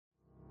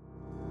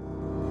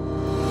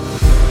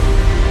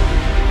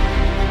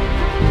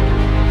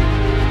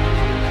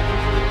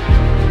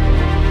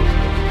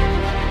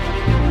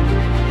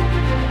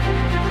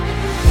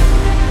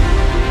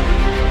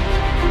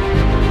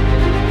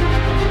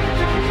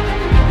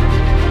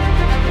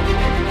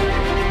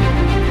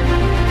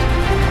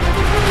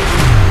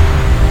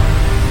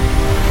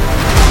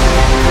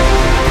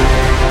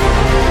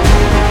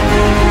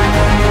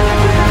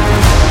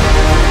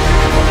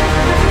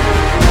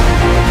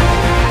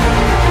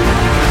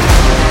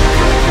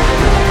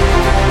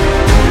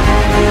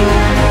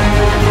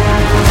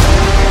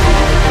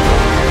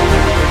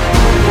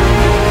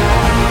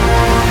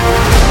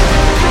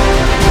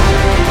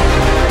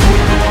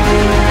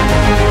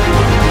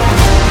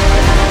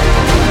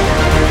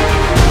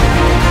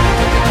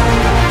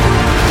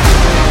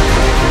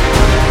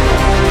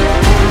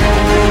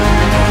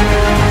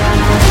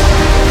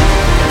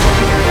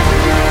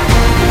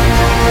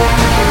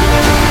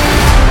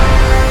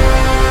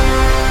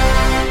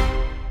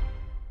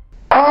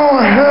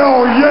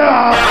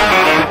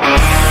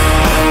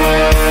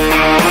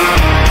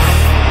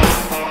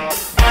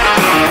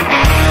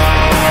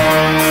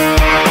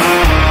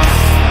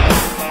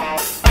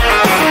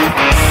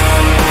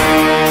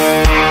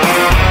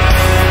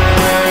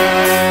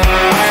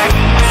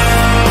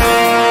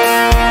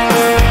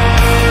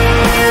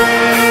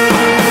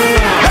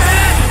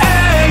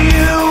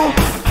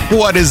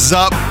What is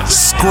up,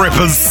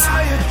 Scrippers?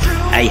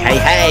 Hey, hey,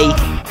 hey.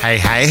 Hey,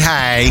 hey,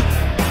 hey.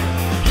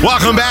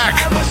 Welcome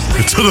back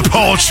to the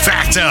Porch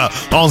Factor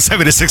on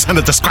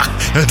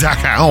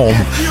 7600thesquawk.com.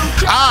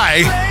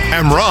 I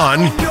am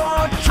Ron.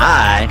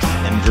 I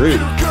am Drew.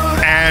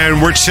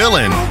 And we're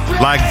chilling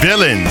like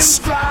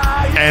villains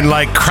and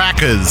like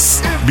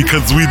crackers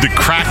because we the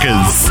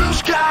crackers.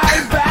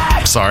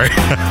 Sorry.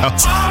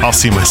 I'll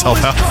see myself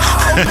out.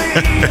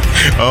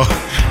 Oh.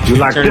 You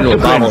turned into a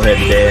bobblehead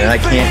today, and I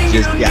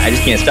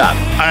just can't stop.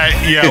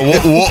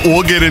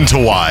 We'll get into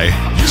why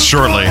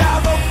shortly.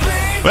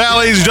 Well,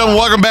 ladies and gentlemen,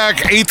 welcome back.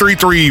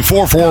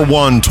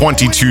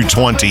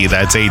 833-441-2220.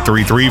 That's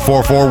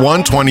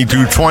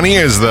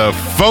 833-441-2220 is the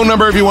phone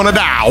number if you want to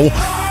dial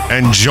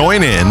and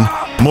join in.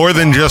 More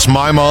than just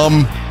my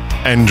mom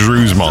and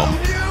Drew's mom.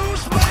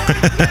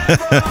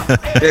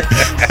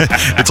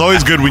 It's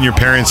always good when your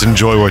parents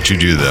enjoy what you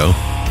do, though.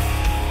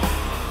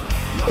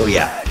 Oh,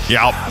 yeah.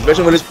 Yeah.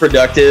 Especially when it's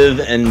productive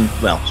and,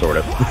 well, sort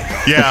of.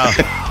 Yeah.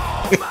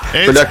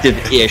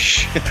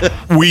 Productive-ish.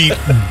 We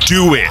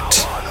do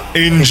it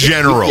in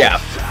general.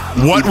 Yeah.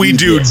 What we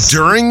do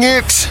during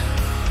it,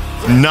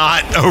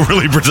 not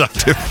really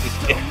productive.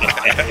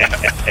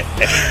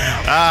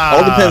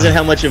 All depends on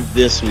how much of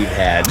this we've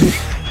had.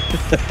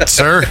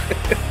 Sir?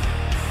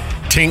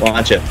 Tink.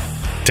 Watch it.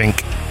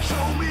 Tink.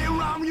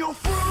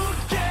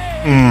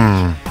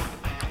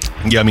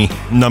 Yummy.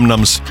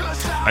 Num-nums.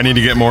 I need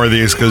to get more of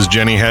these because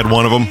Jenny had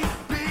one of them.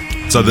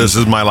 So this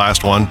is my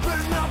last one.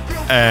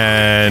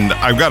 And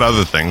I've got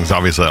other things,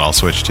 obviously, that I'll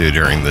switch to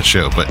during the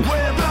show. But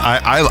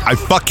I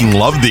fucking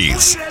love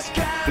these.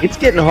 It's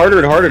getting harder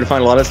and harder to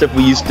find a lot of stuff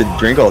we used to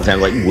drink all the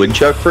time, like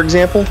woodchuck, for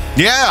example.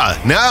 Yeah.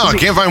 No, I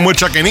can't find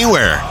woodchuck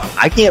anywhere.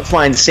 I can't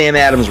find Sam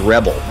Adams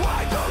Rebel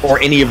or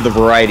any of the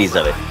varieties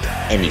of it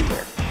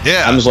anywhere.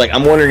 Yeah.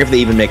 I'm wondering if they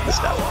even make the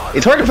stuff.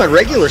 It's hard to find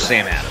regular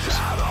Sam Adams.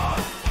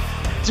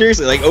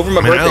 Seriously, like over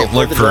my birthday,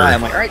 4th of July,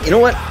 I'm like, all right, you know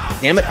what?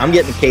 Damn it, I'm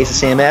getting a case of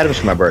Sam Adams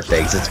for my birthday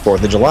because it's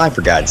 4th of July,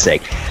 for God's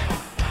sake.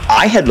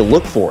 I had to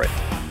look for it.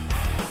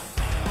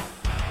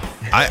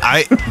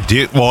 I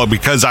did, well,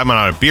 because I'm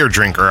not a beer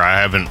drinker, I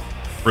haven't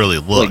really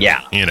looked, well,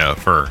 yeah. You know,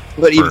 for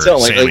But even so,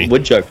 like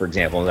woodchuck, for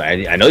example, I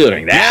know you're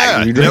doing that.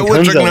 Yeah, you're doing no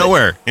woodchuck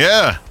nowhere.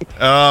 Yeah.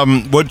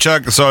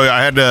 Woodchuck, so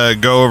I had to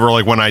go over,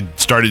 like, when I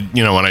started,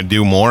 you know, when I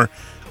do more,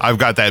 I've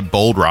got that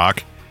Bold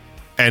Rock.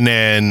 And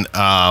then,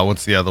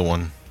 what's the other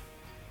one?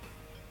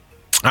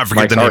 I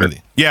forget the name of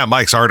it. Yeah,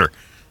 Mike's Harder.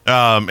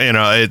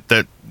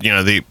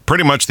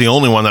 Pretty much the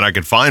only one that I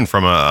could find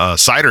from a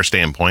cider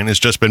standpoint has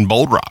just been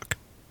Bold Rock.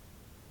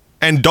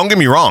 And don't get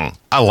me wrong,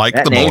 I like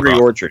the Bold Angry Rock.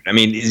 Orchard. I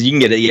mean, you can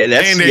get it. Yeah,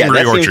 that seems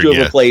Orchard, to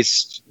have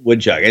replaced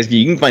woodchuck.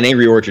 You can find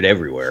Angry Orchard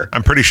everywhere.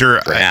 I'm pretty sure.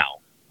 Now,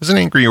 was an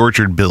Angry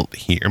Orchard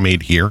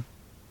made here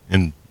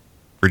in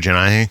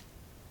Virginia?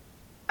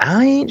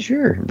 I ain't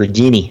sure.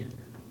 Virginia.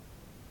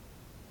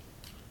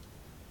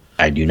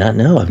 I do not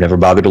know. I've never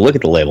bothered to look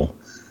at the label.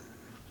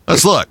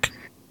 Let's look.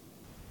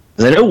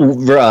 I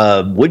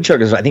know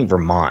woodchuck is, I think,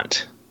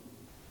 Vermont,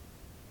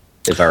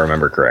 if I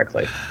remember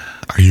correctly.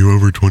 Are you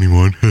over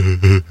 21?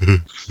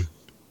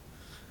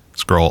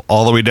 Scroll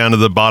all the way down to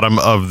the bottom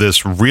of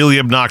this really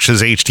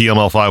obnoxious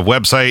HTML5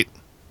 website.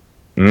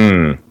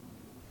 The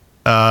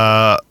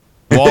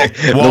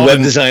web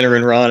designer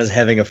in Ron is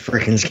having a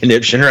freaking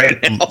conniption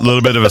right now. A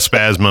little bit of a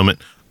spaz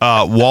moment.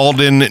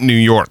 Walden, New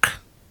York.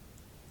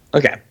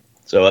 Okay.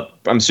 So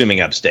I'm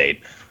assuming upstate.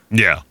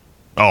 Yeah.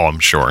 Oh, I'm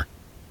sure.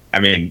 I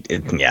mean,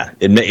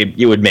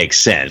 it would make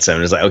sense.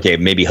 I'm just like, okay,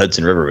 maybe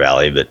Hudson River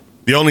Valley, but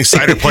the only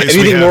cider place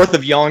anything north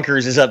of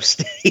Yonkers is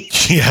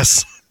upstate.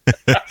 Yes.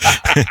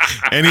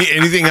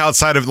 Anything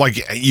outside of,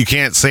 like, you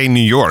can't say New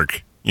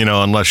York, you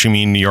know, unless you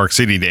mean New York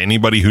City, to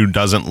anybody who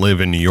doesn't live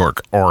in New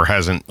York or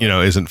hasn't, you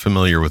know, isn't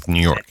familiar with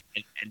New York.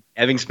 And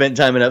having spent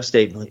time in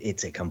upstate,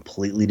 it's a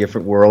completely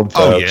different world,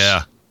 folks. Oh,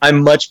 yeah. I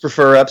much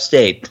prefer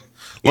upstate.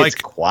 Like,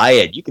 it's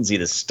quiet. You can see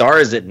the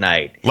stars at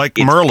night. Like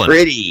it's Merlin.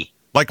 Pretty.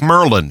 Like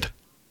Maryland.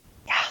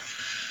 Yeah.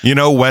 You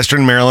know,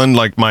 Western Maryland,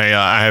 like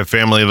I have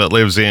family that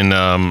lives in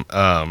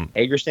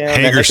Hagerstown,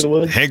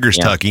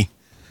 Hagerstucky.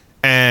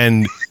 Yeah.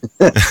 And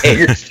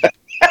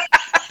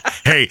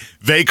hey,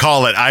 they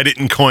call it. I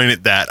didn't coin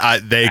it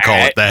that. They call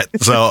it that.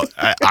 So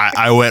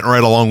I went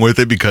right along with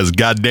it because,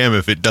 goddamn,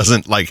 if it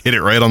doesn't, like, hit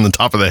it right on the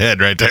top of the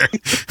head right there.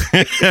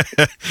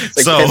 It's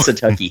like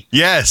Pennsatucky.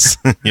 Yes.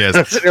 Like,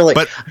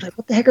 but I'm like,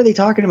 what the heck are they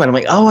talking about? I'm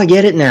like, oh, I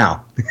get it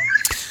now.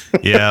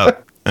 Yeah.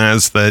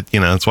 As that, you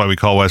know, that's why we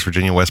call West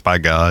Virginia West by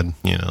God.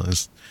 You know,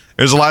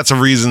 there's lots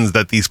of reasons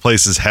that these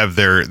places have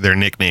their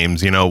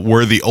nicknames. You know,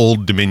 we're the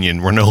old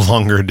Dominion. We're no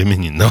longer a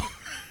Dominion, though.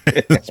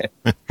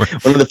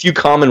 One of the few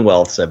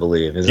Commonwealths, I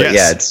believe.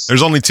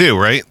 There's only two,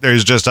 right?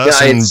 There's just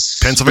us in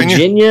Pennsylvania?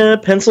 Virginia,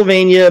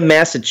 Pennsylvania,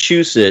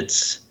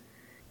 Massachusetts.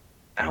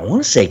 I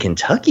want to say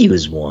Kentucky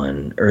was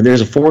one. Or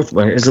there's a fourth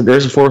one.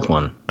 There's a fourth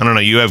one. I don't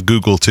know. You have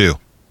Google, too.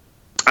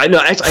 I know.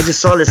 I just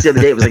saw this the other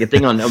day. It was like a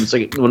thing on. It was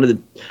like one of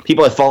the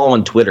people I follow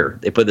on Twitter.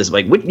 They put this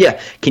like,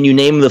 can you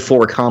name the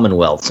 4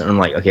 Commonwealths? And I'm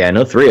like, okay, I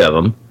know 3 of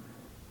them. I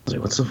was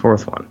like, what's the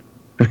 4th one?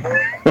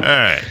 All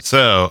right,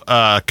 so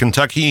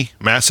Kentucky,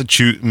 massive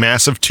two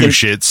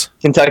shits.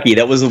 Kentucky,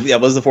 that was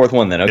the fourth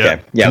one then.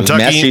 Okay, yeah,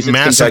 Kentucky,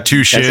 massive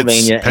two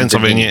shits.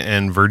 Pennsylvania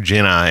and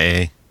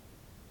Virginia.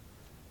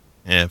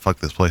 Yeah, fuck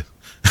this place.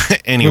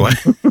 Anyway,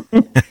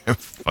 I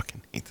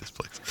fucking hate this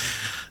place.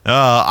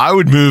 I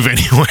would move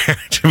anywhere,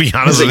 to be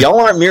honest. So y'all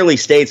aren't merely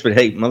states, but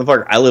hey,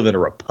 motherfucker, I live in a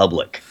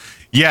republic.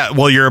 Yeah,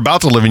 well, you're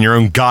about to live in your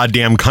own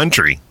goddamn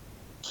country.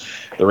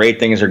 The rate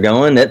things are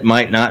going, that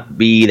might not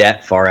be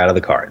that far out of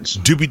the cards.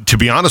 To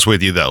be honest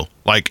with you, though,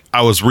 like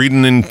I was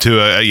reading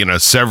into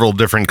several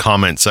different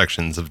comment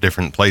sections of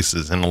different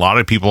places, and a lot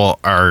of people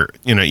are,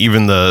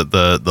 even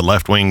the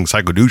left wing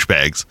psycho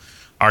douchebags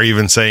are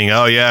even saying,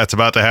 "Oh yeah, it's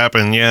about to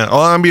happen." Yeah,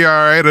 oh, I'll be all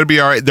right. It'll be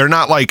all right. They're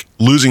not like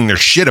losing their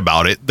shit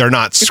about it. They're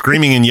not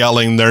screaming and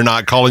yelling. They're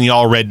not calling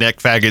y'all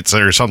redneck faggots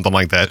or something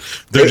like that.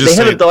 They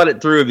haven't thought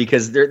it through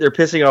because they're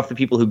pissing off the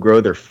people who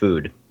grow their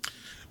food.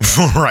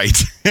 Right.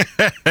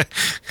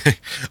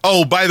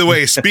 Oh, by the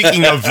way,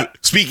 speaking of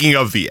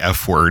the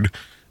F word,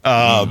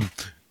 I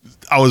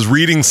was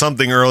reading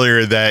something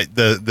earlier that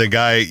the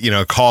guy,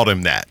 called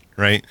him that,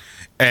 right?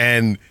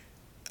 And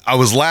I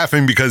was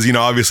laughing because,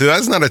 obviously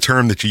that's not a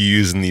term that you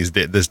use in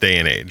this day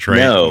and age, right?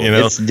 No,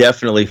 it's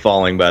definitely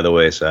falling by the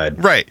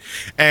wayside. Right.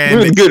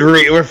 And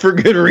for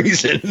good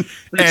reason.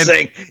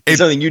 It's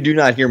something you do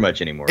not hear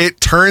much anymore. It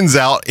turns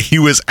out he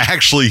was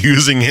actually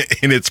using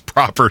it in its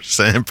proper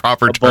term.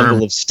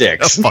 Bundle of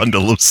sticks. A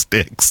bundle of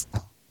sticks.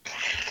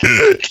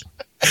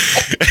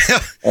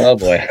 Oh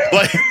boy.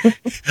 Like,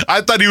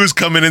 I thought he was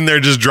coming in there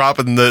just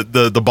dropping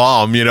the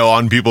bomb,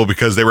 on people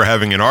because they were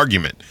having an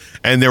argument.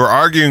 And they were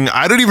arguing.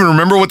 I don't even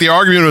remember what the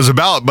argument was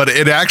about, but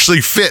it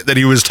actually fit that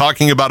he was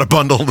talking about a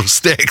bundle of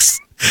sticks.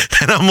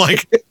 And I'm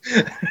like,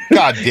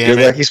 God damn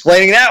it. Like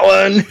explaining that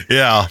one.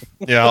 Yeah.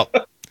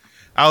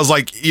 I was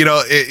like, you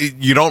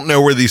don't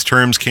know where these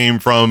terms came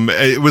from.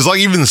 It was like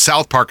even the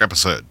South Park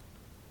episode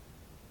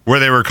where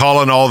they were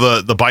calling all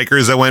the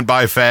bikers that went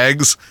by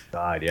fags.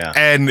 God, yeah.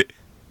 And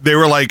they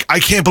were like, I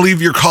can't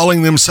believe you're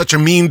calling them such a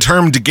mean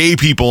term to gay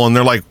people. And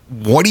they're like,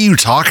 what are you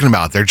talking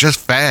about? They're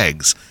just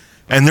fags.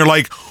 And they're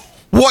like,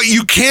 what?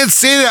 You can't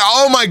say that.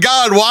 Oh my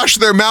God, wash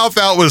their mouth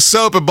out with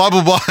soap and blah,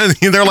 blah, blah. And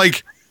they're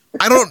like,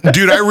 I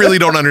really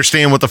don't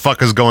understand what the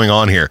fuck is going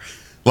on here.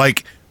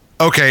 Like,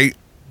 okay,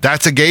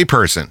 that's a gay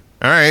person.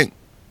 All right.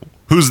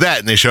 Who's that?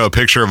 And they show a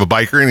picture of a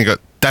biker and they go,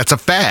 that's a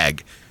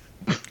fag.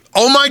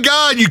 Oh my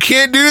God, you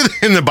can't do that.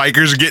 And the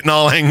bikers are getting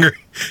all angry.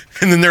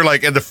 And then they're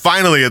like,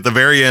 finally at the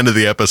very end of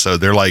the episode,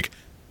 they're like,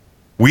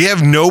 we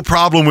have no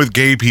problem with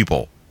gay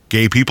people.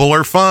 Gay people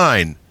are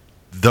fine.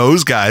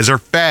 Those guys are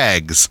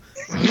fags.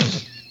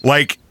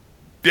 Like,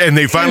 and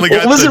they finally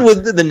got. What was it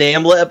with the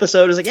NAMBLA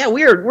episode? It's like, yeah,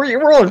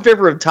 we're all in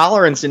favor of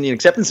tolerance and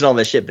acceptance and all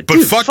that shit, but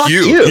dude, fuck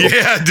you.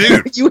 Yeah,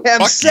 dude. You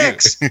have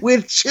sex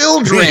with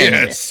children.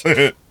 Yes.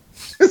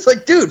 It's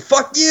like, dude,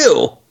 fuck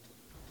you.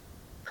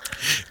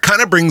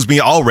 Kind of brings me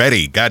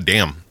already.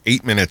 Goddamn,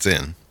 8 minutes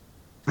in.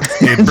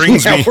 It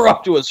brings me. We're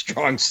off to a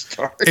strong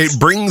start. It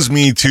brings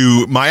me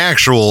to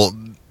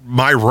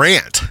my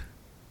rant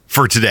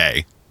for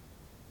today,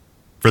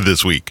 for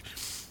this week,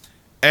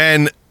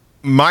 and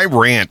my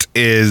rant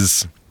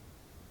is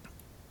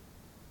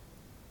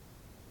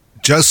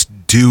just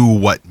do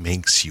what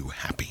makes you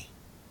happy.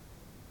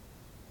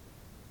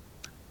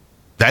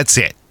 That's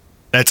it.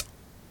 That's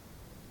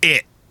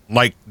it.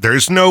 Like,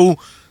 there's no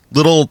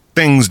little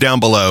things down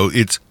below.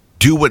 It's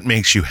do what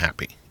makes you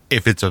happy.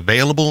 If it's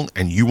available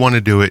and you want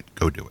to do it,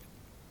 go do it.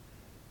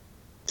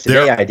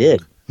 Today I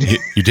did.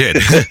 You did.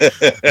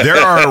 There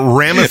are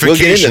ramifications. We'll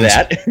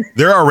get into that.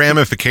 There are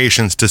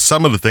ramifications to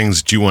some of the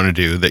things that you want to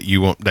do that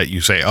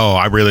you say, oh,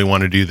 I really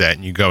want to do that,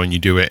 and you go and you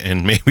do it,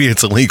 and maybe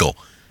it's illegal.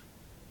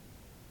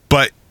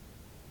 But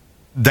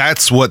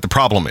that's what the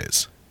problem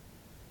is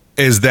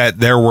that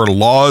there were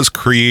laws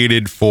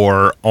created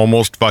for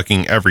almost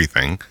fucking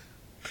everything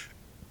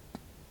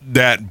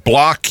that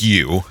block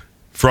you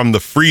from the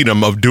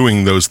freedom of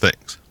doing those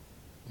things.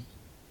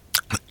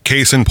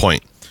 Case in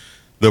point.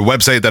 The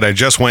website that I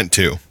just went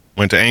to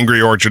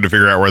Angry Orchard to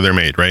figure out where they're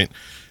made, right?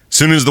 As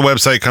soon as the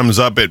website comes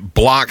up, it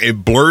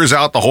blurs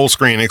out the whole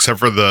screen except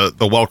for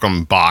the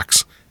welcome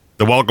box.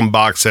 The welcome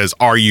box says,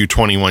 are you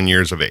 21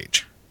 years of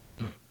age?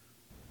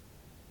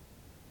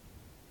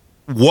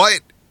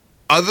 What,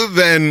 other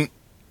than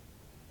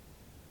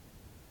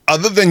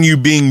you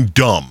being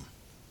dumb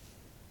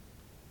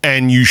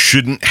and you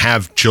shouldn't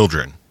have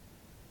children,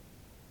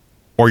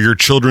 or your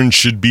children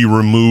should be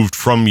removed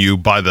from you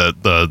by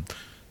the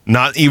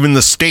not even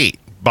the state,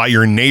 by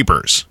your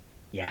neighbors.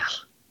 Yeah.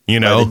 By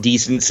the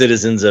decent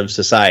citizens of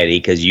society,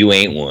 because you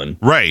ain't one.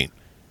 Right.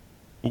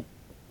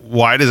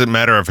 Why does it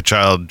matter if a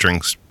child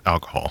drinks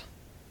alcohol?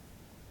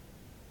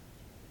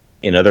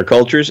 In other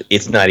cultures,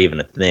 it's not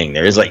even a thing.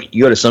 There is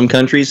you go to some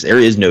countries, there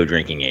is no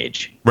drinking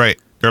age. Right.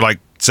 They're like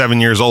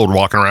 7 years old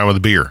walking around with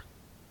a beer.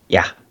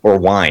 Yeah. Or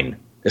wine.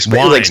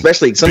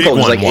 Especially some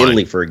cultures like wine.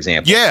 Italy, for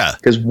example. Yeah.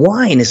 Because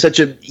wine is such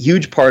a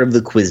huge part of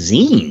the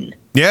cuisine.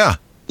 Yeah.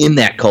 In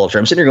that culture.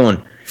 I'm sitting here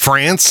going,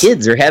 France?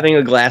 Kids are having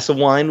a glass of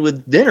wine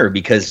with dinner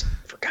because,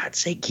 for God's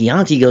sake,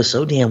 Chianti goes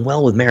so damn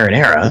well with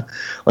marinara.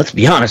 Let's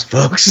be honest,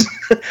 folks.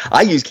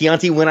 I use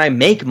Chianti when I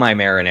make my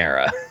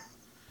marinara.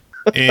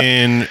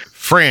 In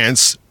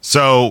France,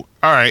 so,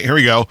 all right, here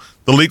we go.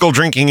 The legal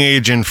drinking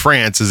age in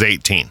France is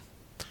 18.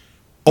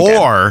 Okay.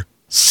 Or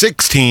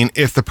 16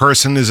 if the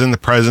person is in the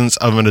presence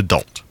of an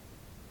adult.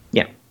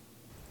 Yeah.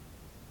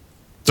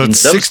 So in it's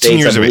some 16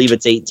 states, years I of believe age.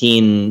 it's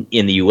 18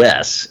 in the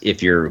U.S.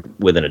 if you're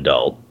with an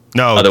adult.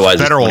 No, otherwise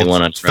federal, it's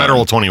 21 on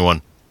federal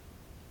 21.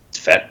 It's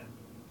federal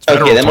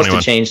Okay, that 21. must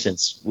have changed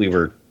since we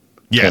were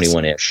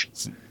 21-ish.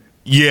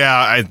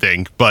 Yeah, I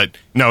think. But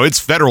no, it's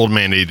federal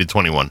mandated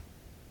 21.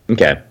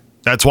 Okay.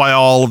 That's why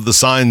all of the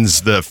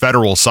signs, the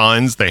federal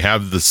signs, they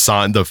have the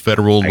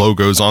federal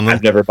logos on them.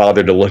 I've never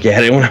bothered to look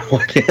at it when I'm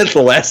walking. It's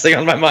the last thing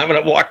on my mind when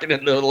I'm walking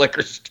into the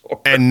liquor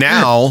store. And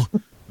now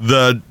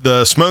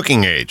the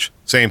smoking age,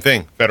 same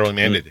thing, federally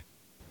mandated.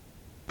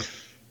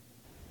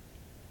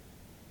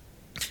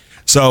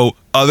 So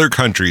other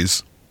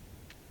countries,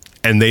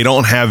 and they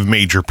don't have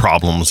major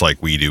problems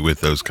like we do with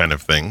those kind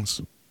of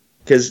things.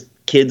 Because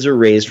kids are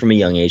raised from a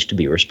young age to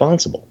be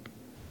responsible.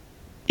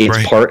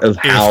 It's part of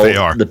how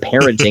the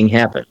parenting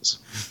happens.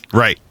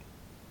 Right.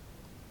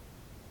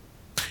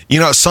 You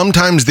know,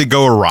 sometimes they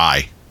go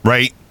awry,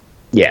 right?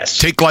 Yes.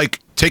 Take like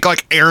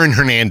Aaron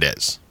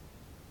Hernandez,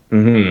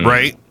 mm-hmm.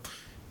 right?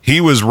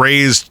 He was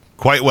raised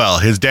quite well.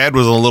 His dad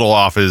was a little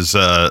off his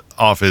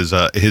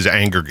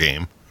anger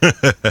game.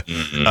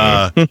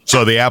 mm-hmm.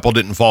 So the apple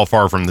didn't fall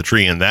far from the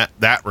tree in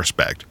that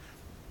respect.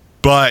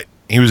 But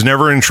he was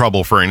never in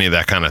trouble for any of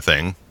that kind of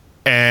thing.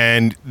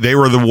 And they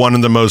were one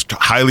of the most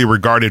highly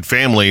regarded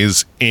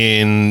families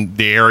in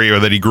the area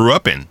that he grew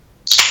up in,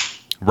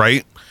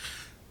 right?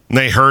 And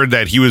they heard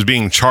that he was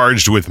being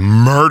charged with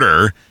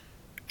murder,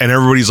 and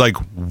everybody's like,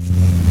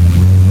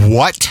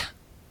 what?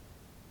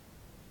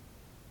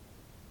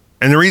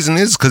 And the reason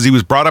is because he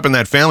was brought up in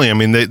that family. I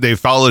mean, they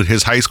followed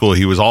his high school.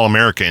 He was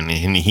All-American,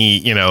 and he,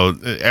 you know,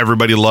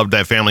 everybody loved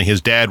that family.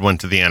 His dad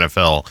went to the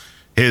NFL.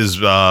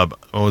 His, what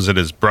was it?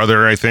 His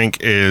brother, I think,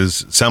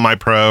 is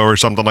semi-pro or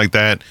something like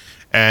that.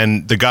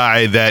 And the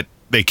guy that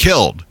they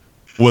killed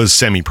was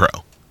semi-pro.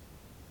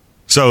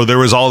 So there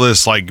was all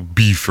this like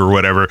beef or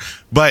whatever,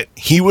 but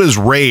he was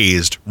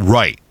raised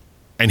right.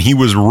 And he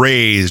was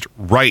raised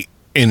right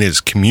in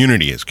his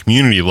community. His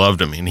community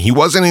loved him. And he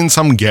wasn't in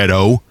some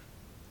ghetto.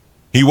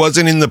 He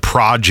wasn't in the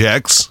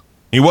projects.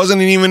 He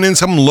wasn't even in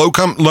some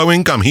low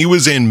income. He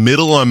was in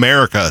middle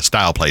America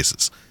style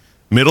places.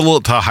 Middle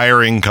to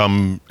higher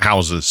income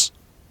houses.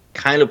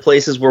 Kind of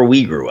places where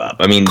we grew up.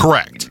 I mean,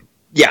 correct.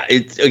 Yeah,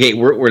 it's okay.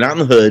 We're not in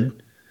the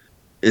hood.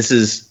 This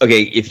is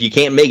okay. If you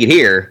can't make it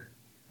here,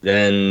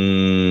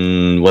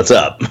 then what's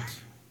up?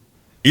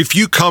 If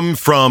you come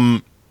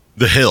from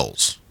the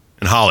hills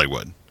in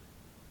Hollywood,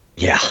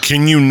 yeah,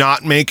 can you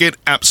not make it?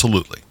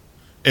 Absolutely.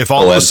 If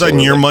all of a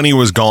sudden your money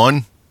was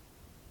gone,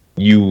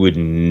 you would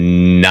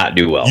not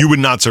do well. You would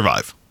not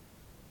survive.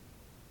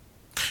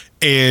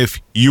 If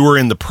you were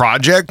in the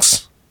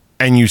projects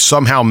and you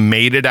somehow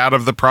made it out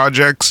of the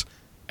projects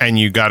and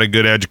you got a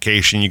good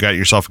education, you got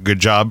yourself a good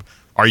job,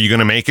 are you going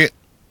to make it?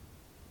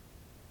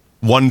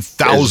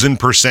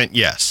 1,000%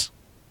 yes.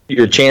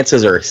 Your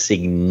chances are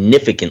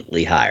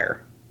significantly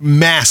higher.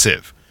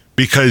 Massive.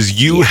 Because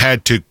you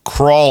had to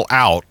crawl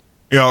out.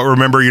 You know,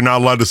 remember, you're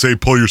not allowed to say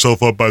pull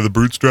yourself up by the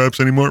bootstraps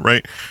anymore,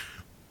 right?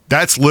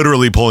 That's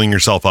literally pulling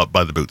yourself up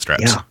by the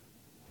bootstraps. Yeah.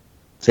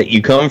 So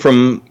you come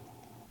from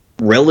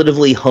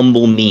relatively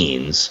humble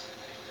means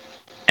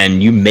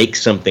and you make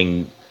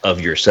something of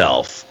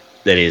yourself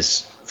that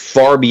is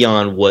far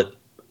beyond what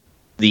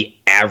the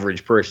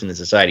average person in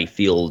society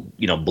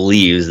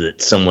believes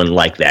that someone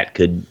like that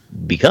could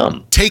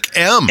become. Take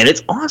M. And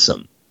it's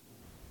awesome.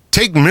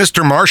 Take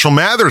Mr. Marshall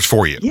Mathers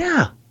for you.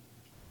 Yeah.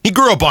 He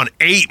grew up on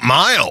 8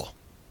 Mile.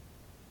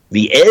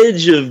 The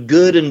edge of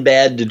good and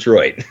bad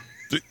Detroit.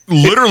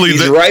 Literally.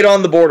 He's right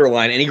on the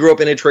borderline, and he grew up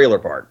in a trailer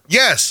park.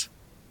 Yes.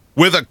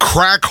 With a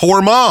crack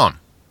whore mom.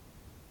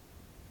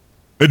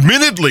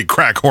 Admittedly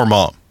crack whore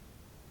mom.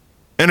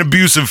 An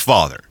abusive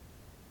father.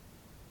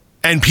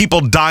 And people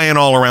dying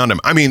all around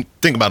him. I mean,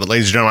 think about it,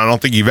 ladies and gentlemen. I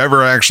don't think you've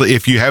ever actually,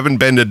 if you haven't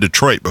been to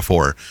Detroit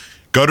before,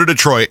 go to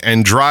Detroit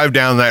and drive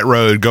down that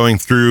road going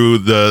through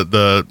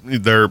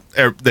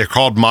they're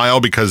called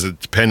mile because it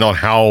depends on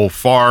how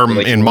far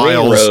in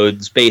miles.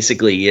 Roads,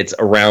 basically, it's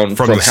around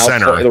from the how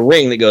center. Far, the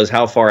ring that goes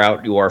how far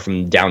out you are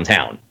from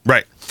downtown.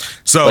 Right.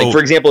 So, like, for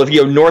example, if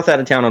you go north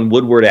out of town on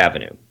Woodward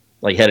Avenue,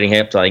 like heading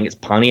up to, I think it's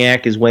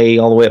Pontiac is way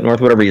all the way up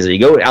north, whatever it is. You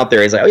go out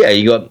there, it's like, oh yeah,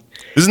 you go up.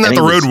 Isn't that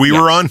the road we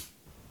were on?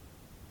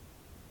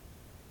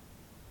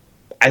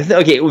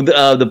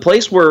 The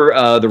place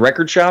where the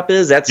record shop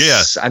is,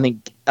 that's, I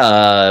think,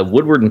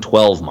 Woodward and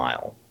 12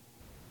 Mile.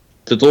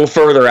 So it's a little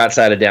further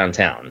outside of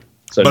downtown.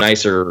 So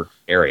nicer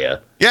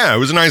area. Yeah, it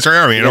was a nicer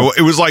area. You know,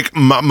 it was like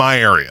my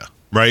area,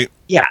 right?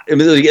 Yeah.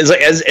 It's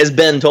like, as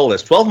Ben told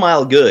us, 12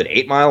 Mile good,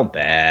 8 Mile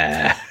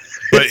bad.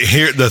 But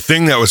here, the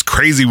thing that was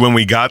crazy when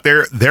we got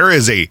there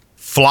is a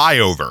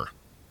flyover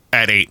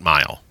at 8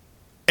 Mile.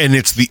 And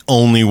it's the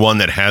only one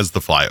that has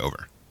the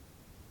flyover.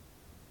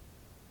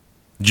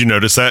 Did you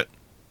notice that?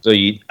 So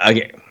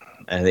I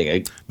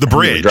think the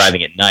bridge. We were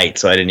driving at night,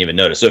 so I didn't even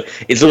notice. So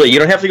it's literally, you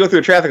don't have to go through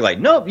a traffic light.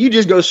 Nope, you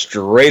just go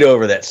straight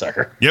over that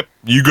sucker. Yep,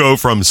 you go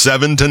from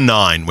 7 to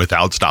 9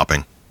 without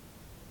stopping.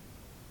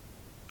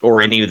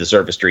 Or any of the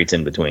surface streets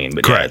in between.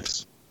 But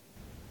correct.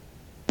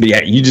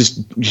 Yeah, you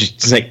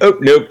just like, oh,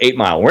 nope, 8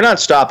 Mile. We're not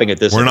stopping at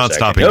this. We're not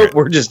stopping. Nope,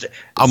 we're just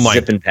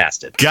zipping like,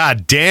 past it.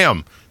 God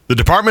damn. The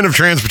Department of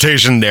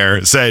Transportation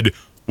there said,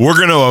 we're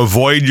going to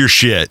avoid your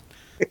shit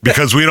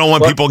because we don't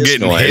want people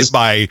getting hit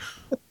by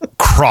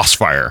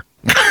crossfire.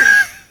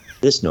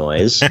 This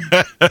noise.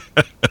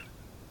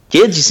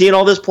 Kids, you seeing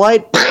all this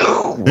plight?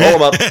 Roll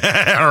them up.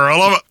 Roll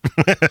them up.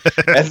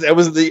 That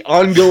was the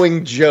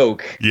ongoing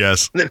joke.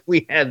 Yes. That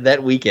we had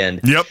that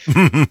weekend. Yep.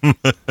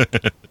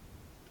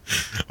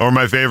 Or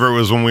my favorite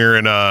was when we were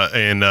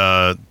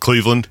in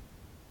Cleveland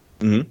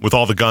with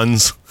all the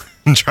guns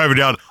driving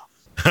down.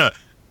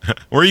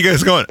 Where are you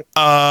guys going?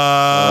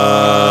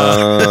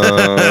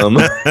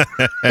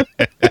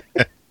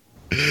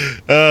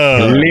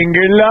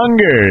 Linger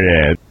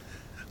longer.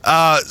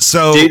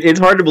 So dude, it's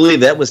hard to believe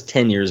that was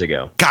 10 years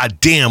ago. God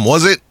damn,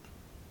 was it?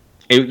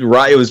 It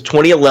was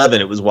 2011.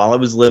 It was while I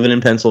was living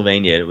in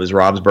Pennsylvania. It was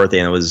Rob's birthday,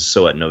 and it was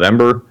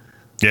November.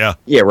 Yeah.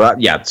 Yeah, Rob.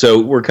 Yeah. So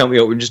we're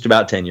just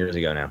about 10 years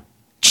ago now.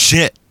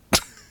 Shit.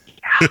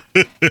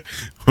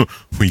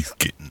 We're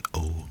getting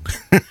old.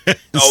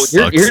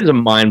 Here's a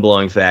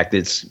mind-blowing fact.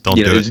 It's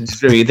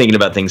just me thinking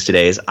about things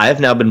today. Is I have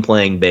now been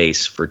playing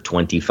bass for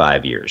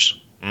 25 years.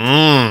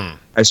 I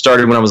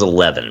started when I was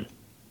 11.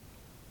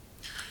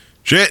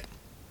 Shit.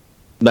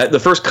 The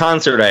first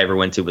concert I ever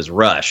went to was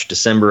Rush,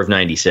 December of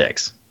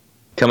 '96.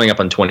 Coming up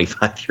on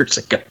 25 years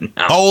ago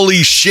now.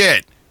 Holy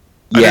shit.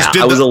 Yeah,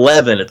 I was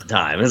 11 at the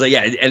time. I was like,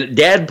 yeah, and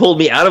Dad pulled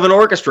me out of an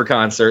orchestra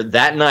concert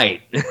that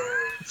night.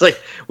 It's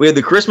like, we had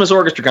the Christmas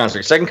orchestra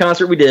concert. Second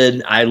concert we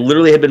did, I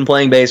literally had been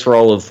playing bass for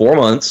all of 4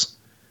 months.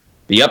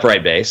 The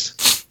upright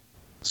bass.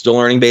 Still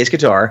learning bass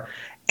guitar.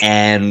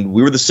 And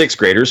we were the 6th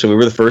graders, so we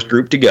were the first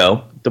group to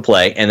go to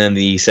play. And then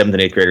the 7th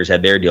and 8th graders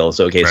had their deal.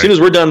 So, okay, as soon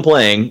as we're done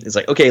playing, it's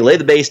like, okay, lay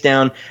the bass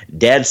down.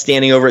 Dad's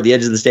standing over at the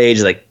edge of the stage.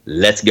 He's like,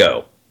 let's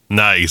go.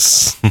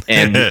 Nice.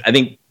 And I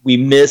think we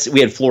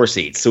had floor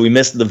seats. So we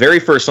missed the very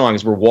first song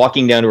as we're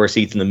walking down to our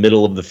seats in the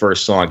middle of the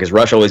first song because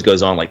Rush always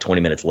goes on like 20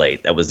 minutes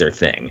late. That was their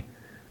thing.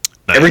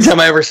 Nice. Every time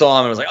I ever saw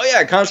him, I was like, oh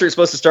yeah, concert's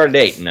supposed to start at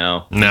 8.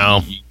 No.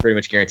 You pretty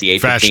much guarantee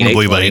 8:15,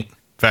 Fashionably late.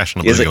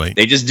 Fashionably late.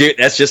 They just do,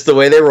 that's just the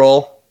way they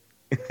roll.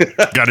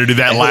 Got to do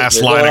that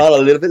last line. A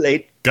little bit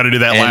late. Got to do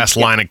that last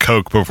line of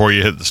Coke before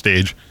you hit the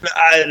stage.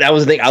 That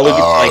was the thing. I look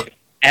at like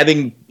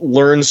having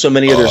learned so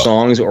many of their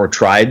songs or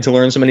tried to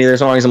learn so many of their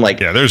songs. I'm like,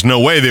 yeah, there's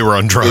no way they were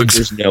on drugs.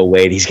 There's no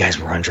way these guys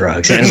were on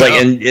drugs. And it's like,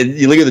 and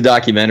you look at the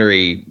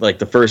documentary, like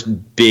the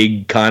first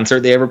big concert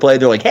they ever played.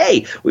 They're like,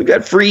 hey, we've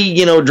got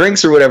free,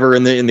 drinks or whatever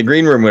in the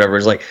green room, whatever.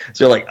 It's like,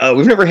 so they're like, oh,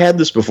 we've never had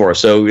this before.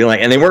 So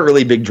and they weren't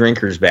really big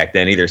drinkers back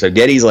then either. So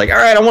Geddy's like, all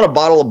right, I want a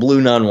bottle of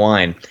Blue Nun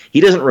wine. He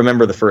doesn't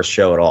remember the first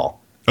show at all.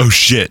 Oh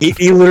shit!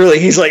 He literally,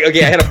 he's like,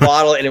 okay, I had a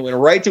bottle and it went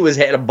right to his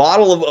head. A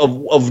bottle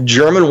of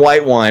German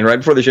white wine right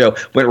before the show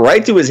went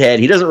right to his head.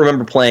 He doesn't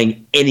remember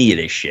playing any of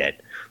this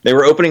shit. They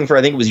were opening for,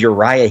 I think it was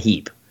Uriah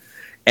Heep,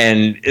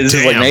 and this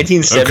is like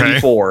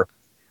 1974. Okay.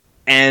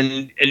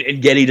 And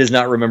Geddy does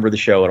not remember the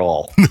show at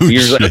all. No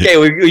He's like, okay,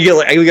 we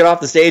get off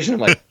the stage, and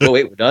I'm like, oh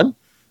wait, we're done.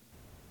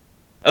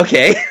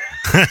 Okay.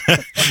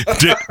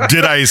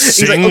 did I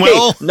sing like, okay,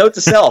 well? Note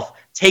to self: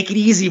 take it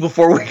easy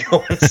before we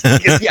go.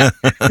 Yeah.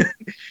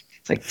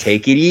 It's like,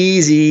 take it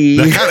easy.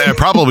 That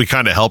probably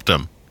kind of helped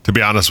him, to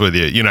be honest with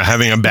you.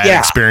 Having a bad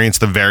experience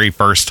the very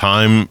first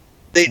time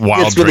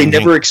while that's drinking. What they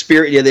never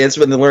experienced. Yeah, that's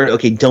when they learned,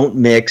 okay, don't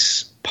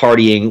mix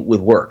partying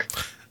with work.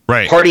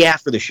 Right. Party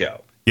after the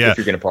show. Yeah. If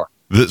you're going to party.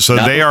 So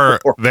they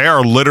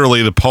are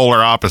literally the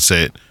polar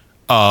opposite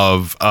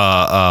of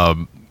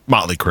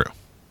Motley Crue.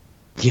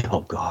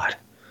 Oh, God.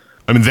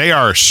 I mean, they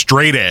are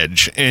straight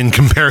edge in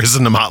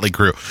comparison to Motley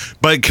Crue.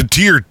 But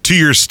to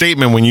your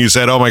statement when you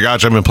said, oh my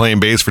gosh, I've been playing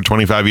bass for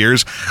 25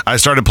 years. I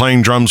started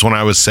playing drums when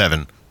I was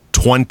 7.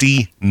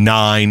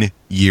 29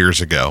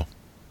 years ago.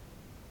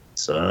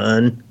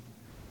 Son.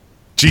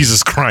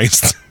 Jesus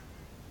Christ.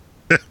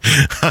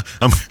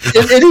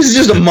 It is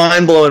just a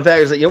mind-blowing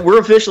fact. It's like, we're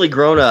officially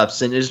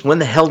grown-ups, and just when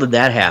the hell did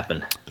that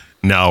happen?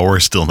 No, we're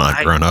still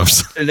not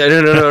grown-ups.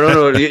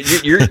 No.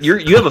 You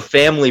have a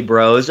family,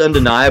 bro. It's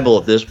undeniable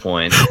at this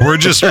point. We're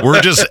just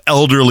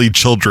elderly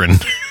children.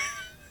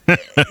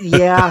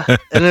 Yeah,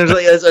 and there's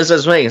like, as I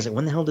was saying, it's like,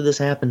 when the hell did this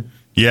happen?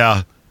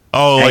 Yeah.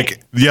 Oh, like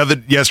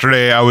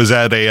yesterday, I was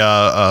at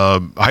a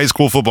high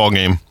school football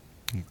game.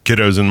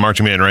 Kiddos in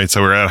marching band, right?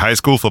 So we're at a high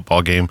school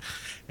football game,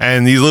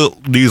 and these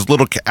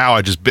little ow,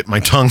 I just bit my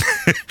tongue.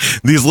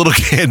 These little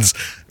kids,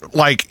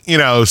 like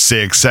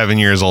 6, 7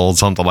 years old,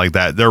 something like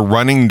that. They're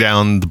running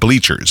down the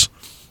bleachers,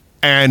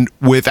 and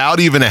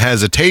without even a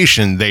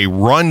hesitation, they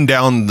run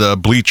down the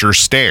bleacher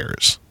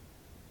stairs,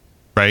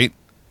 right?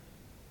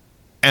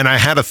 And I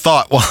had a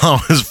thought while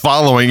I was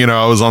following,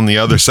 I was on the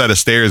other set of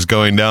stairs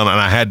going down,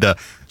 and I had to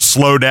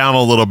slow down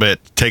a little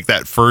bit, take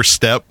that first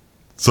step,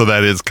 so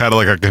that it's kind of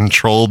like a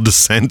controlled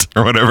descent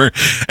or whatever.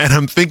 And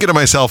I'm thinking to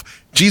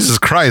myself, Jesus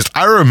Christ,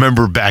 I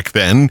remember back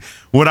then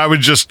when I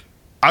would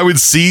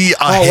see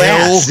a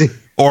hill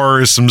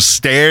or some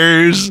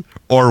stairs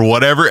or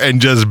whatever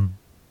and just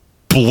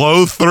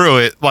blow through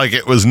it like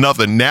it was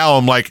nothing. Now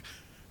I'm like,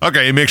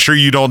 okay, make sure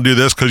you don't do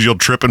this because you'll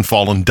trip and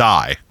fall and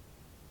die.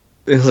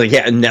 It was like,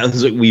 yeah, and now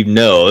it's like we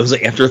know. It was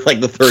like after like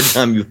the third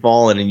time you've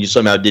fallen and you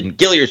somehow didn't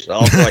kill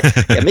yourself. Like,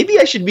 yeah, maybe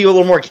I should be a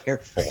little more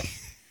careful.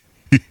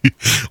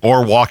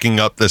 Or walking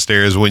up the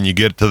stairs when you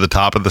get to the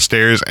top of the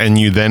stairs and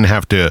you then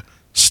have to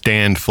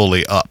stand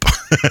fully up.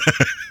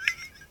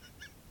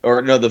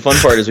 Or no, the fun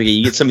part is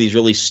you get some of these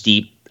really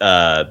steep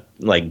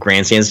like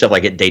grandstand stuff,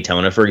 like at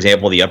Daytona, for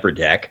example, the upper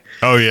deck.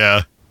 Oh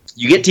yeah.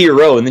 You get to your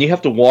row, and then you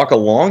have to walk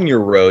along your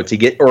row to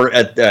get, or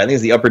at I think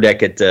it's the upper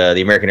deck at the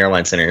American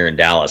Airlines Center here in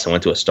Dallas. I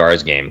went to a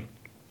Stars game,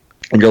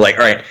 and you're like,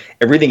 all right,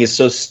 everything is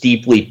so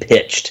steeply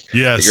pitched.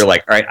 Yes. That you're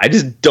like, all right, I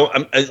just don't.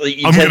 I'm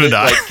tend to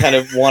die. Like kind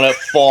of want to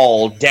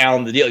fall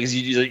down the deal because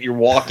you're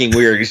walking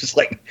weird. You're just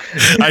like,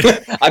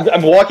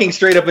 I'm walking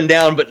straight up and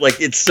down, but like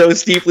it's so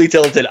steeply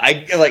tilted.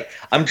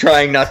 I'm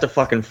trying not to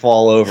fucking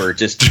fall over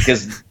just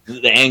because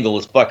the angle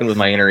is fucking with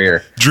my inner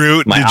ear.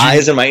 Drew, my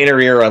eyes and my inner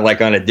ear are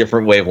like on a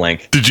different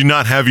wavelength. Did you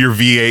not have your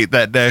V8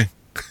 that day?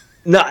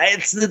 No,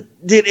 it's.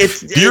 Do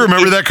you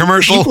remember that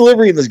commercial?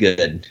 Equilibrium is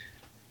good.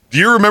 Do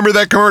you remember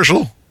that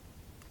commercial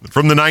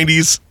from the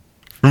 90s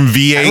from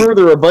V8? I remember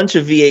there were a bunch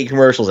of V8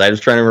 commercials. I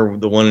was trying to remember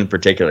the one in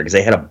particular because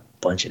they had a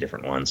bunch of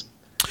different ones.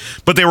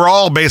 But they were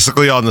all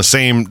basically on the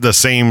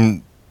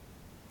same.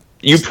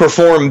 You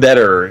perform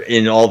better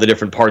in all the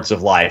different parts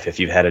of life if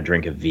you've had a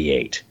drink of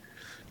V8.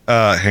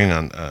 Hang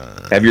on.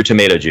 Have your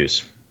tomato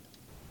juice,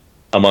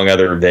 among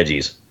other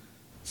veggies.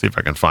 See if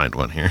I can find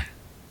one here.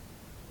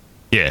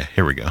 Yeah,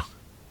 here we go.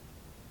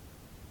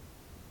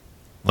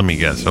 Let me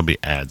guess. There'll be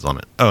ads on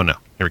it. Oh, no.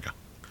 Here we go.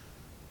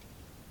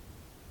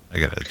 I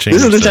got to change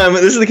This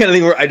is the kind of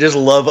thing where I just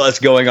love us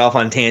going off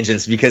on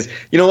tangents because,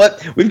 you know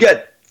what? We've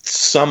got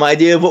some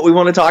idea of what we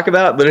want to talk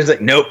about, but it's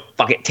like, nope,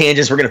 fuck it.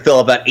 Tangents, we're going to fill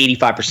about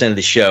 85% of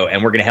the show,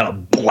 and we're going to have a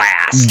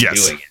blast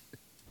doing it.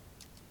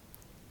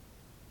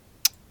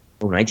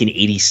 Oh,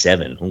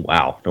 1987. Oh,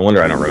 wow. No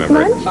wonder I don't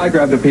remember it. I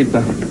grabbed a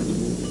pizza.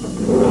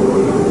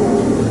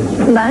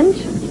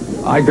 Lunch?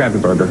 I grabbed a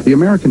burger. The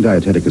American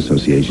Dietetic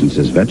Association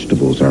says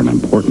vegetables are an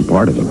important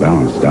part of a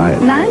balanced diet.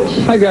 Lunch?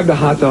 I grabbed a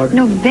hot dog.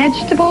 No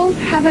vegetables?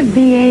 Have a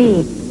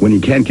V8. When you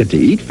can't get to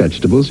eat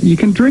vegetables, you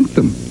can drink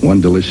them.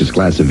 One delicious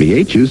glass of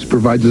V8 juice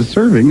provides a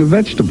serving of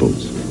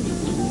vegetables.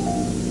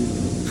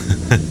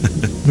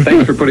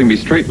 Thanks for putting me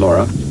straight,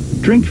 Laura.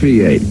 Drink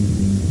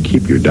V8.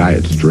 Keep your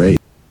diet straight.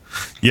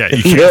 Yeah,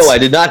 you can't. No, I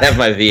did not have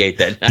my V8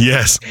 then.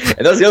 Yes. And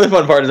that was the other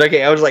fun part is,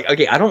 okay, I was like,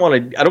 okay, I don't want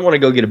to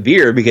go get a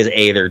beer because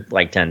A, they're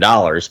like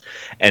 $10,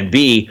 and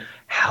B,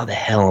 how the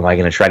hell am I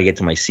going to try to get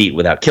to my seat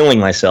without killing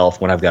myself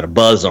when I've got a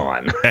buzz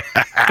on?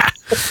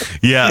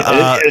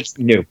 Yeah. It's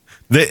new.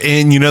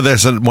 And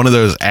there's one of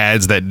those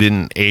ads that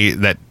didn't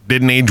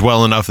age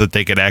well enough that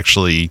they could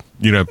actually,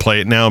 play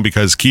it now,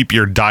 because keep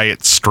your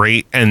diet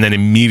straight, and then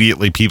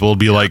immediately people will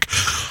be like,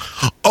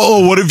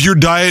 oh, what if your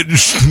diet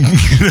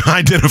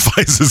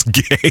identifies as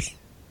gay?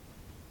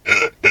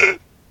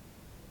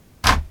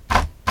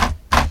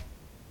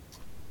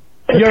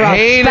 You're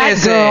a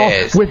fat girl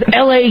with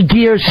LA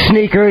Gear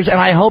sneakers, and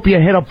I hope you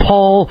hit a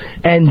pole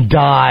and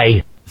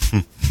die.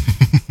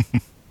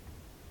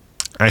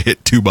 I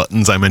hit two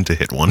buttons. I meant to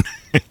hit one.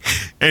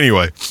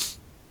 Anyway.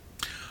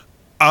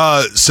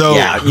 So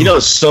yeah,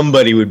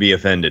 somebody would be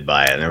offended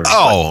by it.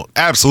 Oh,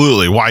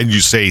 absolutely. Why did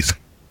you say?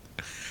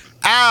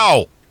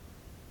 Ow,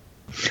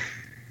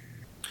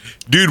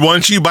 dude!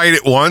 Once you bite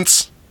it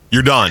once,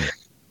 you're done.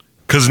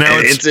 Because now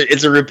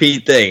it's a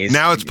repeat thing.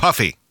 Now it's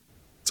puffy,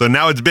 so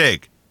now it's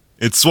big,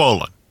 it's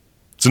swollen.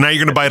 So now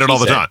you're gonna bite it all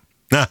the time.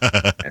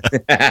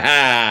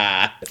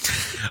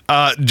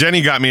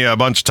 Jenny got me a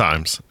bunch of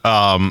times.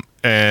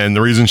 And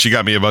the reason she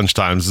got me a bunch of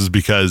times is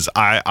because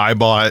I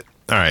bought,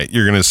 all right,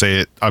 you're going to say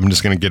it. I'm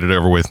just going to get it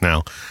over with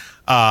now.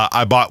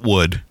 I bought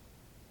wood,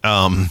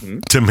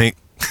 to make.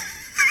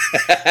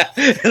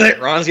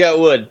 Ron's got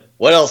wood.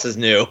 What else is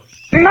new?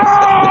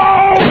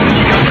 No!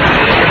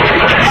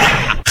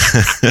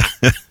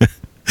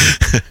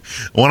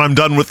 When I'm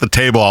done with the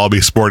table, I'll be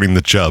sporting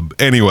the chub.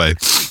 Anyway,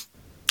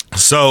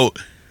 so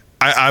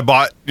I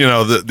bought,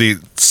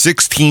 the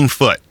 16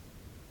 foot.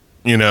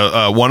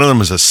 One of them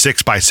is a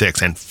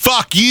 6x6, and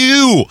fuck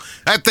you,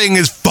 that thing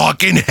is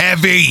fucking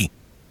heavy.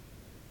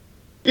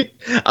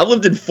 I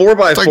lived in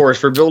 4x4s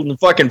for building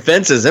fucking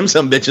fences. Them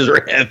some bitches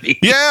are heavy.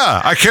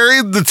 Yeah, I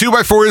carried the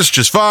 2x4s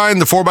just fine.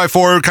 The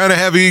 4x4 kind of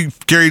heavy,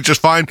 carried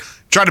just fine.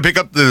 Tried to pick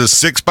up the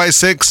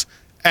 6x6,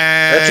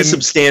 and that's a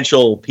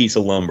substantial piece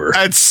of lumber.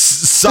 That's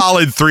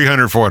solid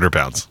 300, 400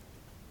 pounds.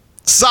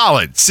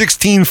 Solid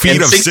 16 feet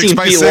and of 16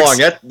 6x6 feet long.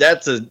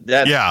 That's a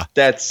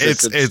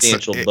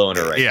substantial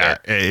boner right there.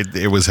 Yeah,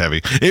 it was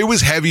heavy. It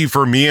was heavy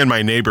for me, and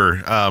my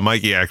neighbor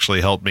Mikey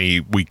actually helped me.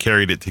 We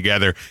carried it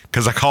together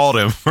because I called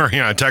him, or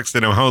I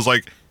texted him. I was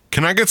like,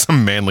 Can I get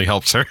some manly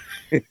help, sir?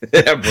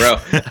 Yeah, bro.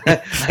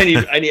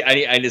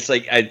 I just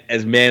like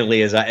as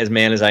manly as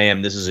I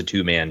am. This is a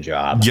 2-man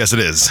job. Yes, it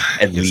is.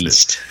 At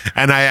least.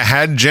 And I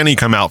had Jenny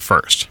come out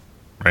first,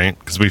 right?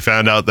 Because we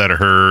found out that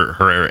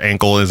her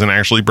ankle isn't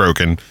actually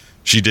broken.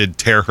 She did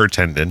tear her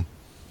tendon.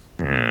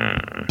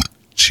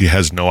 She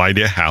has no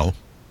idea how.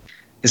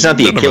 It's not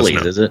the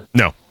Achilles, is it?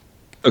 No.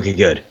 Okay,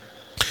 good.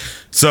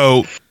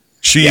 So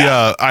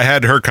I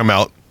had her come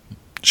out.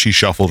 She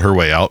shuffled her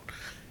way out,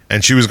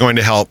 and she was going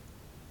to help,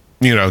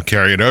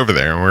 carry it over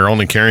there. And we were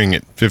only carrying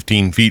it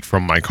 15 feet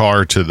from my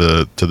car to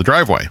the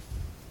driveway.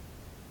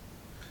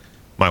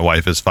 My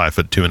wife is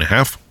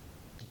 5'2.5".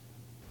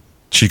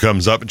 She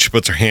comes up and she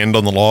puts her hand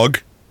on the log,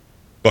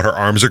 but her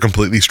arms are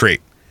completely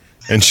straight.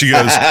 And she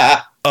goes,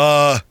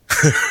 I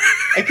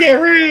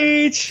can't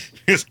reach.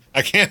 She goes,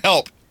 I can't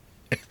help.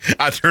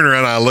 I turn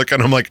around and I look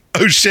and I'm like,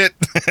 oh shit.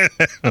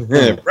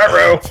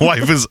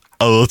 Wife is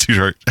a little too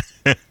short.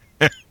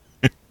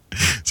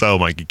 So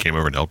Mikey came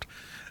over and helped.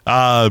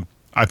 I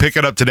pick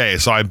it up today.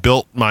 So I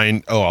built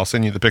mine. Oh, I'll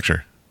send you the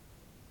picture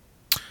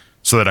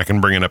so that I can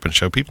bring it up and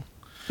show people.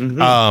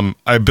 Mm-hmm.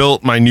 I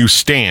built my new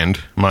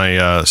stand,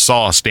 my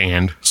saw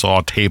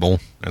table,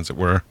 as it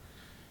were.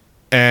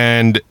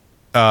 And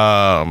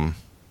I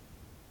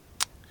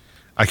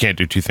can't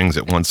do two things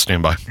at once.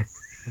 Stand by.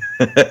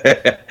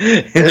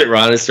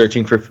 Ron is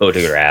searching for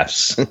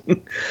photographs. I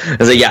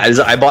was like,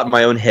 I bought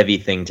my own heavy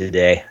thing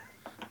today.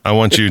 I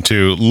want you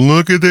to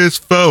look at this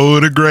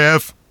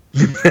photograph.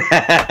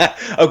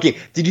 Okay,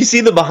 did you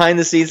see the behind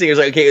the scenes thing? It was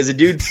like, okay, it was a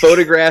dude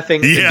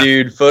photographing a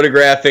dude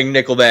photographing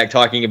Nickelback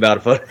talking about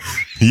a photo.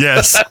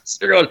 Yes.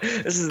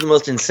 This is the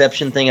most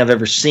Inception thing I've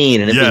ever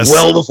seen, and it was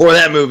well before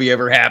that movie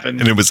ever happened.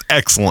 And it was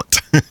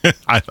excellent.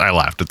 I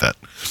laughed at that.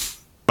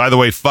 By the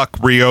way, fuck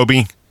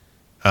Ryobi.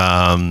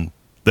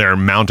 Their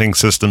mounting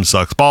system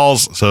sucks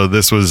balls. So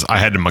I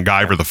had to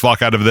MacGyver the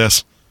fuck out of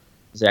this.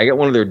 See, I got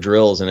one of their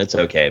drills, and it's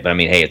okay. But I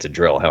mean, hey, it's a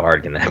drill. How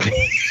hard can that be?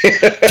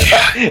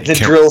 It's a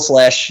drill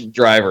 /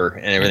 driver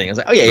and everything. I was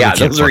like, oh yeah,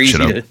 those are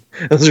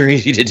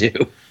easy to do.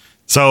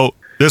 So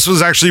this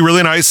was actually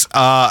really nice.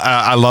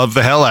 I love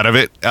the hell out of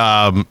it.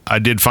 I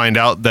did find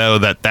out though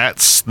that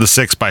that's the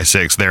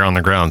 6x6 there on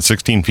the ground,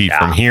 16 feet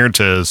from here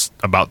to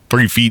about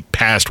 3 feet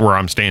past where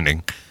I'm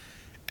standing,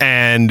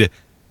 and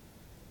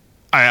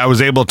I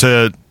was able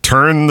to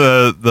turn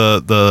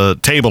the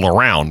table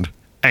around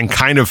and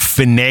kind of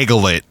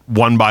finagle it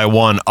one by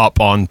one up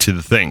onto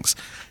the things.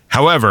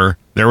 However,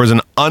 there was an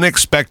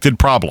unexpected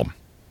problem.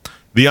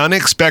 The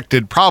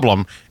unexpected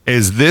problem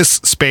is this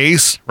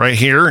space right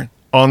here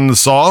on the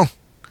saw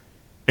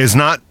is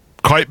not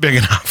quite big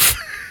enough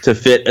to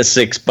fit a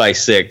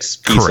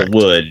 6x6 piece of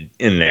wood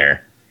in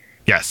there.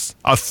 Yes.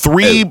 The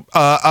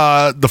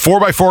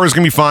 4x4 is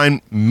going to be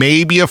fine.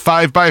 Maybe a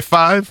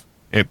 5x5.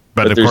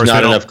 But of there's course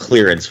not enough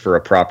clearance for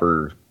a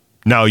proper.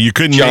 No, you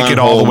couldn't make it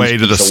all the way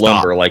to the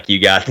stop. Lumber like you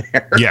got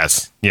there.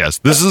 Yes.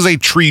 This is a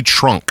tree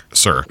trunk,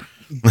 sir.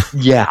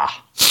 Yeah.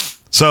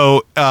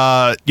 So,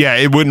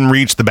 it wouldn't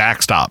reach the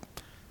backstop.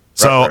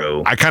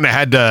 So I kind of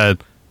had to,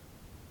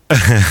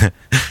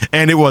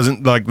 and it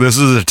wasn't like this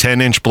is a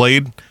 10-inch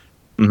blade.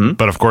 Mm-hmm.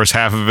 But of course,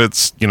 half of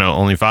it's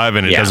only 5,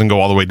 and it doesn't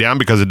go all the way down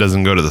because it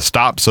doesn't go to the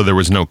stop. So there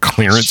was no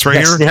clearance right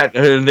here. I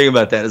didn't think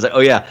about that. It's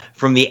like,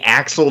 from the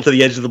axle to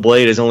the edge of the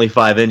blade is only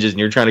 5 inches, and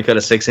you're trying to cut a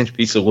 6-inch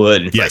piece of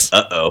wood. Yes.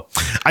 Like,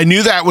 I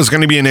knew that was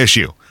going to be an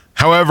issue.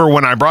 However,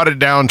 when I brought it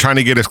down, trying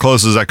to get as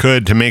close as I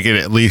could to make it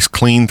at least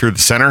clean through the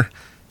center,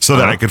 so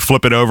that I could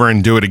flip it over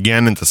and do it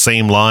again at the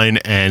same line,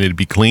 and it'd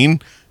be clean.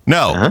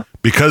 No,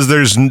 because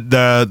there's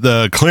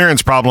the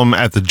clearance problem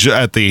at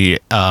the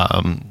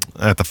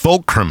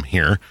fulcrum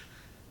here.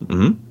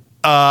 Mm-hmm.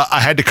 I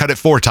had to cut it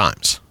 4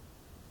 times.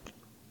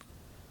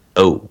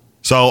 Oh,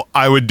 so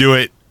I would do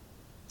it,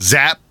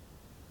 zap,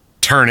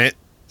 turn it,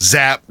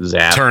 zap,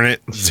 turn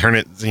it,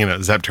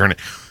 zap, turn it.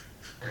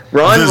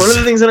 Ron, one of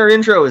the things in our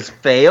intro is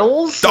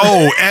fails.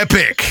 Oh,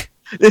 epic!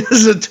 This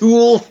is a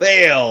tool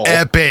fail.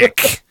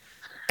 Epic.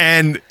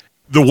 And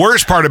the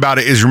worst part about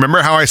it is,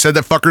 remember how I said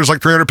that fucker's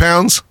like 300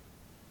 pounds?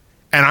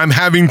 And I'm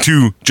having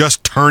to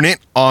just turn it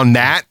on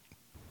that.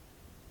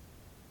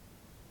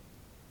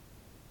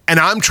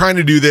 And I'm trying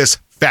to do this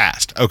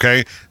fast,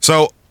 okay?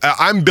 So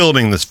I'm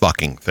building this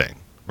fucking thing,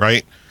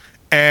 right?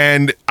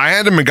 And I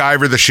had to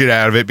MacGyver the shit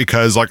out of it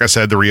because, like I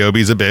said, the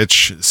Ryobi's a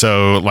bitch.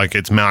 So, like,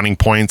 its mounting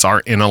points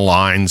are in a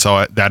line.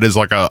 So that is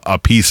like a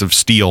piece of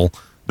steel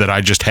that I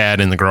just had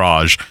in the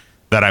garage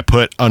that I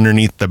put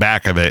underneath the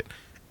back of it.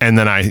 And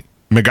then I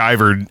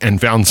MacGyvered and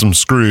found some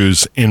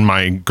screws in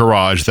my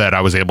garage that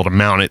I was able to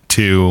mount it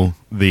to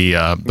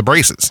the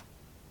braces.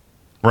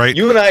 Right.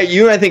 You and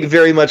I think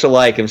very much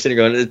alike. I'm sitting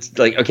going, it's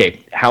like,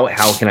 okay,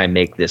 how can I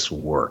make this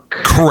work?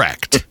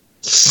 Correct.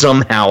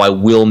 Somehow I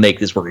will make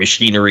this work.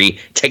 Machinery,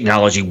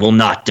 technology will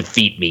not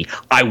defeat me.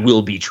 I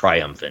will be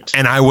triumphant.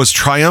 And I was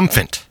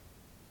triumphant.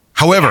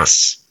 However,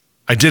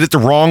 I did it the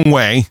wrong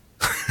way.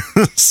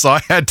 So I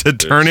had to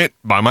turn it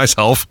by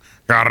myself.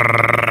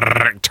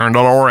 Turned it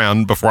all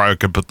around before I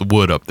could put the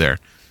wood up there.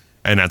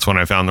 And that's when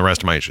I found the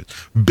rest of my issues.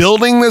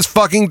 Building this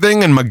fucking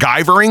thing and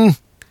MacGyvering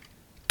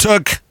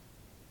took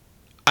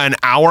an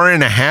hour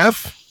and a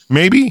half,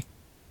 maybe.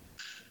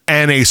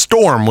 And a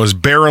storm was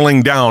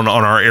barreling down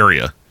on our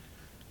area.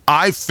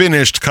 I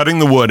finished cutting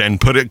the wood and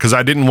put it, because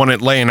I didn't want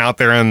it laying out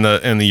there in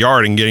the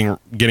yard and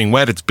getting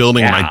wet. It's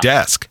building my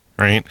desk,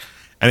 right?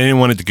 And I didn't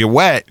want it to get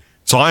wet.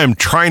 So I am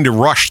trying to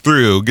rush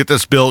through, get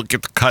this built,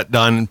 get the cut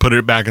done, and put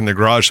it back in the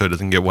garage so it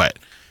doesn't get wet.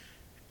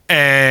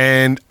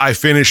 And I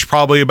finished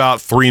probably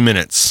about 3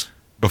 minutes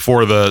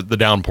before the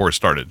downpour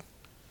started.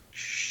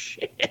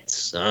 Shit,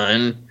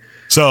 son.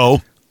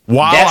 So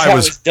while That's I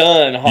was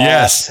done, Hoss.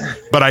 Yes,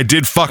 but I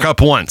did fuck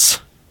up once.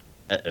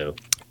 Uh-oh.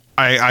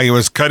 I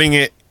was cutting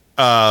it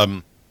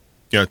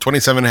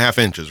 27 and a half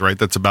inches, right?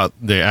 That's about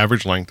the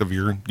average length of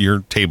your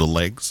table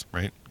legs,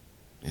 right?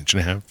 1.5 inch,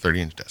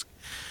 30-inch desk.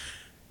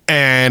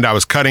 And I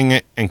was cutting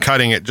it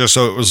just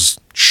so it was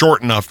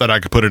short enough that I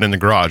could put it in the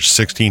garage.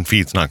 16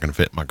 feet's not going to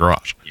fit in my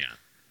garage. Yeah.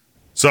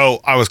 So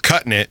I was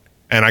cutting it,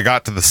 and I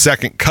got to the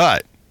second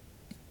cut.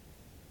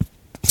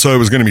 So it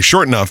was going to be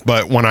short enough,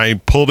 but when I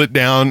pulled it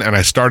down and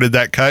I started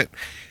that cut,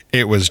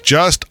 it was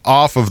just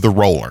off of the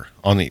roller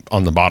on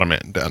the bottom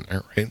end down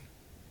there, right?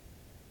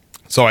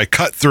 So I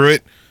cut through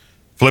it,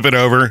 flip it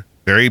over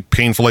very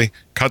painfully,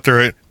 cut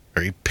through it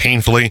very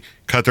painfully,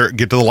 cut through it,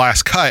 get to the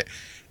last cut.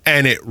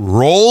 And it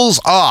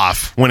rolls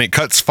off when it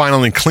cuts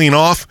finally clean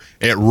off.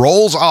 It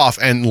rolls off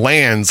and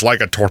lands like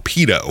a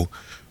torpedo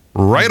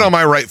right on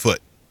my right foot.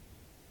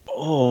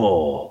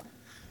 Oh.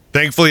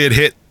 Thankfully, it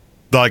hit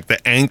like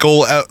the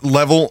ankle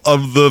level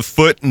of the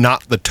foot,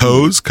 not the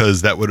toes,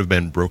 because that would have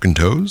been broken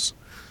toes.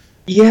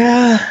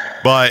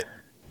 Yeah. But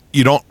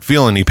you don't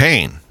feel any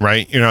pain,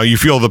 right? You know, you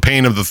feel the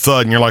pain of the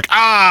thud, and you're like,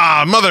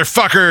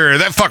 motherfucker,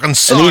 that fucking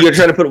sucked. And then you go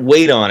try to put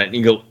weight on it, and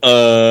you go,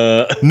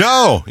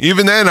 No,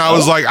 even then, I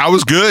was like, I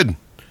was good.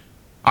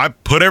 I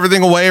put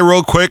everything away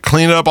real quick,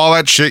 cleaned up all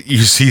that shit you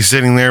see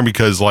sitting there,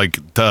 because like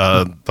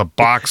the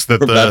box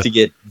that we're about to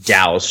get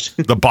doused.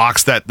 The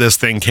box that this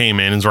thing came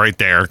in is right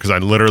there, because I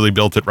literally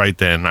built it right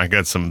then. I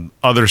got some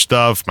other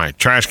stuff. My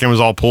trash can was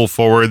all pulled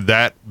forward.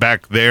 That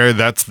back there,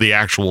 that's the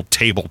actual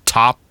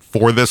tabletop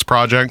for this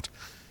project.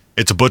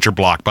 It's a butcher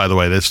block, by the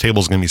way. This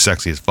table's going to be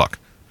sexy as fuck.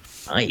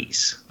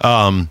 Nice.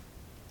 I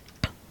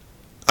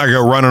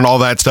go running all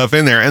that stuff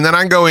in there, and then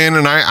I go in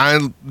and I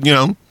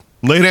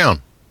lay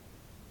down.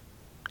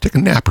 Take a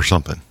nap or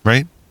something,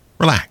 right?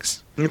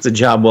 Relax. It's a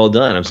job well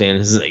done. I'm saying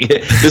this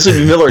would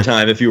be Miller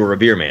time if you were a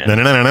beer man.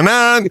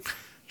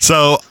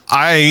 So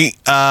I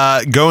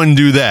go and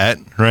do that,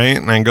 right?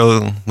 And I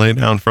go lay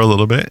down for a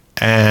little bit,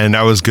 and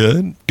I was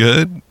good.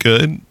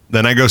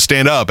 Then I go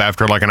stand up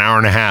after like an hour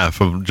and a half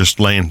of just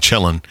laying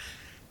chilling.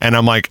 And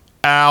I'm like,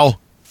 ow,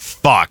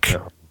 fuck.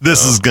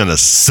 This is going to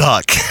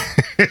suck.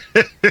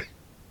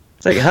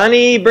 It's like,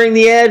 honey, bring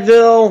the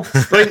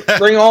Advil.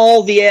 Bring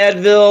all the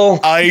Advil.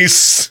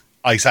 Ice,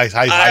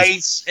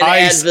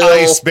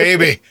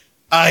 baby.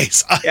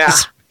 Ice. Yeah.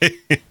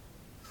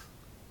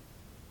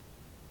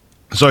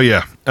 So,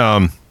 yeah,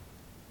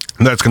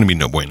 that's going to be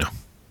no bueno.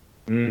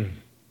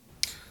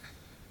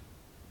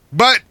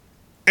 But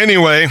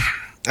anyway,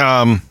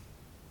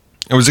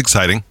 it was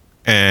exciting,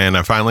 and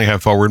I finally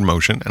have forward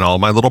motion, and all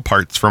my little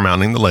parts for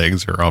mounting the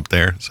legs are up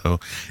there. So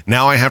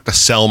now I have to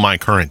sell my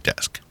current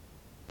desk.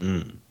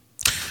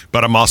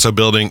 But I'm also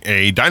building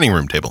a dining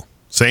room table.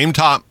 Same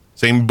top,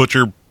 same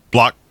butcher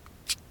block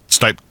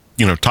type,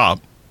 top.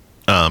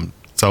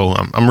 So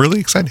I'm really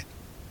excited.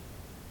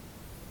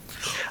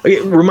 Okay,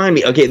 remind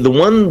me. Okay,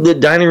 the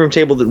dining room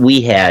table that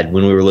we had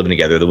when we were living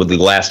together, with the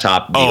glass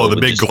top. Oh,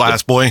 the big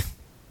glass boy.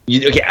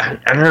 Okay, I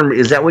don't remember.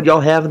 Is that what y'all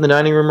have in the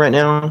dining room right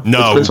now?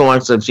 No. It's been so long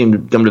since I've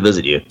seen come to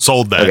visit you.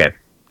 Sold that. Okay.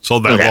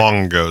 Sold that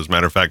long ago, as a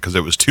matter of fact, because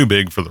it was too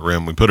big for the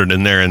room. We put it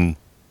in there, and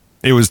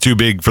it was too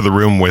big for the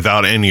room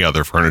without any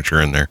other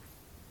furniture in there.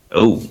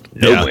 Oh,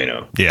 no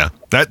bueno. Yeah.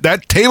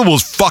 That table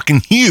was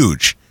fucking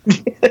huge.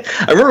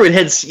 I remember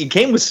it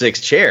came with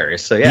 6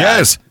 chairs, so yeah.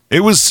 Yes. It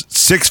was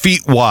 6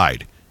 feet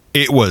wide.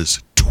 It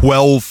was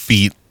 12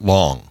 feet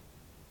long.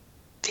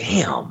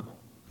 Damn.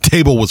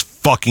 Table was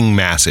fucking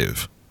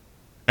massive.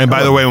 And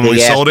by the way, when we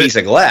sold it, piece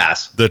of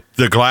glass.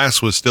 The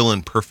glass was still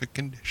in perfect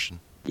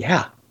condition.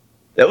 Yeah.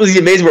 That was the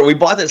amazing part. We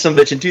bought that some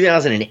bitch in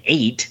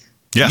 2008.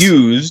 Yes.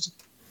 Used.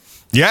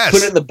 Yes.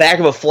 Put it in the back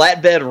of a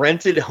flatbed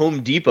rented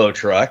Home Depot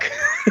truck.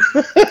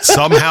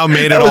 Somehow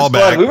made it all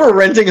back. We were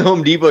renting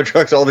Home Depot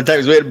trucks all the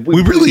time.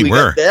 We really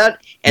were.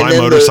 That, and my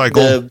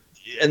motorcycle.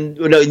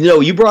 No,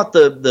 you brought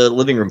the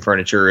living room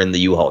furniture in the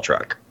U-Haul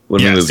truck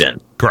when we moved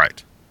in.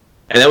 Correct.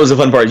 And that was the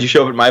fun part. You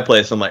show up at my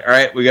place. I'm like, all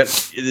right,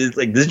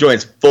 this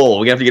joint's full.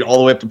 We have to get all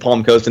the way up to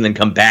Palm Coast and then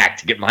come back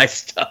to get my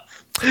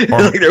stuff.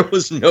 There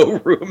was no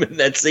room in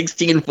that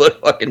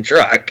 16-foot fucking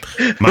truck.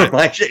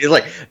 My shit is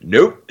like,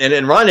 nope. And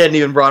then Ron hadn't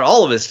even brought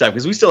all of his stuff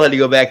because we still had to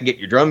go back and get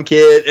your drum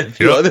kit and a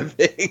few other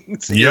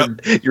things.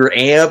 Your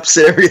amps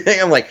and everything.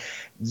 I'm like,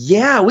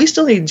 yeah, we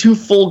still need 2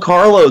 full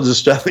carloads of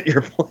stuff at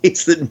your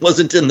place that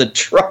wasn't in the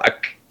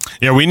truck.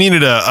 Yeah, we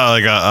needed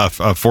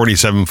a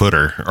 47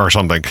 footer or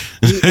something.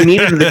 we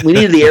needed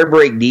the air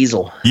brake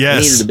diesel. Yes.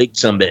 We needed the big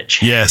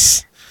sumbitch.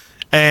 Yes.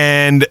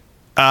 And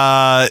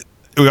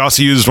we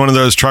also used one of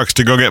those trucks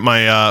to go get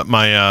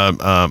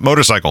my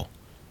motorcycle,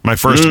 my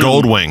first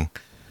Gold Wing.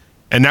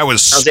 And that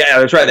was...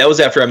 that's right. That was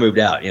after I moved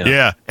out. Yeah.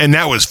 Yeah. And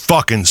that was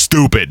fucking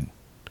stupid.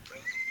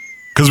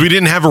 Because we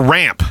didn't have a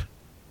ramp.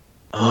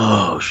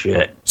 Oh,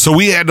 shit. So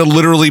we had to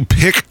literally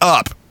pick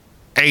up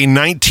a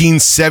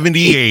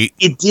 1978.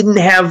 It didn't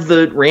have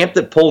the ramp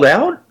that pulled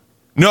out?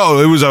 No,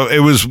 it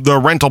was the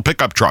rental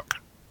pickup truck.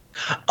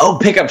 Oh,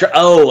 pickup truck.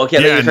 Oh, okay.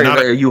 I thought you were talking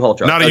about a U-Haul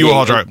truck. Not a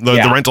U-Haul truck.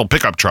 The rental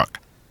pickup truck.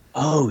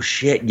 Oh,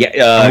 shit.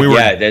 Yeah. We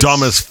were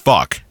dumb as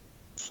fuck.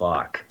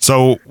 Fuck.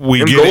 So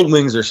we get Gold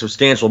Wings are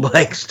substantial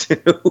bikes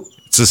too.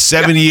 It's a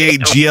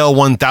 78 GL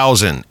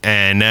 1000,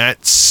 and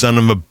that son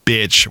of a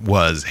bitch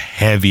was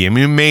heavy. I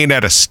mean, made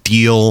out of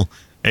steel.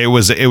 It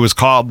was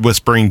called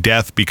Whispering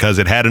Death because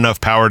it had enough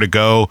power to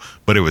go,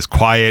 but it was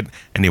quiet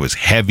and it was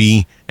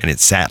heavy and it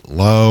sat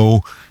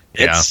low.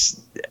 Yeah,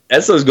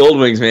 that's those Gold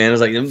Wings, man.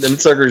 It's like them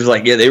suckers.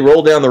 Like they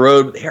roll down the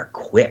road. They are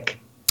quick.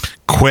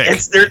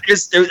 That's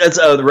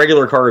the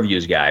regular car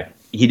reviews guy.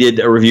 He did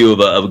a review of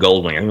a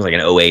Gold Wing. I think it was like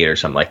an 08 or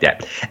something like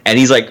that. And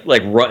he's like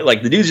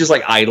the dude's just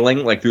like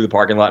idling like through the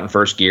parking lot in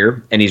first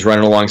gear, and he's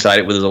running alongside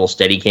it with his little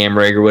steady cam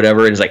rig or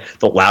whatever. And it's like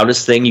the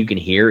loudest thing you can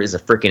hear is the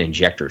freaking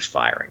injectors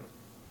firing.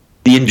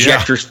 The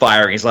injectors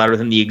firing is louder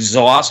than the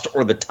exhaust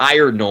or the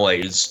tire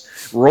noise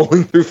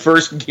rolling through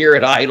first gear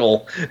at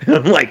idle. And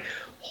I'm like,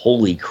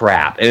 holy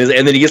crap. And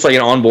then he gets like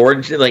an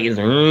onboard, like,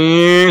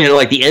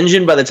 like the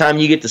engine by the time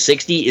you get to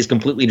 60 is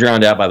completely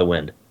drowned out by the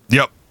wind.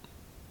 Yep.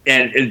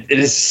 And it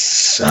is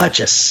such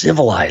a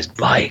civilized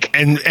bike.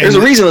 And there's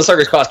a reason the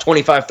suckers cost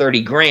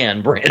 $25-30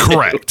 grand brand new.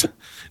 Correct.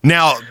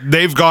 Now,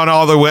 they've gone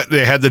all the way.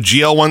 They had the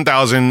GL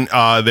 1000.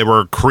 They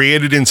were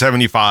created in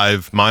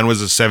 75. Mine was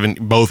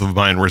both of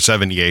mine were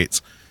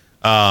 78s.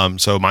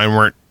 So mine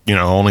weren't,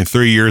 only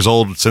 3 years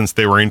old since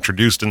they were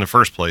introduced in the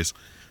first place.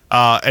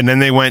 And then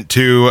they went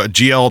to a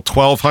GL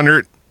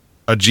 1200,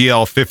 a GL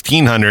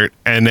 1500.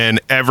 And then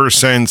ever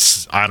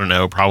since, I don't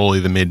know, probably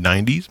the mid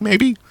 90s,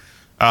 maybe.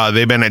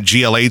 They've been at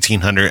GL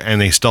 1800, and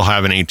they still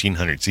have an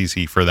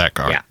 1800cc for that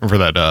car, for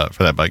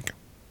that bike.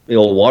 The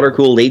old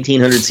water-cooled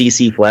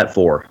 1800cc flat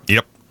 4.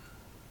 Yep.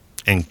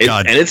 And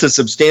it's a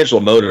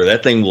substantial motor.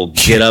 That thing will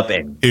get up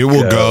and it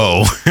will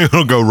go.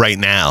 It'll go right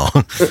now.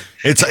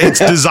 It's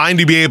designed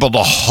to be able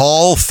to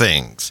haul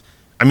things.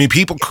 I mean,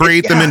 people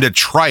create them into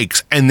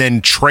trikes and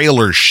then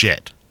trailer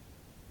shit.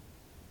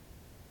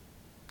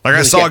 Like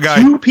I saw a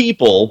guy, 2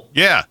 people,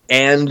 yeah,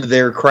 and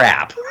their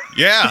crap,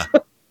 yeah.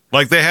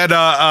 Like they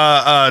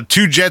had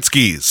 2 jet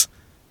skis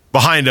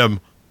behind them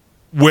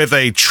with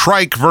a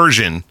trike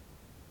version.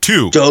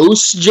 2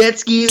 Dose jet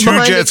skis.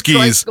 2 jet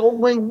skis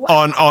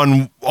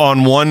on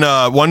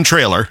one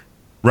trailer,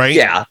 right?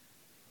 Yeah.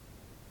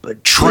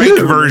 But trike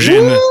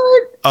version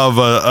of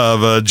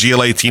a GL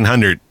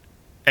 1800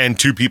 and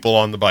 2 people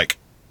on the bike.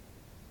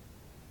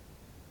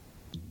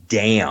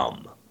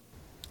 Damn.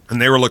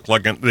 And they looked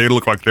like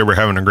they were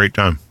having a great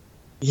time.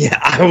 Yeah,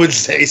 I would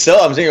say so.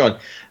 I'm thinking on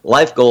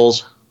life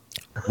goals.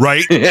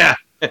 Right? Yeah.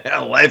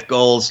 Life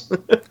goals.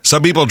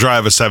 Some people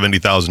drive a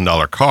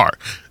 $70,000 car.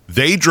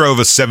 They drove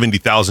a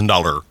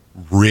 $70,000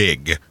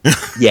 rig.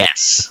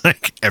 Yes.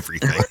 Like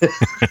everything.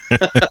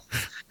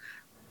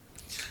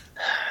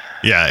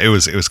 Yeah, it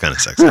was kind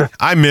of sexy.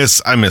 I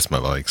miss my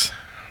bikes.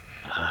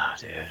 Oh,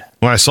 dude.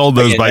 When I sold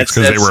those bikes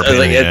because they were a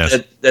pain in the ass.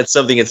 That's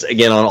something that's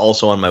again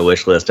also on my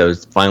wish list. I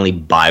was finally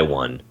buy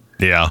one.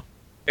 Yeah.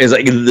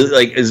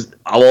 It's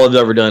all I've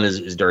ever done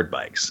is dirt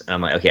bikes. And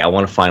I'm like, okay, I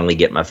want to finally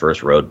get my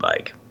first road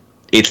bike.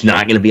 It's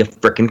not going to be a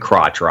freaking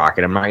crotch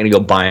rocket. I'm not going to go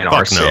buy an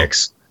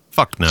R6. No.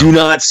 Fuck no. Do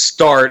not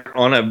start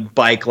on a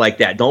bike like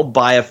that. Don't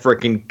buy a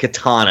freaking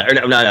Katana or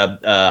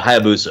not a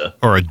Hayabusa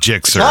or a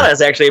Gixxer. Katana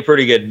is actually a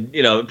pretty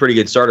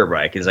good starter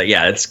bike. It's like,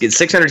 yeah, it's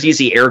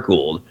 600cc air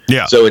cooled.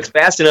 Yeah. So it's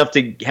fast enough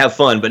to have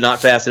fun, but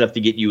not fast enough to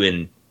get you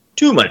in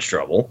too much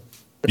trouble.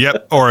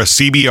 Yep. Or a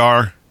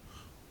CBR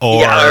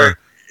or a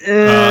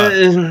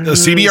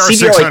CBR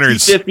 600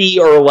 like 250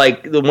 or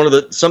like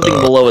something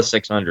below a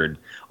 600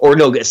 or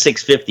no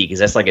 650 because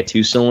that's like a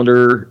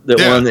 2-cylinder one,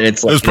 and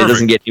it's like it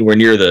doesn't get anywhere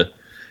near the.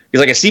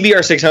 Because like a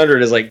CBR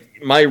 600 is like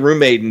my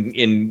roommate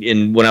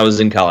in when I was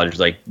in college,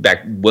 like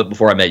back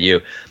before I met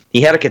you,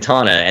 he had a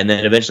Katana and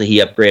then eventually he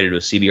upgraded to a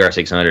CBR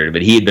 600,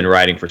 but he had been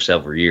riding for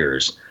several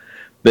years.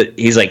 But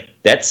he's like,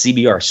 that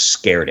CBR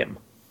scared him.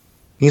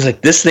 He's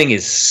like, this thing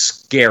is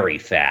scary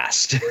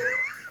fast.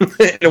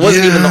 It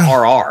wasn't even the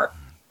RR.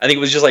 I think it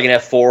was just like an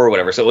F4 or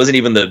whatever. So it wasn't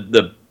even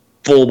the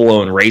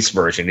full-blown race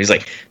version. He's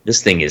like,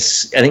 this thing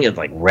is, I think it's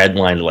like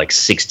redlined to like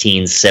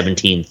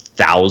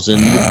 17,000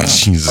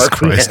 Jesus RPMs.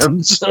 Christ.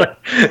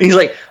 He's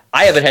like,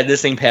 I haven't had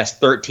this thing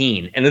past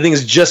 13, and the thing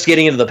is just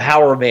getting into the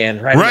power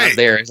band right out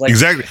there. It's like,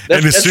 exactly.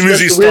 And as soon as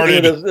he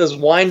started those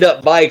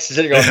wind-up bikes,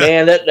 sitting going,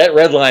 man, that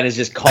red line is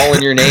just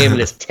calling your name and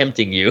it's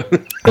tempting you.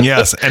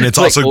 Yes, and it's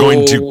also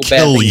going to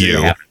kill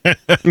you.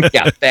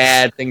 Yeah,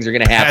 bad things are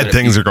going to happen. Bad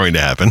things are going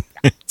to happen.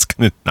 It's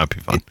going to not be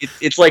fun.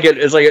 It's like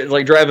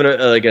driving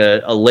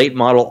a late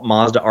model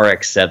Mazda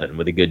RX-7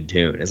 with a good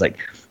tune. It's like,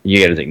 you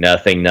got to think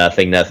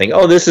nothing.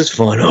 Oh, this is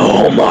fun.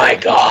 Oh my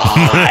god!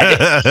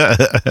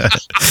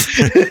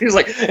 He's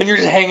like, and you're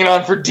just hanging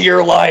on for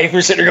dear life.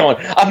 You're sitting there going,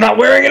 I'm not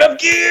wearing enough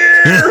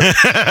gear.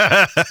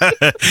 I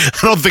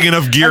don't think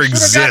enough gear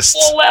exists.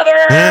 Got full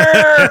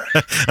leather.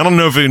 I don't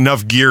know if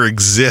enough gear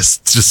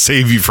exists to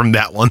save you from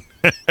that one.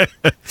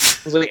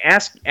 So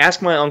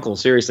ask my uncle,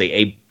 seriously,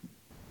 a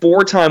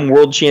 4-time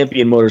world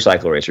champion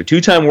motorcycle racer,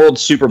 2-time world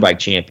superbike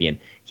champion.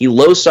 He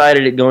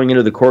low-sided it going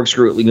into the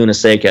corkscrew at Laguna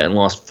Seca and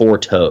lost 4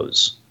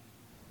 toes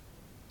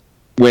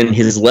when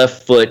his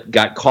left foot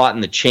got caught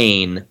in the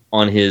chain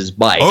on his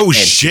bike. Oh,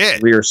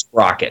 shit. Rear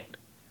sprocket.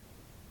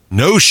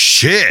 No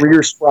shit.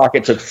 Rear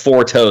sprocket took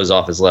 4 toes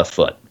off his left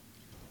foot.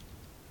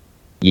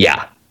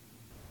 Yeah.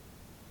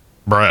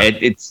 Bruh.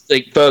 It's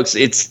like, folks,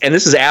 and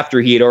this is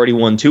after he had already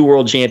won 2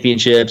 world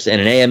championships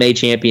and an AMA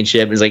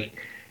championship. It's like,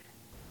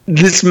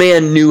 this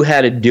man knew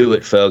how to do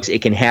it, folks.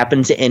 It can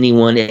happen to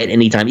anyone at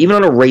any time, even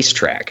on a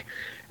racetrack.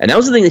 And that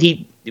was the thing that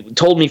he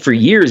told me for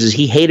years is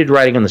he hated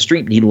riding on the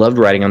street, but he loved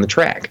riding on the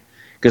track.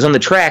 Because on the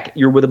track,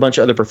 you're with a bunch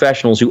of other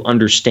professionals who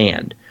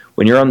understand.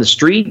 When you're on the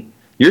street,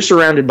 you're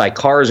surrounded by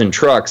cars and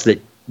trucks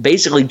that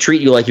basically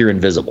treat you like you're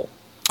invisible.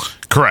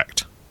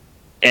 Correct.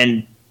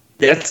 And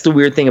that's the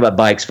weird thing about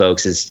bikes,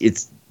 folks,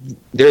 is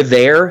they're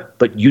there,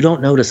 but you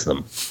don't notice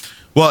them.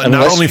 Well,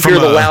 unless not only you from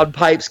hear the loud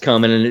pipes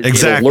coming and it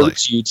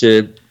alerts you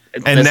to.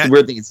 And that's the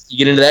weird thing. You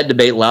get into that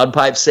debate. Loud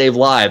pipes save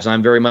lives.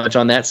 I'm very much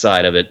on that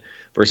side of it.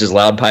 Versus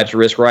loud pipes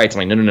risk rights.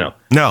 I'm like,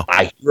 no.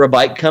 I hear a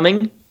bike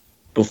coming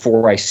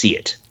before I see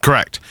it.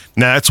 Correct.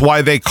 Now that's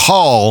why they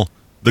call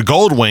the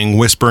Goldwing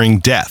Whispering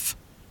Death,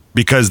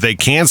 because they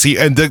can't see.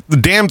 And the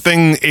damn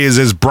thing is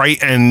as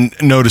bright and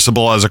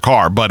noticeable as a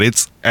car, but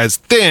it's as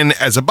thin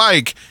as a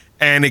bike.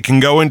 And it can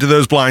go into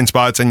those blind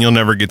spots and you'll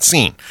never get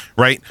seen,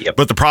 right? Yep.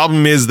 But the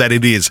problem is that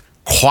it is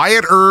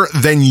quieter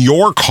than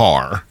your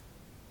car.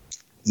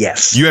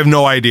 Yes. You have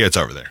no idea it's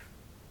over there.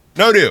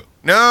 No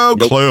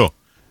clue.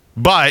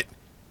 But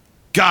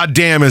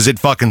goddamn, is it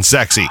fucking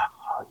sexy.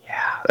 Oh,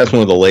 yeah. That's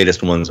one of the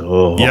latest ones.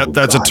 Oh, yep,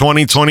 that's God. A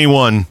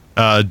 2021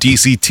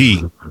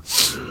 DCT.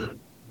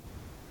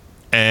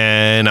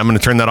 And I'm going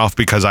to turn that off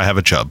because I have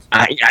a chub.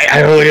 I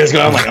really just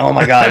go, I'm like, oh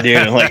my God, dude.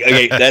 I'm like,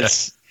 okay,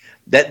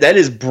 that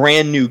is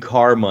brand new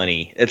car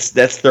money. That's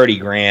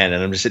 $30,000, and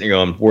I'm just sitting here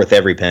going, worth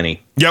every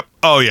penny. Yep.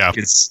 Oh yeah.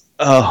 It's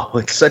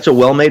such a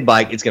well-made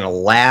bike. It's going to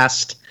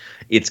last.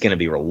 It's going to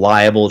be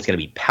reliable. It's going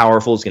to be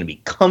powerful. It's going to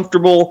be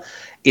comfortable.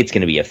 It's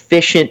going to be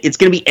efficient. It's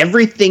going to be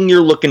everything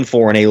you're looking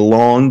for in a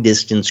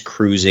long-distance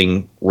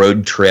cruising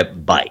road trip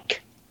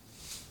bike.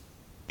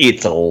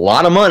 It's a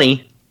lot of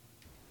money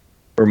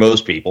for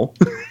most people.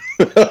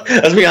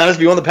 Let's be honest,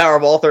 if you want the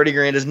Powerball,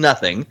 $30,000 is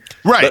nothing.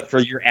 Right. But for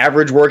your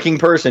average working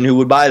person who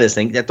would buy this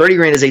thing, that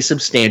 $30,000 is a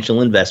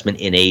substantial investment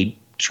in a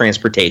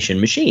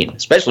transportation machine,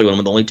 especially one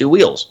with only 2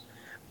 wheels.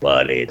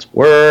 But it's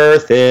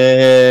worth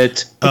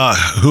it.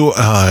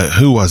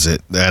 Who was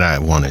it that I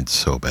wanted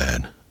so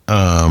bad?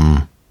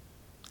 I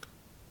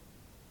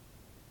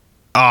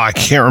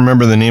can't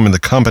remember the name of the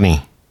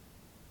company.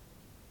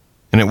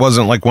 And it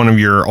wasn't like one of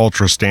your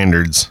ultra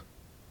standards.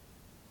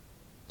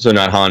 So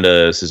not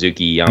Honda,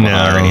 Suzuki,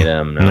 Yamaha, or any of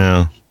them?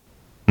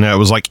 No, it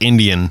was like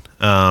Indian.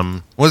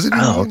 Was it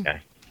Indian? Oh,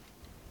 okay.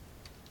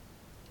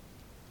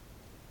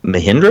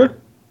 Mahindra?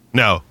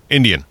 No,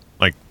 Indian.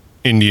 Like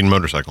Indian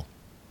motorcycle.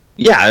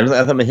 Yeah, I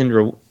thought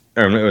Mahindra,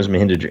 or it was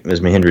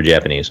Mahindra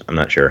Japanese. I'm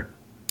not sure.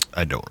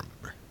 I don't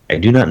remember. I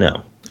do not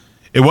know.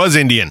 It was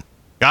Indian.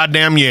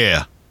 Goddamn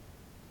yeah.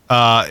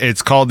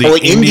 It's called the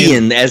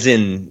Indian as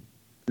in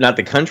not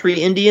the country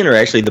Indian, or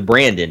actually the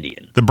brand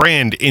Indian? The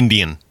brand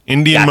Indian.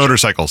 Indian gotcha.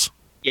 Motorcycles.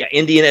 Yeah,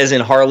 Indian as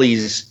in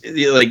Harley's,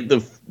 like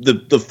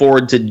the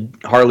Ford to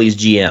Harley's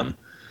GM.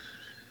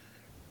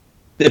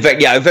 In fact,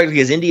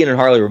 because Indian and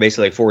Harley were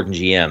basically like Ford and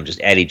GM,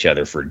 just at each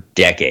other for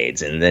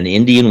decades. And then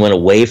Indian went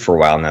away for a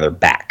while, now they're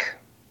back.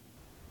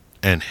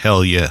 And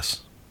hell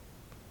yes.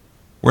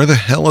 Where the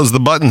hell is the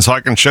button so I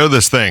can show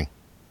this thing?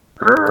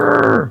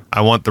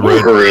 I want the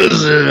red. Where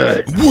is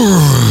it?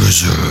 Where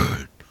is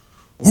it?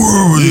 Where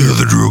are the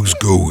other drugs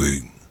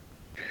going?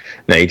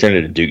 Now you turn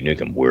it to Duke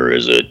Nukem. Where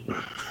is it?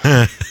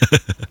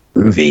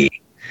 Groovy.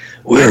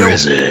 Where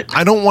is it?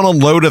 I don't want to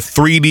load a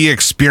 3D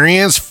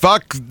experience.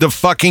 Fuck the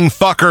fucking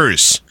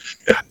fuckers.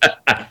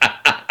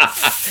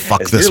 Fuck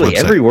That's this really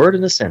website. Every word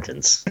in the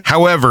sentence.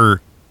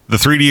 However, the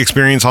 3D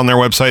experience on their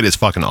website is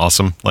fucking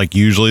awesome. Like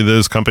usually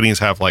those companies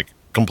have like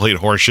complete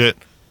horseshit.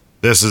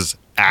 This is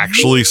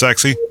actually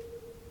sexy.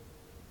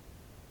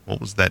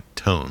 What was that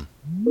tone?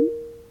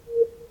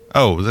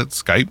 Oh, was that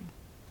Skype?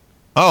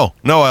 Oh,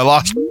 no, I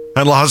lost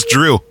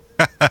Drew.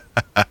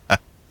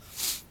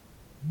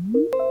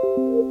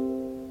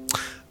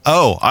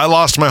 Oh, I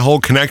lost my whole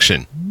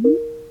connection.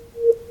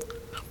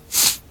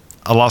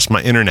 I lost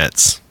my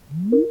internets.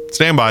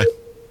 Stand by.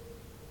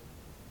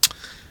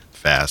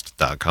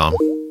 Fast.com.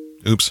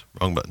 Oops,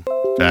 wrong button.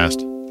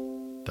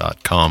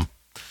 Fast.com.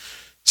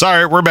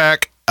 Sorry, we're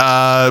back.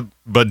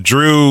 But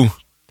Drew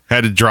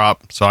had to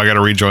drop, so I got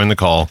to rejoin the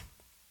call.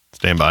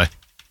 Stand by.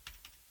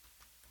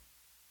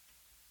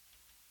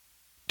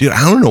 Dude,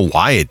 I don't know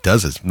why it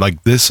does this.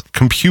 Like this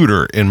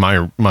computer in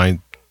my,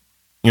 and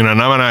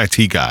I'm an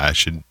IT guy. I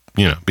should,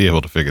 be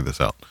able to figure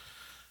this out.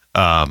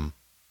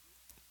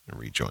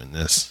 Rejoin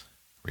this.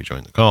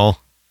 Rejoin the call.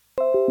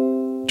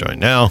 Join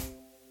now.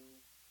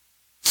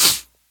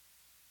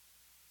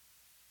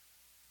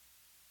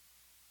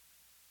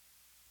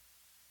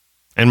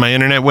 And my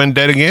internet went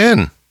dead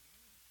again.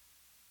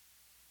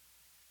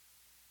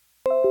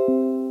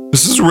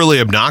 This is really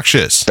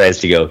obnoxious. Decides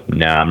to go,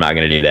 no, I'm not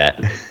going to do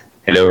that.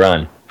 Hello,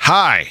 Ron.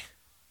 Hi.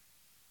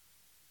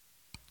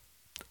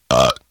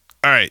 All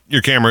right,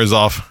 your camera is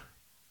off.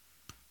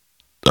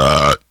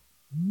 God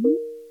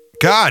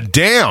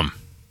damn.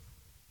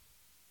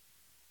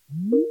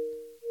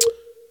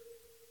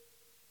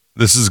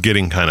 This is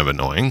getting kind of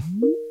annoying.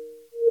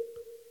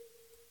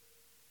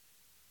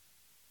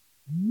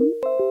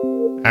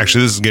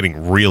 Actually, this is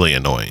getting really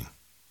annoying.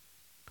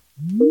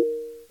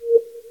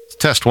 Let's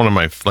test one of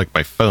my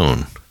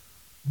phone.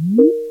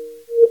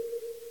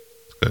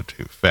 Let's go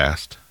to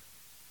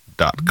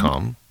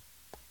fast.com.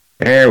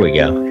 There we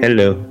go.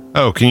 Hello.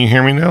 Oh, can you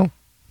hear me now?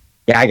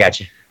 Yeah, I got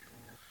you.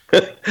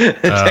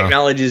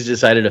 Technology's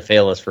decided to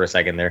fail us for a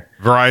second there.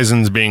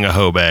 Verizon's being a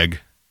hoe bag.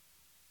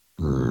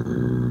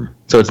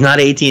 So it's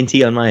not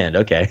AT&T on my end.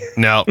 Okay.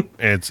 No,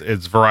 it's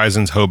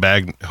Verizon's hoe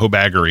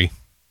baggery.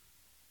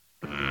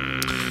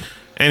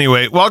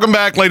 Anyway, welcome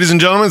back, ladies and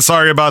gentlemen.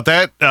 Sorry about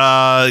that.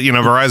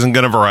 Verizon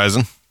gonna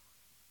Verizon.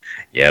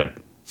 Yep.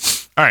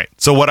 All right.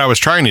 So what I was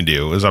trying to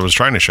do is I was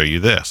trying to show you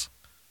this.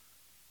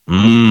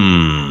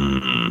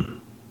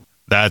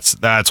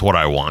 That's what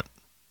I want.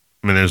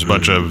 I mean, there's a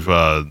bunch of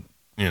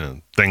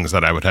things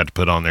that I would have to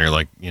put on there,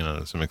 like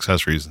some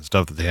accessories and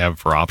stuff that they have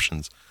for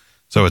options.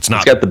 So it's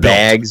not. It's got the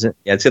bags.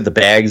 Yeah, it's got the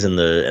bags and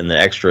the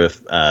extra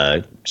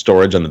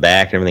storage on the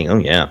back and everything. Oh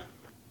yeah.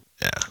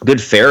 Yeah. Good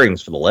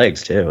fairings for the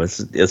legs too. This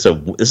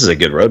is a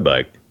good road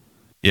bike.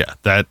 Yeah,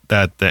 that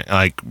thing,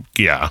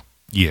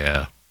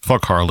 yeah.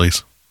 Fuck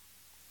Harleys.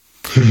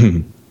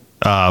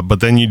 But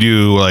then you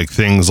do like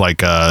things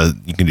like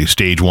you can do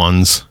stage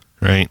ones,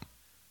 right?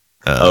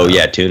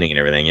 Tuning and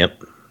everything.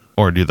 Yep.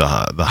 Or do the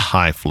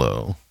high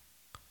flow.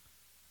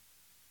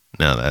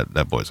 No,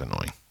 that boy's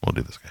annoying. We'll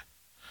do this guy.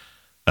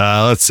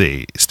 Let's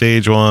see,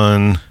 stage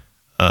one.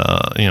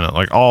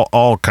 Like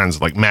all kinds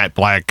of like matte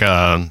black.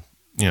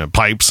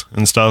 Pipes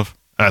and stuff.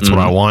 That's what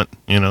I want,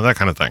 that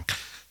kind of thing.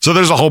 So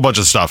there's a whole bunch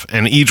of stuff.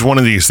 And each one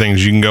of these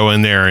things, you can go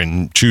in there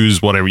and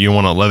choose whatever you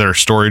want, a leather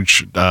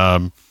storage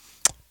tank.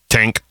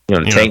 Tank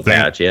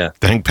pouch, yeah.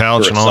 Tank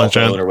pouch and all that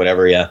shit. Or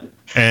whatever, yeah.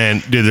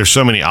 And dude, there's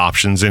so many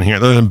options in here.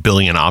 There's a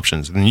billion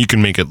options. And you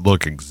can make it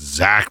look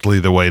exactly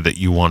the way that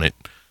you want it.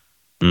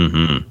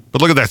 Mm-hmm.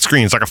 But look at that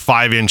screen. It's like a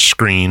 5-inch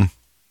screen.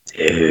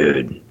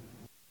 Dude.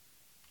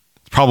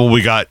 It's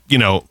probably got,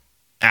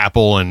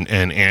 Apple and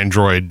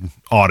Android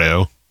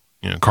Auto,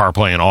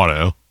 CarPlay and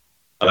Auto.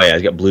 Oh yeah,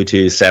 it's got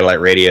Bluetooth, satellite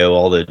radio,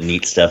 all the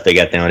neat stuff they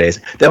got nowadays.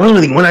 That was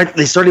the thing when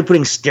they started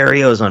putting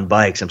stereos on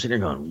bikes. I'm sitting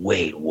there going,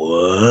 "Wait,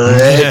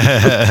 what?"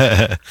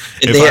 And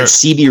they had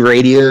CB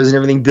radios and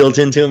everything built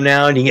into them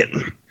now, and you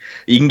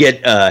can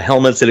get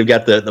helmets that have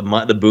got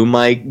the boom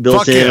mic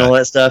built in and all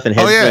that stuff, and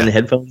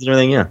headphones and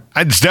everything. Yeah,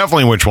 it's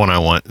definitely which one I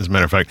want. As a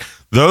matter of fact,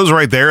 those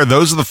right there,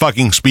 those are the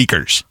fucking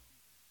speakers.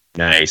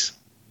 Nice.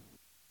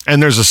 And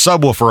there's a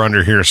subwoofer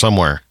under here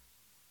somewhere.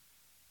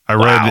 I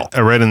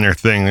read in their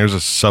thing. There's a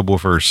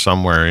subwoofer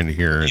somewhere in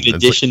here. In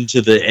addition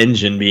to the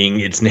engine being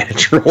its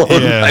natural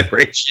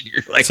vibration,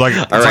 you're like, all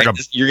right,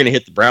 you're gonna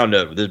hit the brown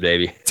note with this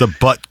baby. It's a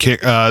butt kick.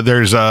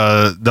 There's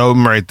a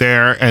dome right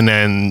there, and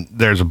then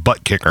there's a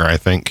butt kicker, I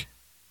think.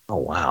 Oh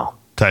wow,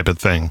 type of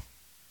thing.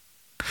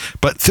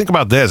 But think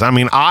about this. I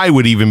mean, I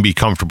would even be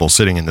comfortable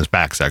sitting in this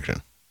back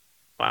section.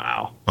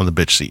 Wow, on the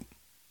bitch seat.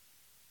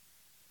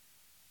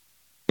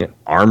 Yeah,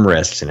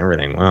 armrests and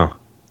everything. Wow,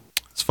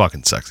 it's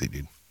fucking sexy,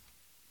 dude.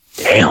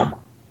 Damn.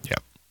 Yeah,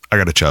 I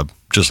got a chub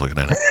just looking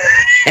at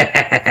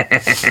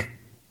it.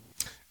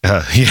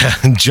 Yeah,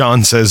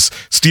 John says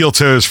steel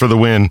toes for the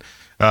win.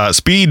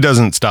 Speed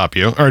doesn't stop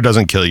you or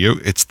doesn't kill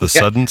you. It's the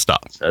sudden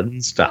stop.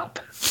 Sudden stop.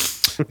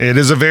 It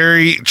is a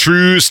very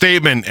true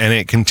statement, and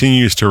it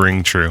continues to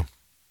ring true.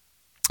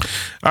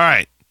 All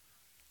right.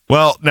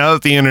 Well, now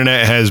that the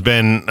internet has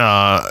been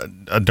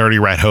a dirty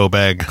rat hoe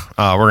bag,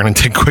 we're going to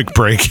take a quick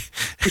break.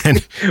 And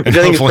I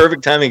think it's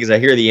perfect timing because I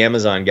hear the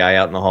Amazon guy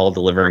out in the hall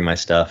delivering my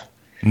stuff.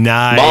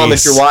 Nice. Mom,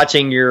 if you're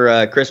watching,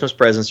 your Christmas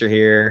presents are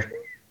here.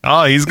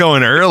 Oh, he's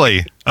going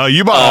early. Oh,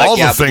 you bought all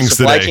the things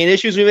today. Supply chain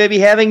issues we may be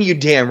having, you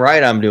damn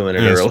right I'm doing it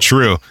early. It's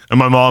true. And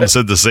my mom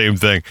said the same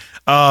thing.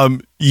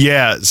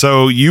 Yeah,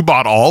 so you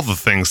bought all the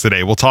things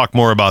today. We'll talk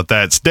more about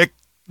that. Stick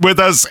with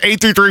us.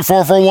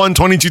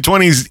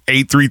 833-441-2220.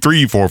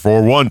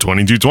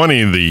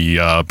 833-441-2220.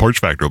 The Porch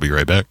Factor will be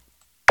right back.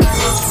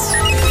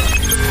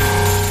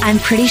 I'm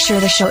pretty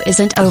sure the show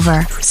isn't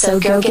over, so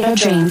go get a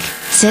drink,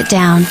 sit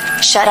down,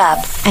 shut up,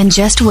 and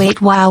just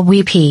wait while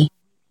we pee.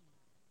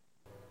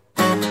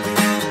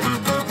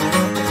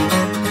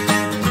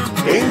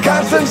 In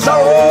constant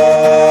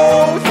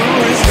sorrow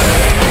through his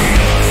day.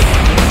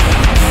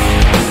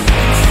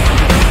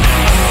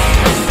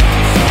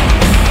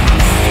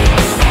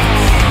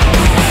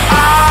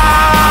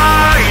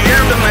 I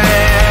am the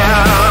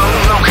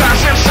man of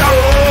constant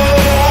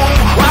sorrow,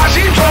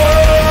 watching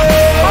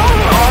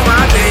all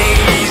my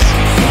days.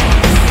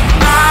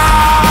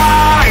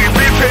 I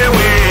bid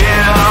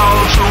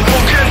farewell to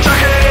old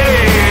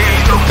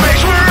Kentucky, the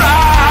place where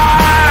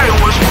I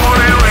was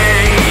born and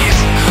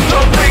raised,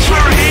 the place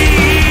where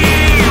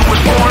he was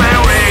born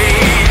and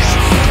raised.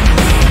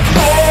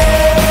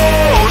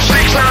 For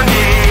 6 long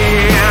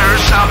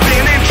years I've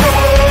been in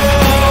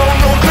trouble,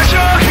 no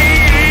pleasure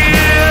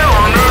here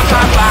on earth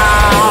I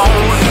found.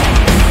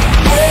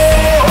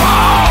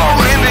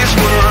 For in this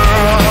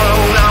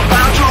world I'm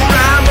bound to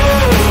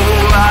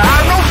ramble, I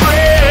have no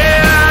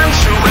friends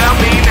to help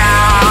me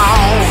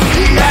now.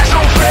 He has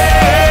no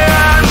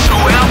friends to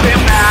help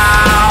him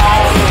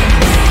now.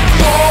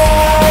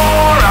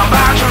 For I'm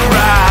about to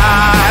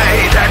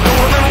ride that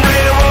golden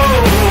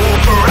railroad.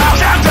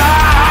 Perhaps I'll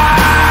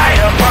die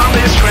upon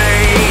this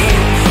train.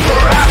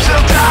 Perhaps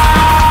I'll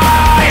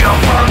die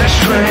upon this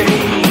train.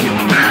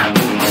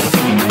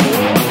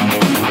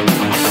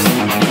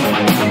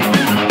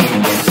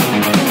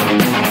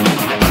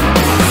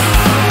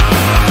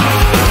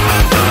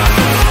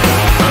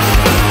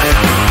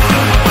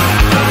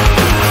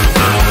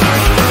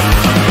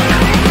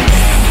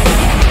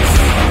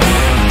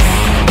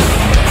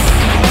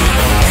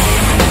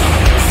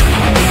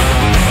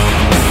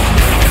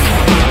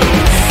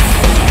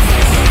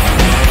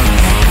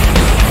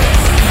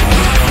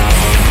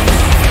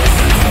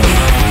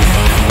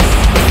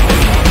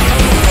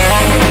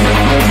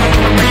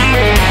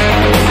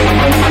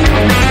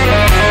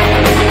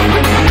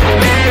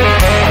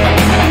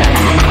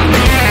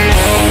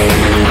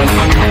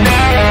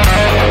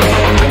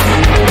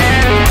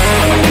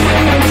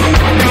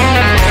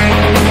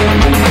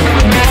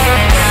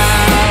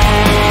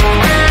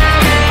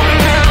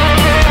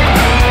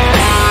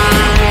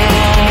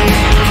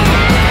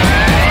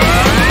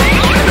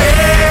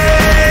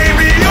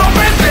 Baby, you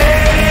may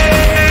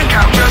think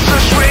I'm just a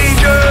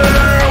stranger.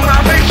 My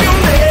face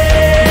you'll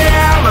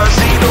never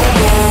see no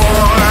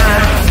more.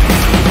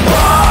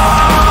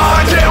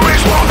 But there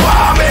is one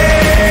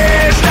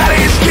promise that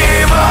is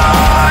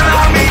given.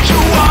 I'll meet you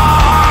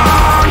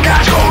on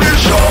God's golden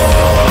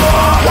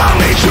shore. I'll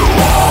meet you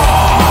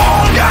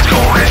on God's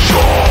golden shore.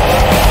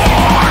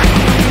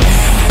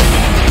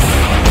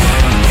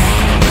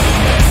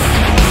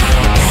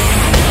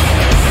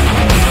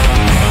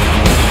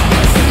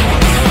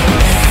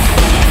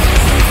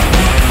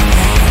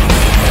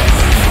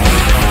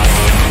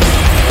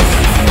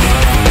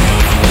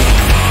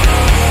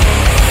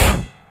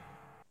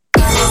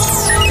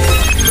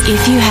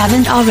 If you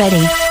haven't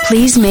already,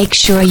 please make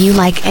sure you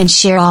like and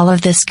share all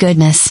of this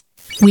goodness.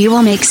 We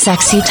will make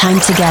sexy time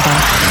together.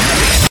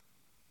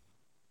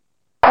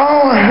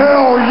 Oh,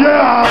 hell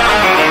yeah!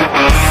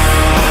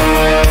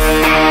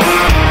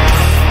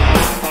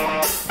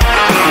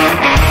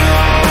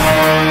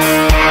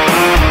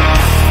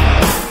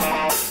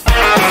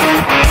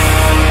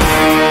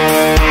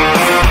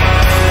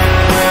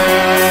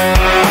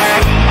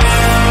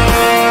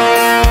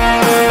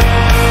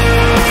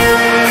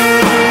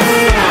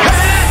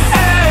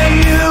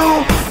 Hey,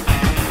 you!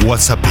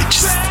 What's up,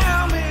 bitches?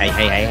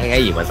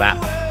 Hey, what's up?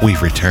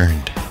 We've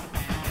returned.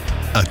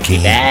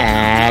 Again.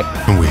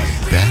 Back.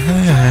 We're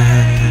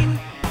back.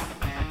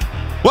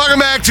 Welcome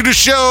back to the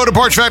show, the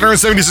Porch Factor on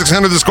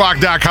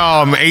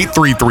 7600thesquawk.com.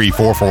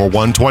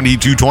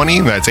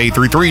 833-441-2220. That's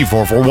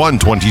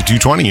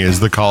 833-441-2220 is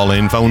the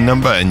call-in phone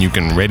number, and you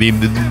can ready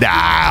to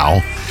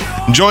dial.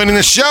 Joining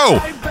the show,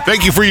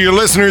 thank you for your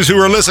listeners who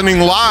are listening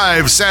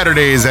live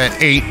Saturdays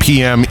at 8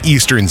 p.m.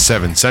 Eastern,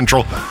 7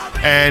 Central.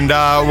 And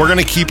we're going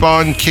to keep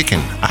on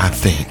kicking, I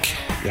think.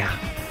 Yeah.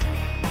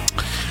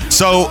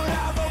 So,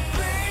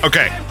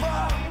 okay.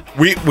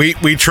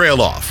 We trailed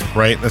off,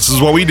 right? This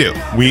is what we do.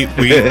 We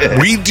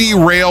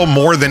derail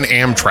more than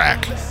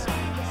Amtrak.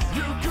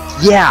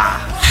 Yeah.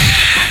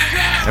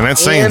 And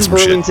that's saying And some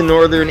Burlington shit.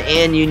 Northern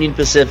and Union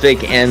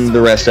Pacific and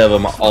the rest of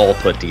them all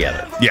put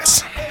together.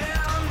 Yes.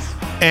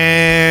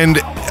 And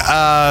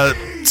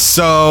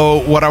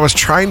so what I was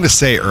trying to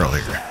say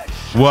earlier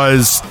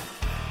was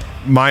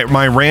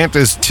my rant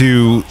is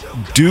to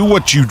do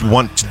what you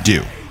want to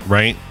do,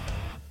 right?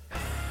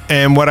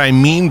 And what I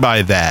mean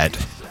by that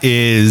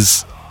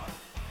is,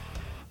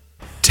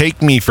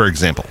 take me, for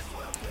example.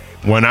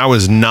 When I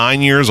was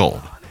 9 years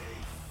old,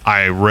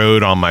 I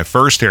rode on my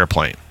first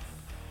airplane.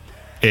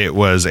 It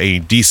was a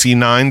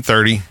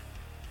DC-930,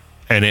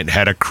 and it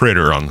had a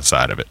critter on the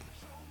side of it.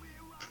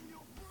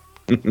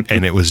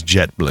 And it was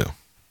JetBlue.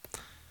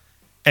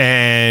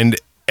 And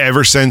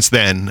ever since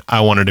then,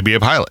 I wanted to be a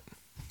pilot,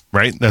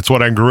 right? That's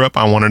what I grew up.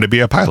 I wanted to be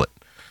a pilot.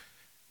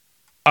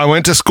 I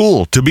went to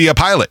school to be a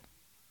pilot.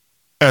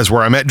 That's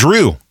where I met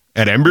Drew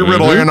at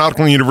Embry-Riddle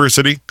Aeronautical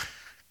University.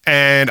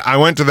 And I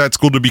went to that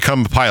school to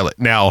become a pilot.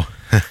 Now,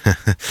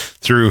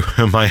 through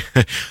my...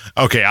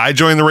 Okay, I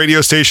joined the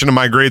radio station and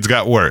my grades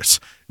got worse.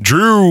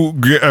 Drew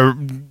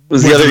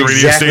was the other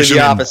exactly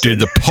the opposite. Did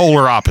the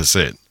polar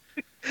opposite.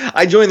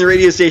 I joined the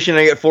radio station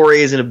and I got 4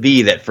 A's and a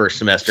B that first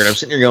semester. And I'm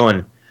sitting here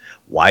going,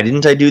 why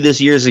didn't I do this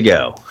years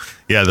ago?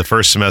 Yeah, the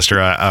first semester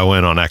I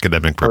went on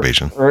academic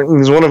probation. It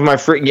was one of my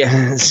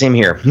same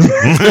here.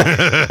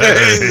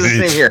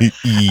 Same here.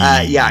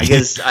 Yeah,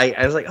 because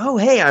I was like, oh,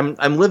 hey,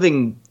 I'm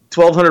living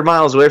 1,200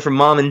 miles away from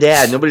mom and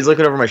dad. Nobody's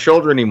looking over my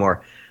shoulder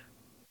anymore.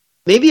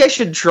 Maybe I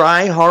should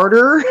try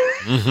harder.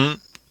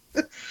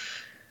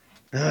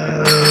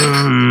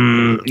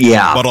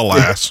 Yeah. But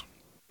alas.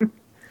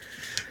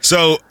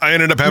 So I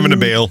ended up having to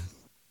bail.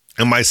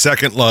 And my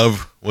second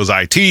love was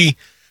IT.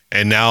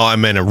 And now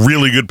I'm in a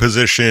really good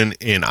position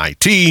in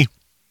IT.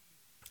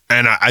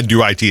 And I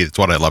do IT. It's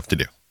what I love to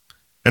do.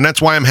 And that's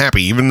why I'm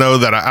happy. Even though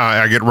that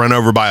I get run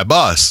over by a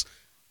bus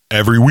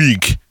every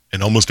week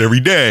and almost every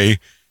day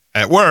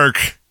at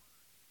work,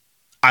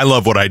 I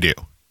love what I do.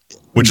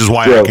 Which is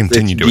why I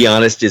continue doing it. To be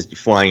honest, just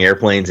flying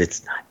airplanes,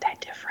 it's not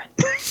that different.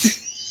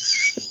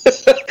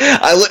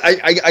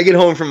 I get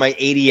home from my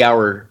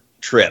 80-hour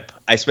trip.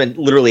 I spent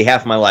literally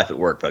half my life at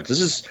work, folks. This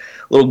is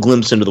a little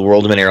glimpse into the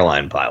world of an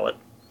airline pilot.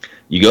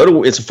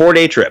 It's a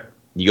 4-day trip.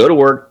 You go to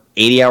work,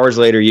 80 hours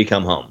later, you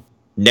come home.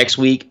 Next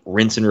week,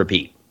 rinse and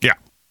repeat. Yeah.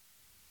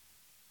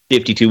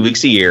 52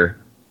 weeks a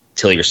year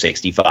till you're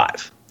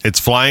 65. It's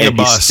flying a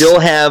bus. You still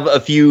have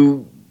a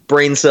few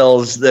brain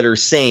cells that are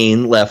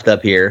sane left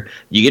up here.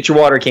 You get your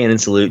water cannon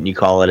salute and you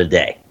call it a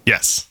day.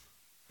 Yes.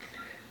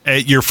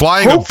 You're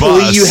flying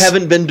Hopefully a bus. You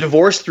haven't been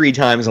divorced 3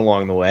 times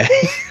along the way.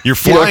 You're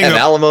flying you don't have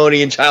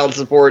alimony and child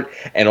support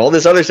and all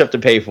this other stuff to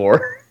pay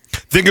for.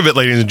 Think of it,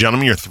 ladies and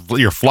gentlemen.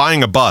 You're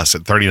flying a bus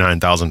at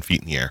 39,000 feet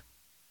in the air.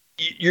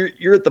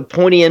 You're at the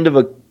pointy end of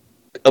a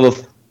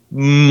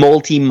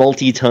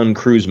multi-ton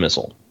cruise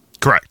missile.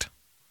 Correct.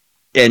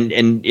 And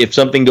if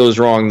something goes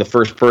wrong, the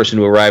first person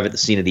to arrive at the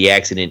scene of the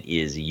accident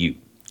is you.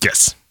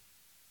 Yes.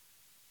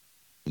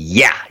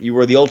 Yeah, you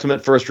were the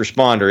ultimate first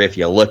responder if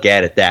you look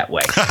at it that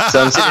way.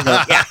 So I'm sitting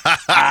there going,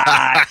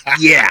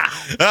 yeah.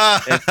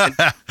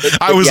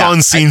 I was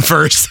on scene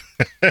first.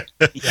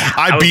 Yeah,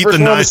 I beat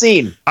the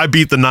scene. I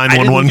beat the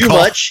 911 call.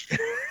 Much.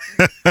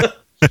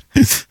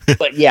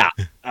 But yeah,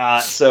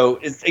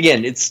 so you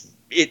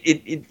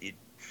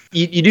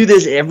do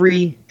this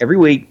every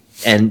week,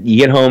 and you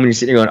get home and you're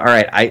sitting there going, all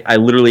right, I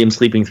literally am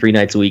sleeping 3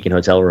 nights a week in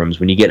hotel rooms.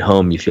 When you get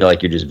home, you feel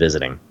like you're just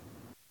visiting.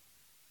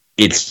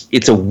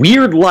 It's a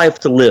weird life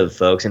to live,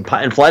 folks, and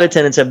flight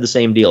attendants have the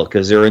same deal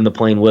because they're in the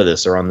plane with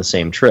us or on the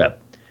same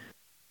trip.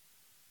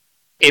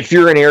 If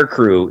you're an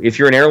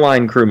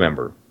airline crew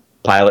member,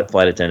 pilot,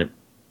 flight attendant,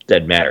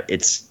 doesn't matter.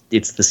 It's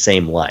the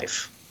same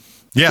life.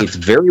 Yeah, it's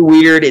very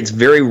weird. It's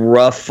very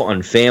rough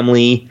on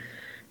family.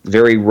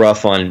 Very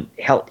rough on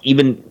health.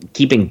 Even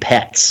keeping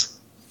pets.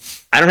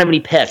 I don't have any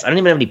pets. I don't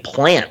even have any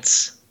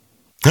plants.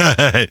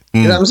 I'm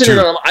sitting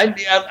there going, I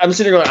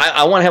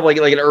want to have like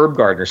an herb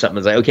garden or something.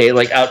 It's like, okay,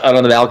 like out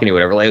on the balcony or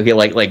whatever. Like, okay,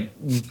 like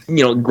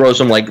grow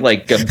some like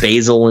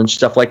basil and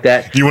stuff like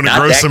that. You want to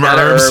grow some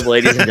herbs, herb,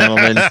 ladies and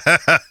gentlemen?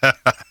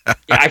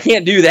 I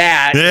can't do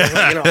that.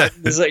 Yeah.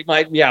 It's like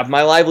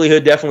my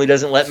livelihood definitely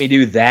doesn't let me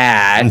do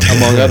that,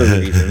 among other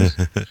reasons.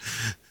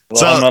 Well,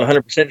 so, I'm not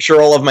 100%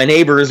 sure all of my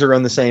neighbors are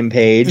on the same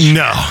page.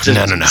 No.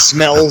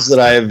 Smells that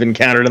I have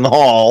encountered in the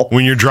hall.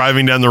 When you're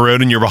driving down the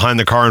road and you're behind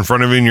the car in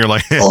front of you and you're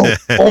like...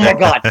 oh my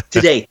God.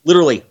 Today,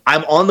 literally,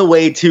 I'm on the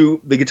way to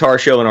the guitar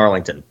show in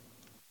Arlington.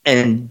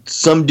 And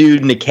some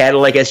dude in a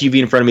Cadillac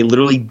SUV in front of me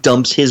literally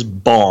dumps his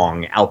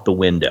bong out the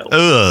window.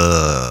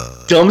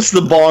 Dumps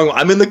the bong.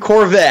 I'm in the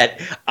Corvette.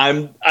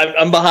 I'm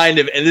behind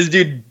him, and this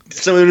dude,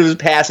 some of his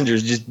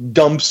passengers, just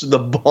dumps the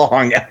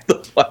bong out the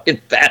fucking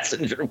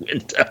passenger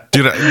window.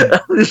 Dude, I'm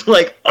just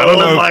like,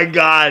 oh my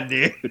God,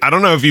 dude. I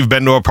don't know if you've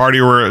been to a party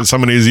where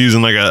somebody's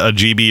using like a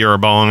GB or a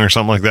bong or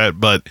something like that,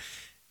 but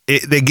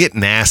they get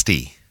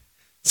nasty.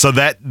 So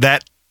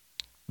that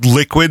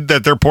liquid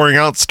that they're pouring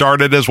out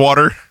started as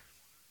water.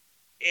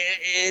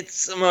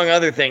 It's among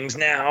other things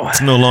now.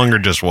 It's no longer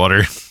just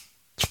water.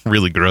 It's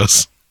really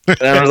gross.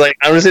 And I was like,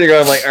 I'm just sitting there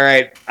going, like, all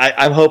right,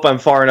 I hope I'm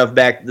far enough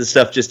back. The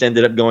stuff just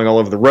ended up going all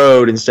over the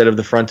road instead of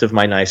the front of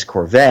my nice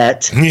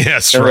Corvette.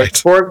 Yes, right.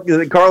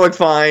 The car looked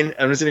fine.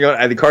 I'm just sitting there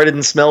going, the car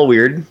didn't smell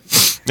weird.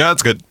 Yeah,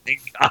 that's good.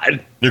 Thank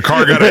God. Your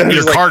car got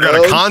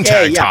a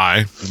contact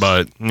high,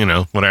 but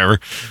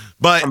whatever.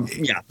 But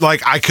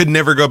like, I could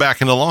never go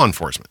back into law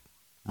enforcement,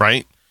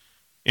 right?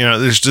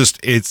 There's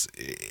just,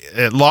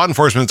 law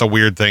enforcement's a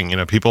weird thing.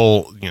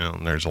 People,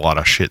 there's a lot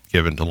of shit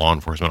given to law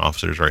enforcement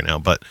officers right now,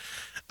 but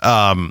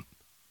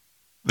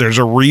there's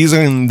a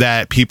reason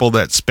that people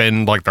that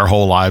spend like their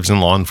whole lives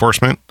in law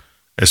enforcement,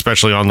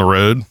 especially on the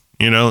road,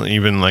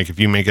 even like if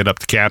you make it up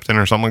to captain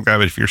or something like that,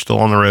 but if you're still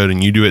on the road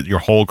and you do it your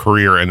whole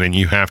career and then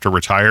you have to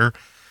retire,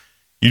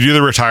 You do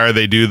the retire,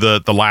 they do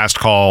the last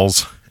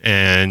calls,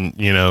 and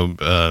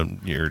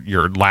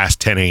your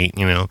last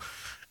 10-8,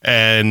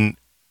 and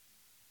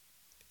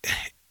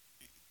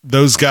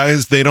those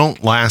guys, they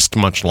don't last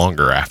much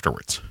longer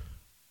afterwards.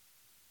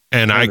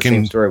 And I can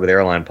same story with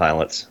airline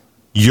pilots.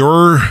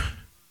 Your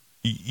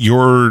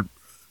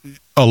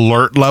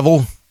alert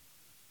level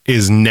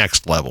is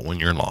next level when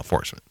you're in law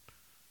enforcement.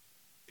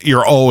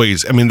 You're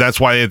always, that's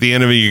why at the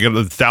end of it, you get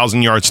a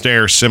 1,000-yard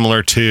stare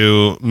similar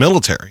to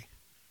military.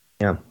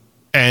 Yeah.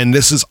 And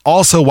this is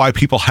also why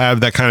people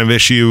have that kind of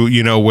issue,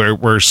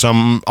 where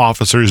some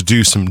officers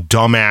do some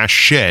dumbass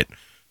shit,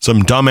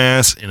 some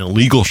dumbass and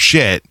illegal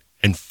shit,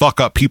 and fuck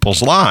up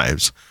people's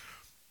lives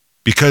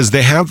because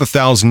they have the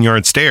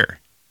 1,000-yard stare.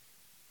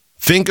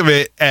 Think of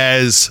it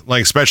as,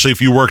 like, especially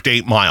if you worked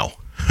 8 Mile,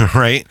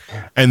 right?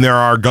 And there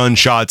are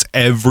gunshots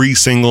every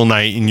single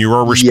night, and you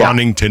are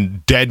responding to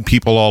dead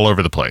people all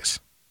over the place.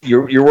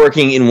 You're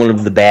working in one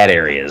of the bad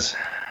areas.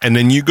 And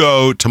then you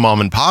go to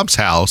mom and pop's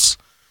house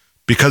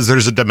because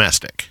there's a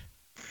domestic.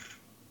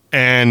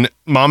 And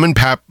mom and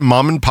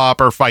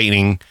pop are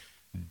fighting.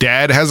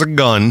 Dad has a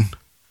gun.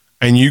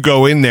 And you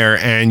go in there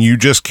and you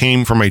just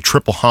came from a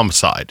triple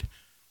homicide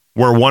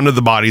where one of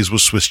the bodies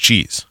was Swiss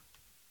cheese.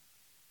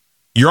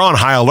 You're on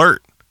high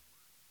alert.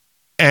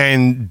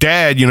 And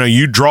dad,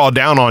 you draw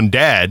down on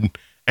dad,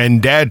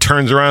 and dad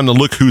turns around to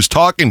look who's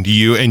talking to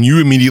you, and you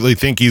immediately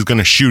think he's going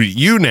to shoot at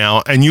you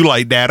now, and you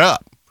light dad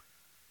up.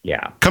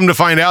 Yeah. Come to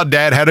find out,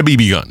 dad had a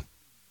BB gun,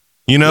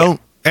 Yeah.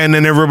 And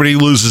then everybody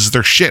loses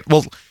their shit.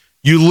 Well,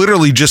 you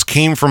literally just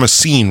came from a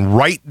scene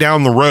right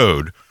down the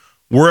road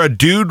where a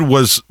dude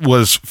was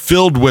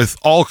filled with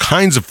all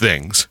kinds of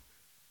things,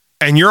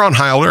 and you're on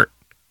high alert.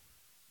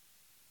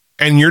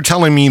 And you're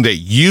telling me that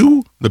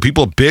you, the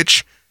people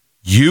bitch,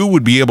 you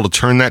would be able to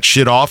turn that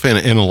shit off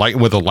in a light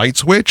with a light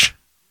switch?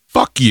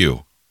 Fuck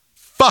you.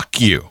 Fuck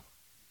you.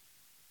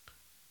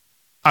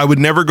 I would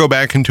never go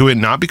back into it,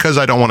 not because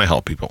I don't want to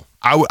help people.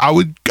 I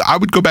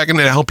would go back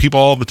into help people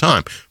all the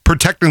time.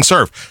 Protect and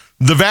serve.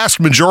 The vast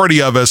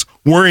majority of us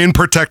were in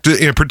protect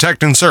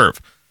and serve.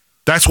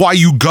 That's why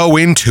you go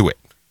into it.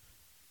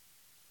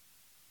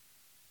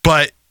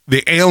 But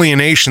the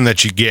alienation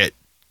that you get,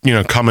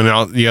 coming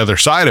out the other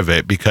side of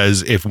it,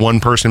 because if one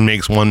person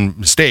makes one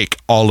mistake,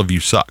 all of you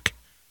suck.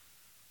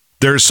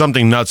 There's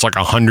something nuts like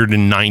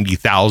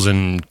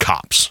 190,000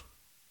 cops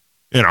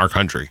in our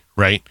country,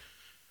 right?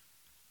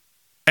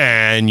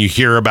 And you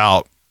hear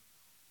about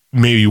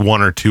maybe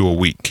 1 or 2 a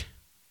week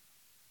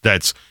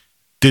that's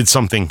did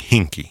something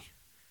hinky.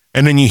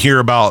 And then you hear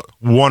about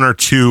 1 or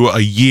 2 a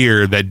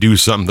year that do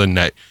something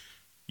that,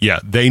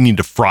 they need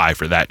to fry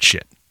for that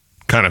shit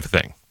kind of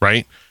thing,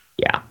 right?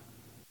 Yeah.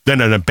 Then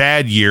in a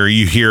bad year,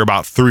 you hear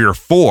about 3 or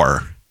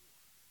 4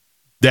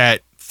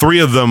 that 3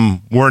 of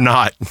them were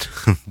not,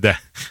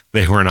 that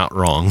they were not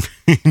wrong.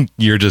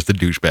 You're just a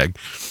douchebag.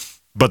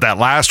 But that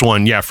last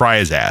one, fry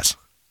his ass.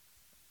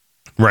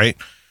 Right?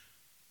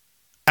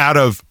 Out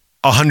of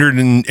 100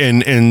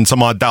 and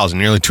some odd thousand,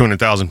 nearly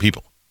 200,000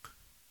 people.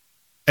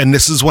 And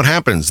this is what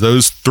happens.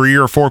 Those 3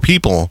 or 4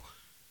 people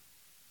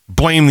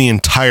blame the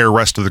entire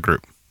rest of the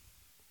group.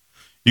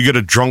 You get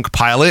a drunk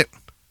pilot,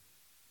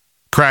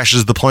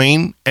 crashes the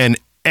plane, and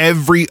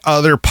every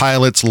other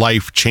pilot's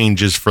life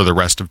changes for the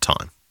rest of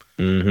time.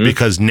 Mm-hmm.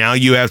 Because now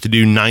you have to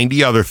do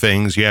 90 other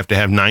things. You have to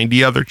have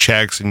 90 other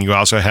checks, and you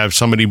also have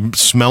somebody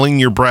smelling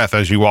your breath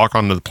as you walk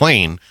onto the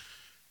plane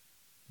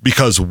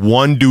because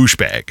one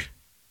douchebag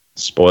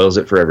spoils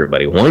it for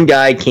everybody. One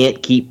guy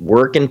can't keep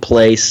work and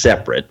play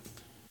separate.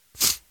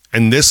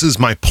 And this is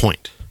my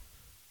point.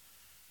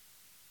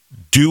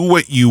 Do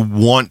what you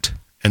want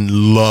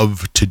and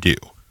love to do.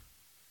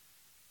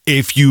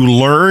 If you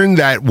learn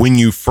that when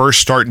you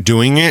first start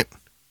doing it,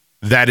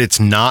 that it's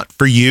not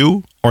for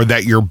you, or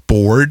that you're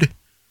bored,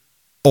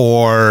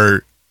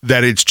 or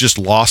that it's just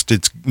lost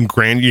its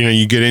grand,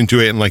 you get into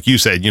it, and like you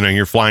said,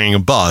 you're flying a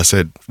bus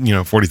at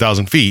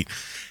 40,000 feet,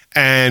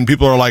 and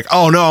people are like,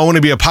 oh no, I want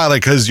to be a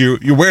pilot because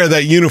you wear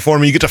that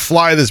uniform and you get to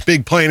fly this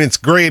big plane, it's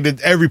great,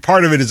 every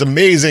part of it is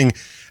amazing,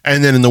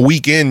 and then in the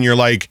weekend you're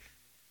like,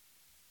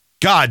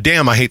 God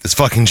damn, I hate this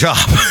fucking job.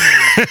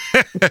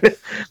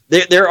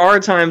 There are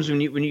times when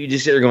you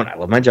just sit there going, I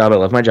love my job, I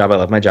love my job, I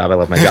love my job, I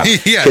love my job.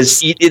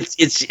 Yes. Because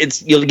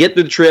it's you'll get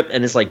through the trip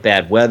and it's like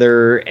bad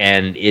weather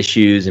and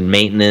issues and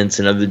maintenance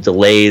and other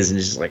delays, and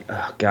it's just like,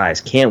 oh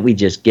guys, can't we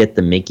just get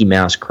the Mickey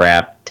Mouse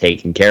crap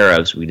taken care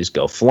of so we just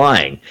go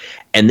flying?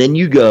 And then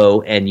you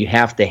go and you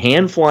have to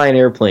hand fly an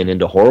airplane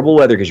into horrible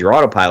weather because your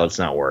autopilot's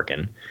not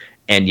working,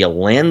 and you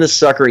land the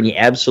sucker and you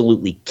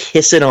absolutely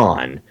kiss it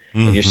on,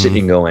 and you're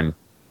sitting going,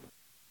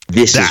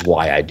 this is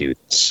why I do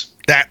this.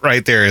 That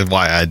right there is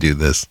why I do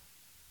this.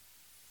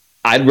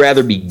 I'd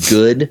rather be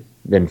good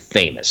than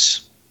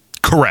famous.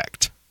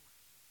 Correct.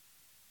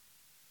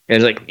 And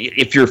it's like,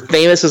 if you're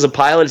famous as a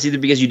pilot, it's either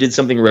because you did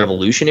something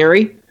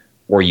revolutionary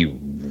or you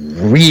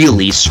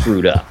really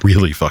screwed up.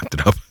 Really fucked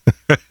it up.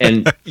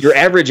 And your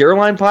average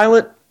airline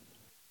pilot,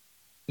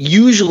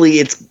 usually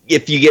it's,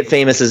 if you get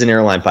famous as an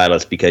airline pilot,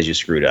 it's because you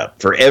screwed up.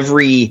 For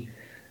every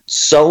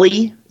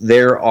Sully,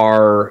 there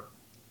are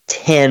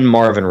 10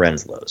 Marvin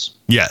Renslows.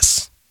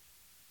 Yes.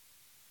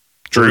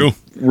 True.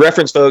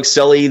 Reference, folks,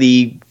 Sully,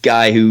 the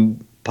guy who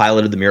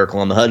piloted the Miracle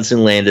on the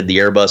Hudson, landed the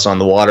Airbus on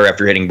the water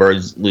after hitting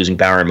birds, losing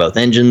power in both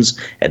engines,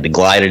 had to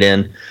glide it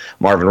in.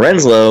 Marvin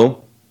Renslow,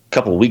 a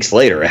couple of weeks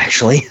later,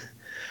 actually,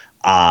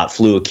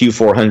 flew a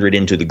Q400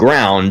 into the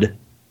ground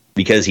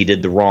because he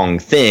did the wrong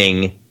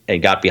thing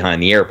and got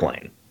behind the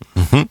airplane.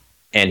 Mm-hmm.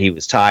 And he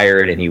was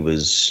tired, and he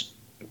was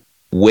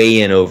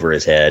way in over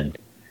his head,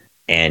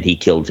 and he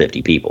killed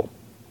 50 people.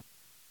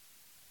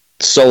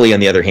 Sully, on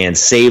the other hand,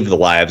 saved the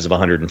lives of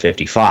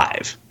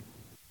 155.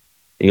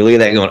 And you look at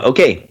that and going,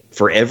 okay,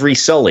 for every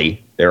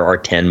Sully, there are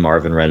 10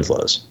 Marvin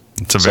Renslows.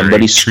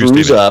 Somebody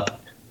screws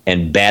up,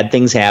 and bad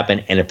things happen,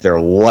 and if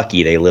they're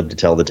lucky, they live to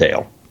tell the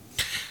tale.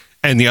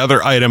 And the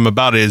other item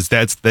about it is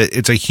that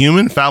it's a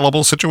human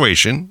fallible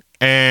situation,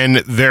 and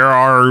there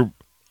are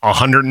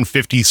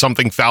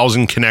 150-something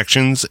thousand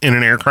connections in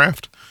an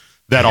aircraft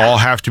that all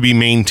have to be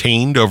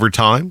maintained over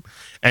time.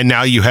 And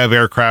now you have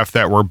aircraft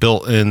that were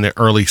built in the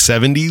early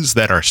 70s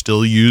that are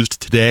still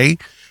used today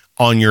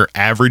on your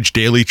average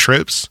daily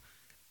trips.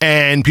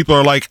 And people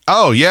are like,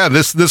 oh, yeah,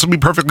 this will be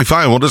perfectly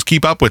fine. We'll just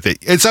keep up with it.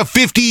 It's a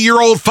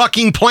 50-year-old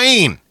fucking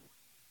plane.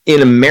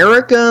 In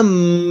America,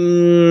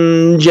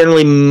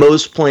 generally,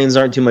 most planes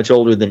aren't too much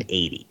older than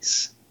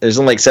 80s. There's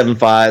only like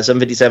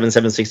 757,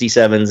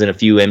 767s, and a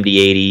few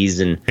MD-80s.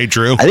 And hey,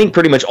 Drew. I think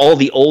pretty much all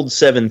the old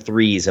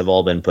 7.3s have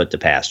all been put to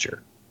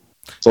pasture.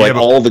 So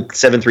all the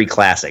 7.3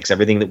 classics,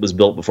 everything that was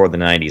built before the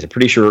 90s, I'm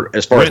pretty sure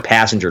as far as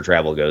passenger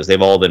travel goes,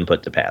 they've all been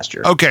put to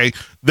pasture. Okay,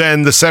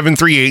 then the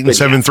 738 and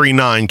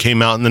 739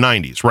 came out in the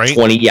 90s, right?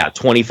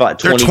 25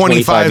 They're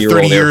 25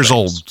 30 years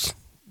old.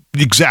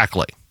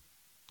 Exactly.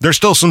 There's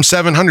still some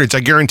 700s, I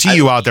guarantee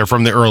you, out there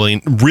from the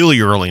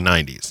really early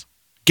 90s.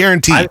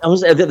 Guaranteed. I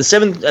was at the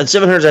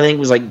 700s, I think,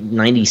 was like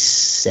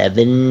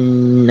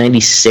 97,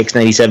 96,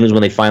 97 is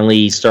when they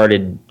finally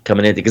started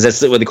coming in, because that's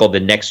what they call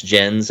the next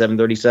gen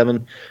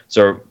 737.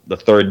 So the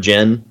third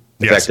gen,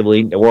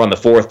 effectively. Yes. We're on the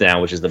fourth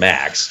now, which is the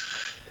MAX.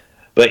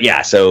 But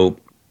yeah, so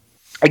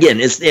again,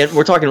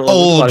 we're talking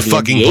old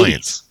fucking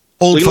planes.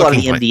 A lot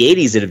of the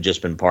MD-80s that have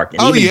just been parked.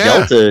 And even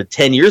Delta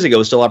 10 years ago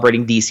was still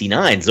operating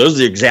DC-9s.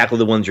 Those are exactly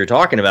the ones you're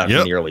talking about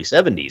from the early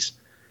 70s.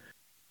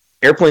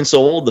 Airplane so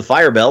old, the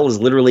fire bell is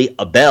literally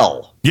a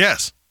bell.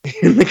 Yes.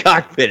 In the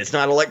cockpit. It's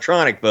not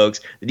electronic,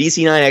 folks. The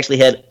DC-9 actually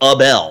had a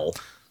bell.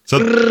 So,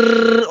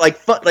 like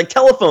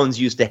telephones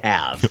used to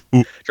have.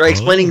 Try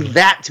explaining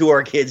that to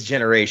our kids'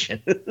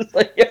 generation.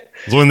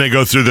 When they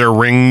go through their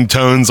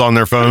ringtones on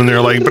their phone,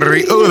 they're like,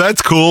 oh,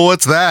 that's cool.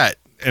 What's that?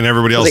 And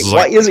everybody else is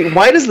like,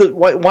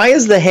 why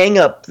is the hang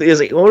up?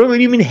 What do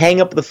you mean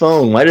hang up the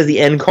phone? Why does the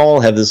end call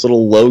have this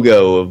little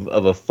logo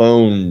of a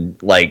phone,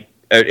 like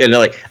a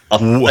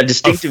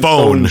distinctive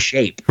phone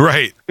shape?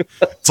 Right.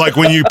 It's like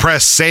when you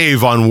press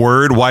save on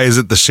Word, why is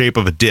it the shape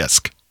of a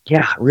disc?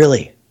 Yeah,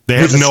 really. They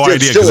have no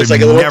idea because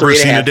they've never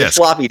seen a disc.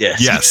 Floppy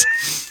disk. Yes.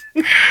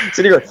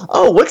 So you're like,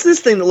 oh, what's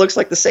this thing that looks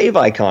like the save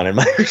icon in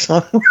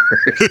Microsoft Word?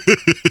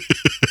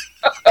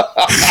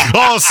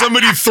 Oh,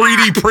 somebody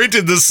 3D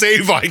printed the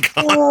save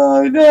icon.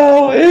 Oh,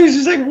 no. It's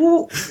just like,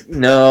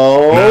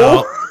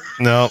 no.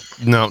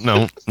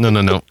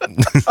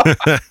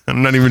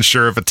 I'm not even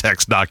sure if a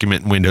text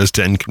document in Windows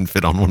 10 can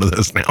fit on one of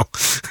those now.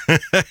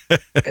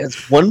 It's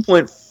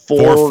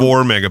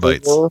 1.44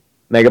 megabytes.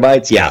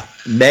 Megabytes? Yeah.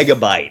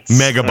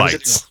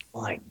 Megabytes.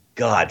 Oh, my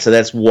God. So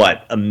that's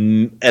what?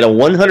 At a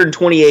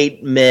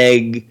 128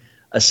 meg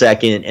a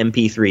second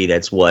MP3,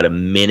 that's what? A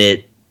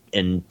minute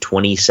and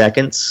 20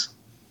 seconds?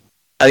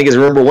 I think,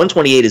 remember,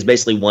 128 is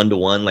basically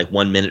 1-to-1, like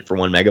 1 minute for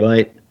 1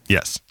 megabyte.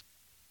 Yes.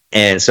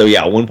 And so,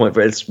 yeah, 1.4,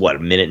 it's what, a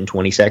minute and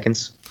 20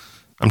 seconds?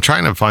 I'm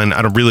trying to find,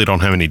 I really don't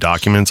have any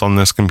documents on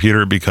this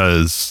computer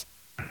because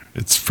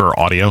it's for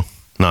audio,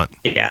 not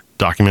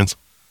documents.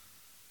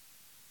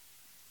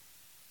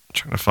 I'm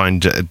trying to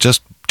find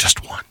just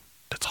one.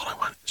 That's all I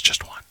want. It's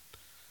just one.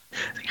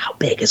 How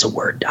big is a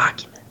Word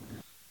document?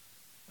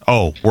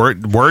 Oh,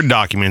 Word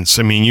documents.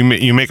 I mean,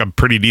 you make a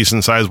pretty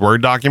decent sized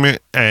Word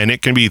document, and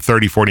it can be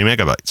 30, 40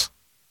 megabytes.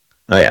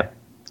 Oh, yeah.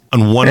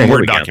 On one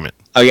Word document.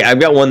 Oh, yeah. I've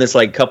got one that's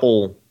like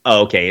couple.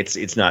 Oh, okay.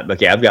 It's not.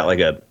 Okay. I've got like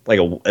a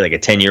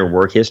 10-year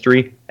work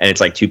history, and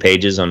it's like 2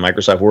 pages on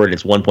Microsoft Word, and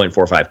it's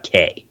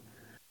 1.45K.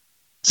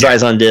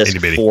 Size on disk,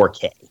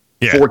 4K.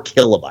 Yeah. 4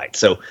 kilobytes.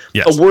 So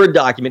a Word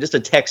document, just a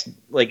text,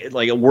 like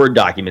a Word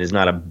document is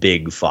not a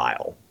big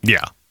file.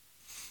 Yeah.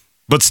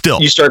 But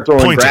still, you start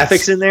throwing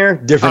graphics in there,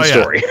 different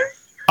story.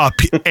 A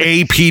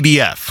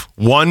PDF,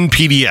 one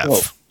PDF.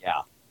 Oh,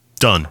 yeah.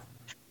 Done.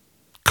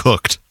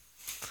 Cooked.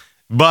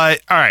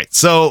 But all right.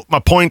 So my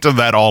point of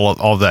that, all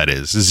of that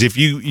is if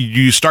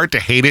you start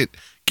to hate it,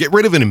 get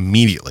rid of it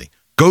immediately.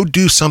 Go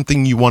do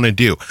something you want to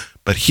do.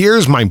 But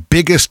here's my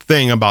biggest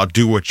thing about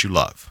do what you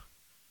love.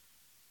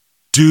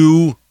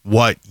 Do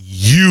what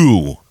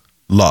you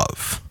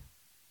love,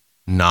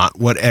 not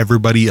what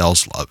everybody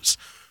else loves.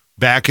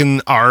 Back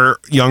in our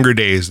younger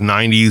days,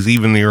 90s,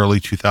 even the early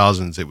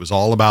 2000s, it was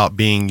all about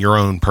being your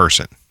own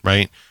person,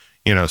 right?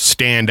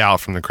 Stand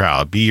out from the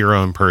crowd, be your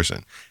own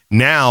person.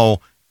 Now,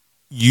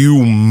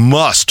 you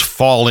must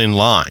fall in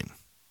line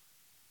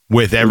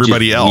with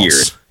everybody else.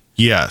 Weird.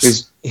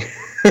 Yes.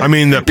 I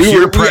mean, the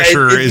peer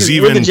pressure is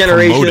even the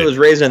generation promoted. that was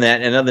raised on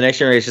that, and now the next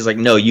generation is like,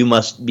 no, you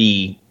must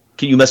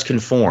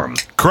conform.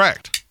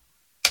 Correct.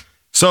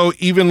 So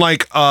even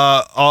like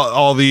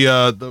all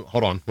the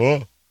hold on.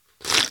 Whoa.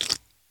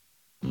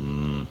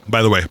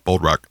 By the way,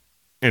 Bold Rock.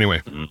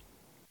 Anyway.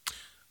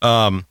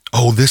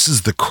 This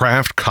is the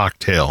craft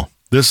cocktail.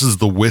 This is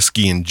the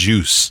whiskey and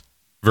juice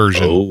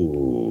version.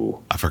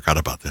 Oh, I forgot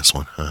about this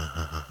one.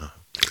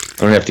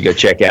 I'm gonna have to go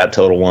check out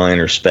Total Wine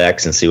or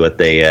Specs and see what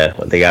they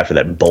got for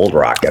that Bold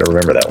Rock. I don't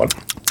remember that one.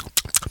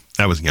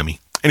 That was yummy.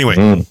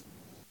 Anyway,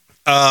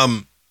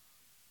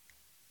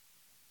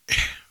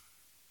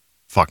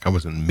 fuck, I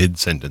was in mid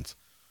sentence.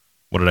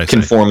 What did I say?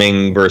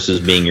 Conforming versus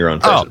being your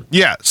own person. Oh,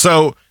 yeah.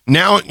 So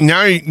now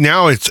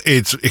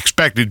it's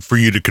expected for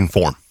you to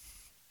conform,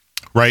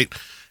 right?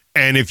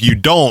 And if you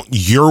don't,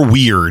 you're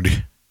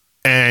weird,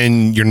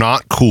 and you're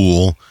not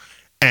cool,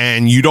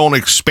 and you don't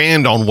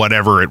expand on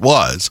whatever it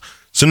was.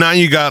 So now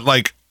you got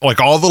like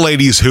all the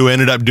ladies who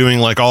ended up doing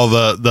like all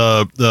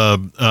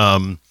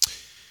the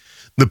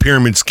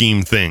pyramid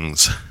scheme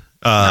things,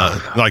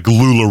 like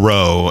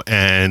LuLaRoe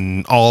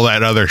and all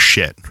that other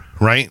shit,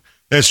 right?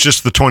 That's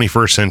just the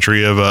 21st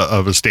century of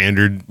a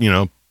standard,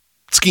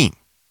 scheme,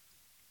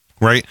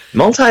 right?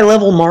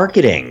 Multi-level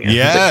marketing.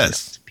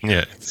 Yes.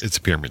 Yeah, it's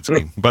a pyramid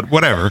scheme, but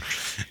whatever.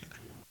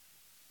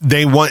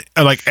 They want,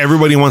 like,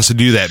 everybody wants to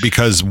do that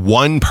because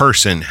one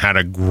person had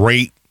a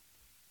great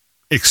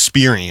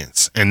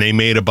experience and they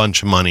made a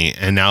bunch of money,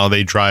 and now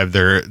they drive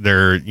their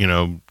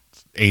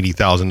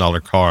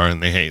 $80,000 car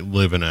and they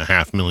live in a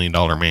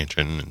 $500,000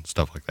 mansion and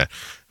stuff like that.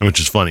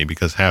 Which is funny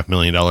because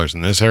 $500,000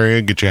 in this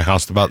area get you a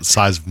house about the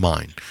size of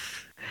mine.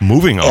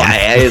 Moving on.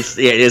 Yeah, it's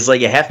like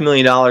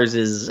 $500,000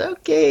 is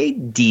okay,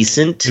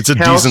 decent. It's a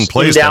decent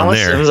place down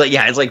there. It was like,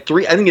 it's like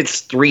I think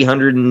it's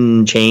 300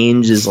 and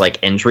change is like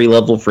entry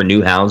level for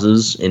new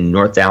houses in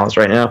North Dallas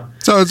right now.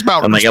 So it's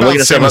about. I'm looking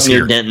at stuff up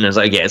near Denton. It's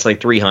like it's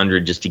like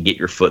 300 just to get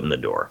your foot in the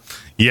door.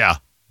 Yeah.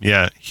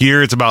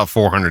 Here it's about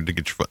 400 to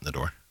get your foot in the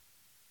door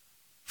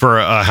for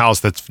a house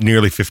that's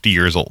nearly 50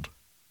 years old.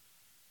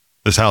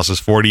 This house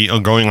is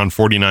going on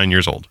 49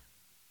 years old.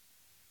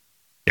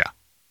 Yeah,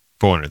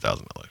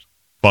 $400,000.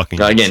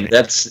 Fucking again,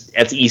 that's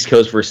East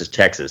Coast versus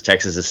Texas.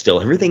 Texas is still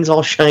everything's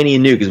all shiny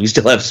and new because we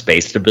still have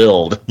space to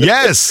build.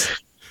 Yes,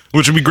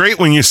 which would be great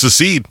when you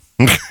secede.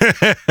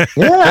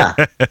 Yeah,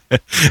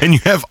 and you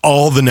have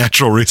all the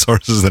natural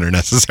resources that are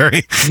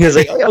necessary. Because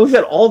like, we've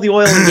got all the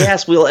oil and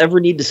gas we'll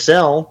ever need to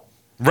sell.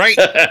 Right.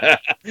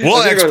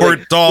 We'll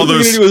export all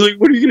those. What are you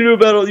going to do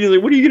about all? What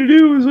are you going to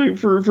do? It's like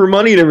for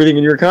money and everything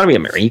in your economy.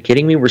 Are you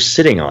kidding me? We're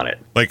sitting on it.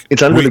 Like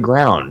it's under the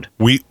ground.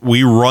 We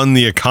run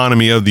the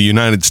economy of the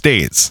United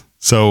States.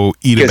 So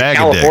eat a bag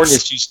of dicks.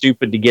 California's too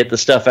stupid to get the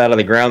stuff out of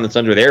the ground that's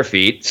under their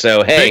feet.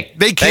 So hey,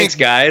 thanks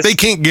guys. They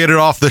can't get it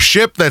off the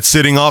ship that's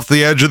sitting off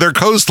the edge of their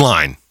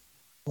coastline.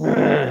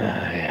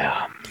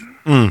 Yeah.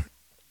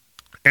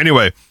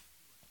 Anyway.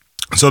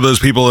 So those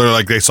people are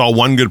like, they saw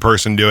one good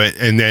person do it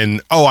and then,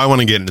 I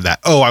want to get into that.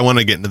 I want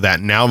to get into that.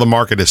 Now the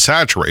market is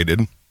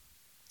saturated.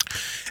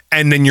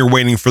 And then you're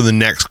waiting for the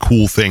next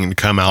cool thing to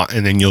come out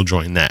and then you'll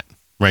join that,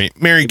 right?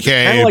 Mary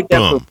Kay. Kind of like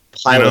that for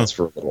pilots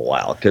for a little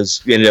while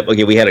because we ended up,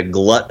 we had a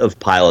glut of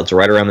pilots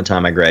right around the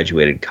time I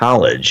graduated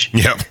college.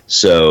 Yeah.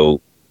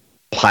 So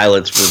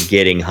pilots were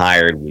getting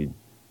hired with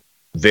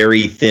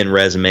very thin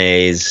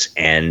resumes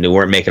and they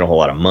weren't making a whole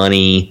lot of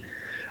money.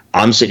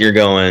 I'm sitting here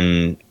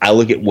going, I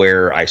look at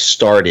where I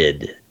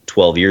started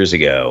 12 years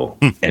ago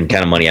and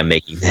kind of money I'm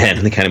making then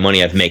and the kind of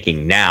money I'm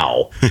making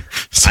now.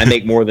 I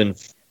make more than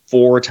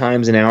 4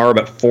 times an hour,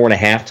 about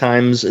 4.5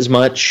 times as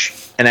much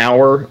an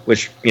hour,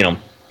 which,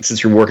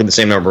 since you're working the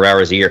same number of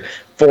hours a year,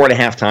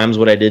 4.5 times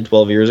what I did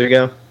 12 years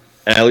ago.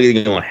 And I look at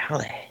it going, how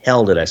the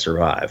hell did I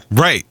survive?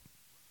 Right.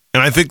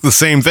 And I think the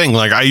same thing.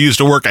 Like, I used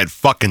to work at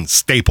fucking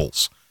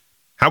Staples.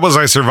 How was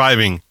I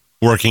surviving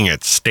working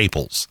at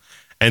Staples?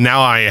 And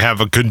now I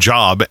have a good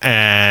job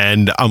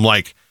and I'm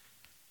like,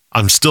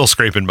 I'm still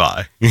scraping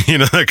by,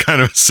 that kind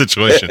of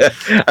situation. I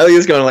think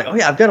it's going like,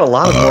 I've got a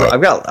lot more.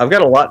 I've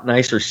got a lot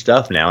nicer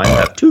stuff now. I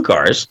have 2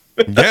 cars.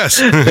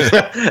 Yes. And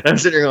I'm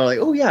sitting there going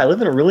like, I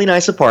live in a really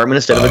nice apartment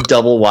instead of a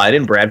double wide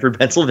in Bradford,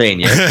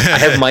 Pennsylvania. I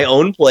have my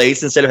own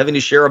place instead of having to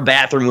share a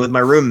bathroom with my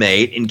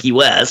roommate in Key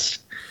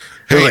West.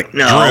 Hey, like,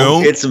 no,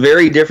 Drew, it's a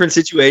very different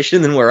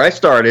situation than where I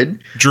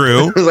started.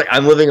 Drew. I was like,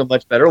 I'm living a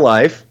much better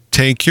life.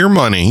 Take your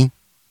money.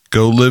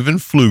 Go live in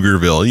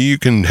Pflugerville. You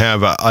can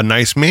have a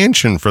nice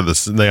mansion for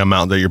the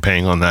amount that you're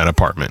paying on that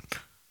apartment.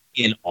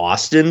 In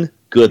Austin,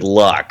 good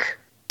luck.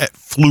 At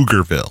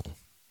Pflugerville.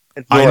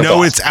 I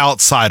know it's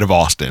outside of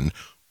Austin,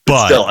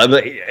 but still,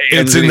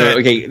 it's in the...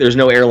 Okay, there's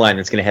no airline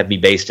that's going to have me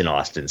based in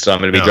Austin, so I'm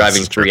going to be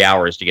driving 3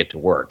 hours to get to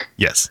work.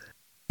 Yes.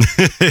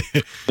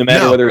 No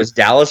matter whether it's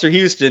Dallas or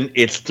Houston,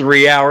 it's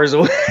 3 hours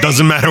away.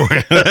 Doesn't matter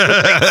where.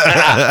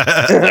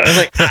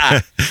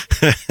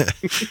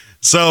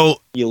 So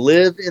you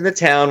live in the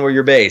town where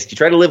you're based. You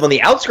try to live on the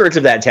outskirts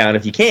of that town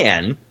if you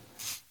can.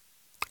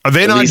 Are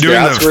they not doing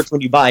outskirts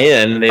when you buy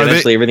in, and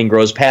eventually everything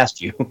grows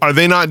past you? Are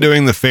they not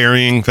doing the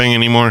ferrying thing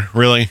anymore?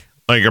 Really?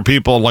 Like, are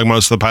people, like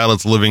most of the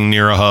pilots, living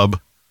near a hub?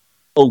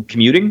 Oh,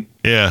 commuting?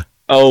 Yeah.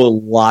 Oh,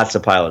 lots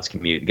of pilots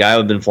commute. The guy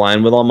I've been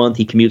flying with all month,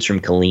 he commutes from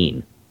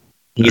Killeen.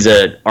 He's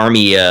an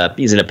Army,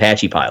 he's an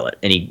Apache pilot,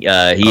 and he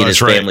and his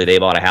family, they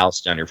bought a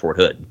house down near Fort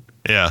Hood.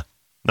 Yeah.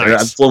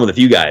 Nice. I've flown with a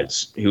few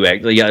guys who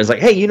actually, I was like,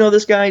 hey, you know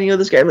this guy? You know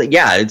this guy? I'm like,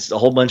 yeah, it's a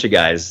whole bunch of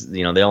guys.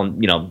 You know, they all,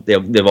 you know,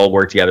 they've all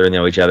worked together and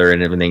know each other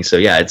and everything. So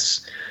yeah,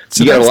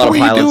 you got a lot of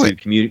pilots who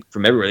commute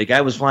from everywhere. The guy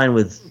I was flying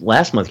with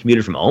last month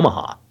commuted from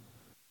Omaha.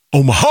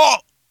 Omaha.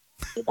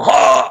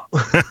 Right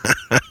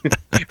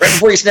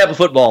before you snap a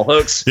football,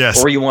 folks.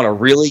 Yes. Or you want a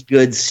really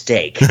good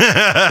steak.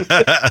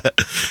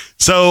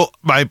 So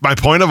my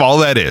point of all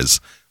that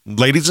is,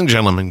 ladies and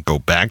gentlemen, go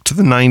back to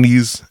the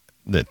 90s,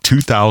 the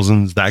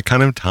 2000s, that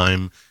kind of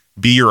time.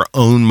 Be your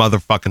own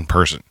motherfucking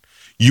person.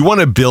 You want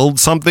to build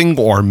something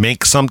or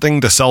make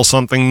something to sell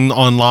something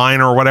online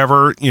or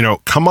whatever, you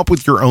know, come up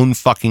with your own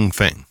fucking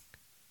thing.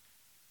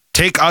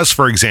 Take us,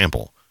 for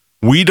example.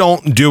 We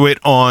don't do it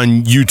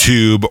on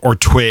YouTube or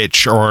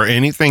Twitch or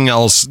anything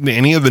else,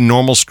 any of the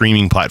normal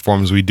streaming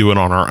platforms. We do it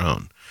on our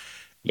own.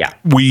 Yeah.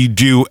 We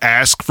do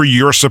ask for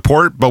your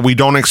support, but we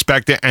don't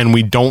expect it, and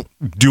we don't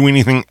do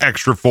anything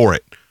extra for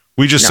it.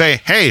 We just say,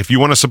 hey, if you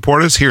want to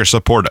support us, here,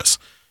 support us.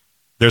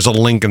 There's a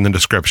link in the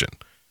description.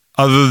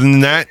 Other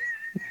than that,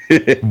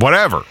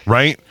 whatever,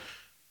 right?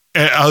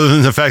 Other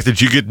than the fact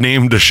that you get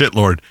named a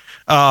shitlord.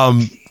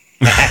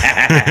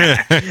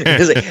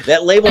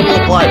 That label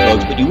will apply,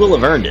 folks, but you will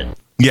have earned it.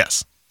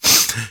 Yes.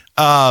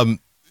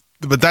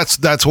 But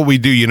that's what we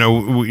do. You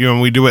know,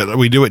 we do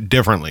it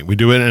differently. We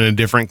do it in a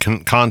different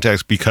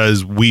context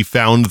because we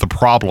found the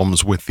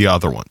problems with the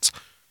other ones.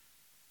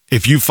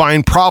 If you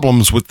find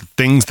problems with the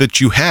things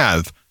that you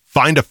have,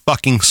 find a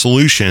fucking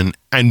solution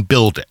and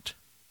build it.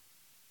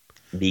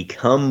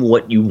 Become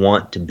what you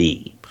want to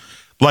be.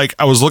 Like,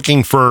 I was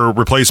looking for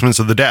replacements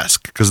of the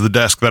desk because the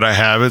desk that I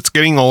have, it's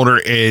getting older.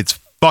 It's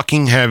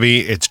fucking heavy.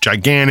 It's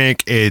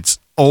gigantic. It's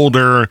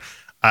older.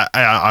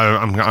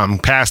 I'm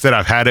past it.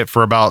 I've had it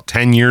for about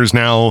 10 years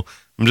now.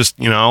 I'm just,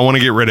 I want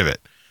to get rid of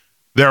it.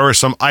 There were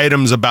some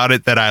items about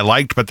it that I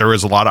liked, but there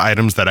was a lot of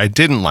items that I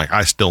didn't like.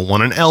 I still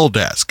want an L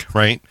desk,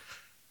 right?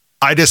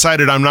 I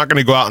decided I'm not going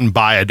to go out and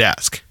buy a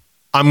desk.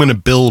 I'm going to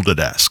build a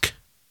desk.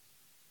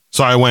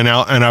 So I went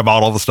out and I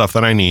bought all the stuff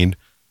that I need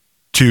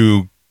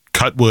to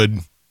cut wood,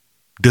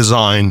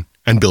 design,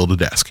 and build a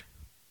desk.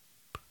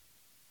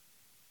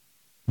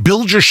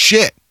 Build your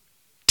shit.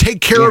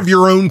 Take care of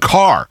your own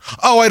car.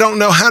 Oh, I don't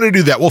know how to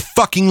do that. Well,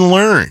 fucking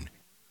learn.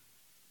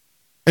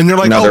 And they're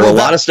like, there are a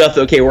lot of stuff,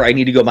 where I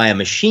need to go buy a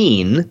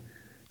machine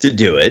to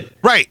do it.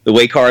 Right. The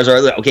way cars are.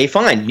 Okay,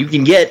 fine. You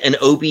can get an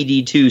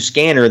OBD2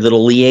 scanner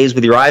that'll liaise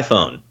with your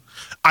iPhone.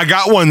 I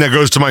got one that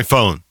goes to my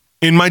phone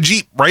in my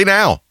Jeep right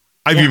now.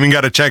 I've even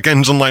got a check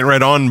engine light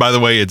right on. By the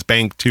way, it's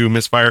bank 2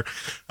 misfire.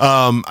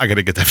 I got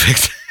to get that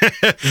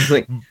fixed.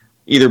 Like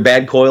either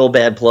bad coil,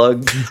 bad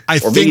plug,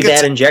 or maybe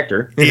bad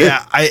injector.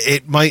 Yeah,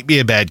 it might be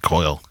a bad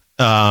coil.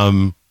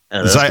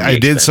 I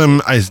did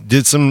some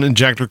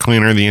injector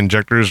cleaner. The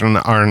injectors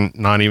are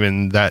not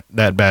even that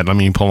bad. Let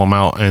me pull them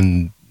out,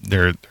 and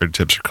their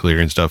tips are clear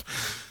and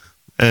stuff.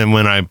 And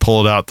when I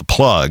pulled out the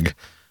plug,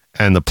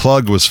 and the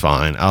plug was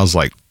fine, I was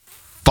like,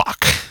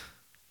 "Fuck."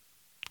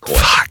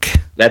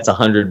 That's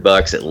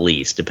 $100 at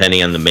least,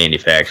 depending on the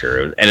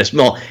manufacturer.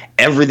 And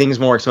everything's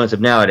more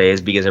expensive nowadays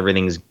because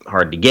everything's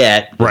hard to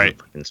get. Right.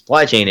 And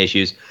supply chain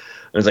issues.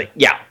 I was like,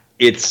 yeah,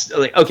 it's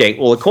like, okay,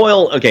 well, the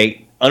coil,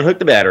 unhook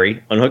the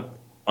battery,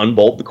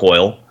 unbolt the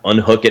coil,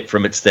 unhook it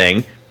from its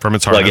thing. From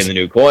its harness. Plug in the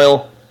new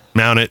coil.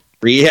 Mount it.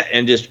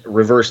 And just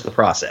reverse the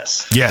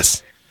process.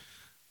 Yes.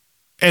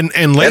 And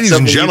ladies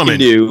and gentlemen,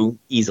 you can do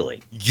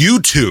easily.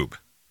 YouTube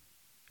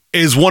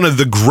is one of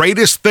the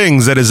greatest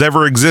things that has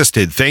ever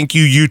existed. Thank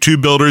you,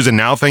 YouTube builders, and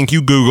now thank you,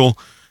 Google,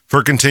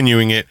 for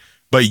continuing it.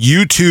 But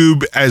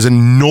YouTube, as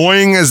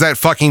annoying as that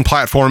fucking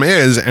platform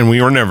is, and we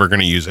are never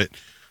going to use it,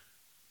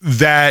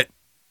 that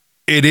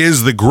it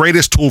is the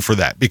greatest tool for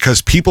that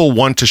because people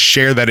want to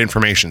share that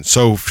information.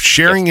 So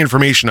sharing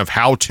information of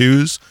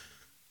how-tos,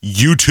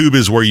 YouTube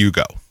is where you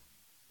go.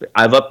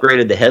 I've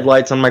upgraded the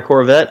headlights on my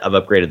Corvette. I've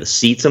upgraded the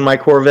seats on my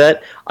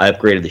Corvette. I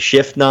upgraded the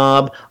shift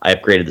knob. I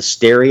upgraded the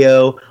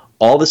stereo.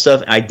 All the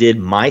stuff I did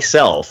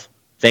myself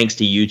thanks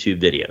to YouTube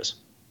videos,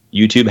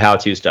 YouTube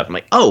how-to stuff. I'm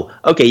like, oh,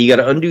 okay, you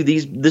got to undo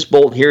this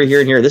bolt here,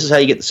 here, and here. This is how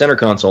you get the center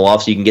console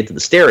off so you can get to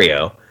the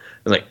stereo.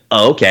 I'm like,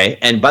 oh, okay.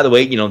 And by the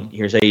way,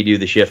 here's how you do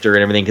the shifter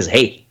and everything because,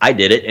 hey, I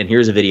did it, and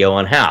here's a video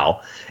on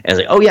how. And I was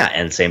like, oh, yeah.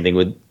 And same thing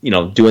with,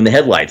 doing the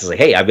headlights. It's like,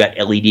 hey, I've got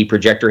LED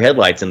projector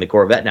headlights in the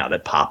Corvette now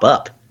that pop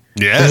up.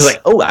 Yes. I was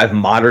like, oh, I've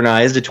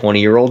modernized a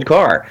 20-year-old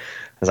car. I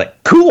was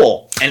like,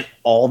 cool. And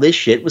all this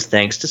shit was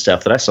thanks to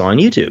stuff that I saw on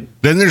YouTube.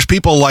 Then there's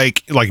people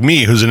like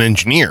me, who's an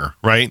engineer,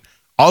 right?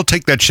 I'll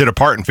take that shit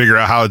apart and figure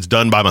out how it's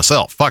done by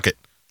myself. Fuck it.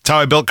 It's how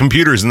I built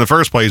computers in the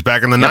first place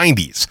back in the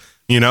 90s,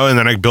 and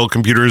then I built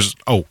computers.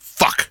 Oh,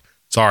 fuck.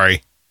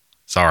 Sorry.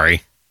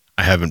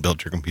 I haven't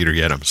built your computer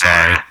yet. I'm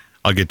sorry.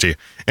 I'll get to you.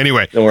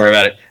 Anyway. Don't worry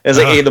about it. It's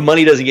like, hey, the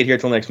money doesn't get here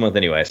till next month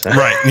anyway. So.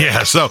 Right.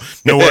 Yeah. So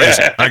no worries.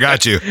 I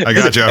got you. I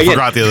forgot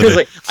the other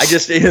day.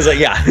 It's like,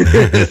 yeah.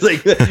 It's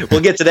like,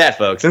 we'll get to that,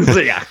 folks. It's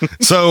like, yeah.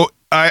 So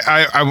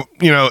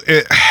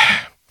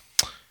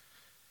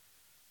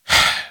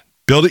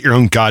build it your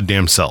own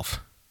goddamn self.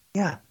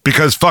 Yeah.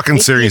 Because fucking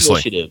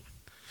seriously,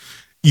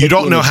 you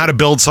don't know how to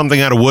build something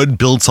out of wood,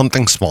 build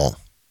something small.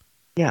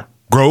 Yeah.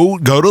 Go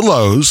to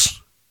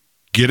Lowe's,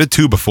 get a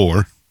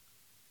 2x4,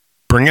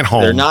 bring it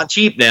home. They're not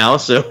cheap now,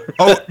 so.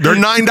 They're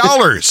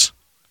 $9.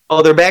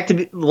 They're back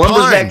to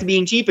lumber's back to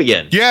being cheap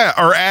again. Yeah,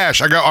 or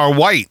ash. I got our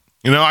white.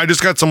 I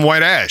just got some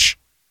white ash,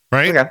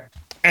 right? Okay.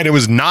 And it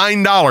was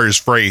 $9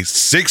 for a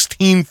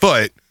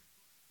 16-foot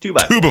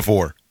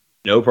 2x4.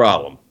 No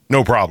problem.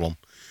 No problem.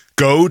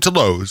 Go to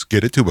Lowe's,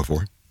 get a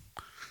 2x4,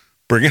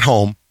 bring it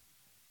home.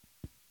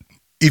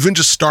 Even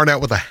just start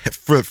out with a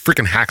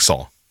freaking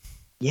hacksaw.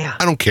 Yeah,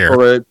 I don't care.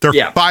 They're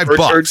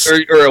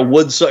 $5 or a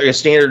wood saw, a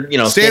standard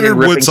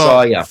wood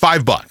saw. Yeah,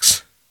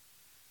 $5.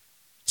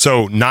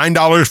 So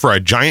 $9 for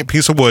a giant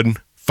piece of wood,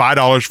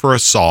 $5 for a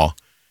saw.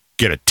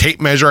 Get a tape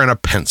measure and a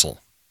pencil.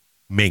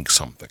 Make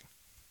something.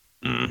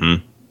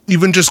 Mm-hmm.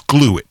 Even just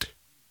glue it.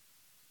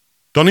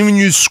 Don't even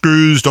use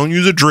screws. Don't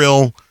use a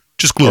drill.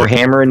 Just glue it. Or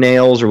hammer and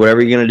nails or whatever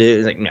you're gonna do.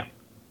 It's like no.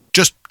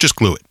 Just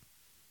glue it.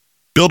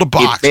 Build a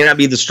box. It may not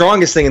be the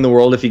strongest thing in the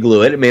world if you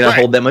glue it. It may not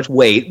hold that much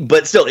weight,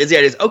 but still,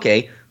 it's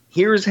okay.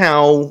 Here's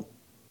how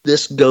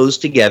this goes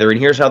together, and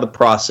here's how the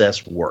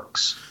process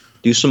works.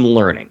 Do some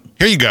learning.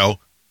 Here you go.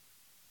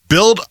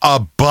 Build a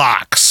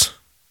box.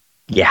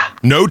 Yeah.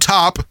 No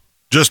top,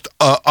 just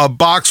a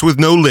box with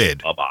no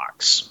lid. A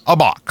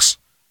box.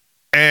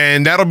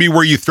 And that'll be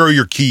where you throw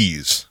your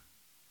keys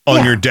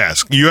on your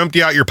desk. You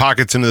empty out your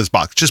pockets into this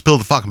box. Just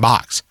build a fucking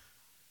box.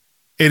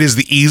 It is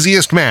the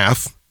easiest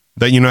math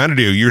that you know how to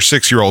do. Your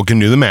 6-year-old can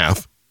do the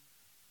math.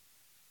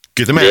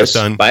 Get the math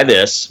done. By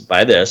this.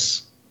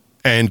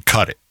 And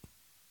cut it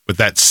with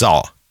that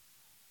saw.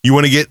 You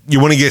want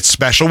to get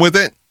special with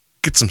it?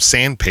 Get some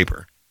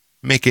sandpaper.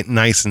 Make it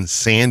nice and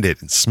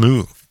sanded and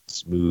smooth.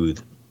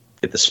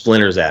 Get the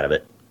splinters out of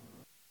it.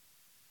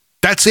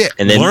 That's it.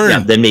 And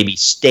then maybe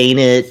stain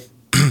it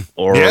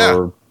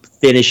or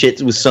finish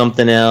it with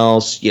something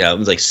else. It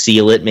was like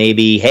seal it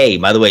maybe. Hey,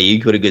 by the way,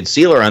 you put a good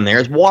sealer on there.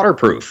 It's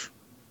waterproof.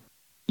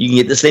 You can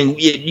get this thing.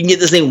 You can get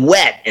this thing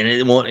wet, and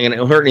it won't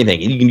hurt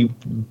anything. And you can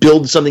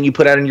build something you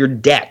put out on your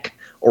deck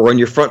or on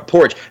your front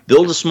porch.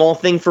 Build a small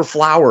thing for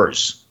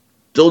flowers.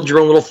 Build your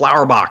own little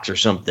flower box or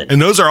something.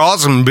 And those are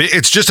awesome.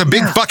 It's just a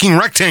big fucking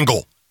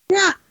rectangle.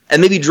 Yeah,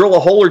 and maybe drill a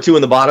hole or two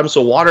in the bottom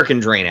so water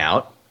can drain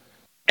out.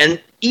 And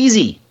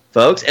easy,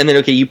 folks. And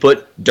then you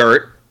put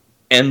dirt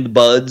and the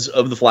buds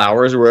of the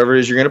flowers or wherever it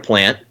is you're going to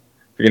plant.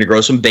 You're going to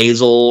grow some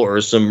basil or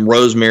some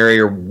rosemary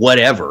or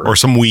whatever, or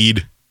some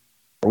weed.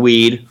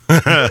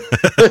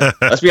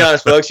 Let's be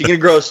honest, folks. You can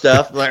grow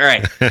stuff. I'm like, all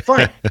right,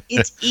 fine.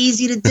 It's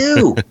easy to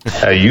do.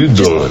 How you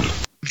doing?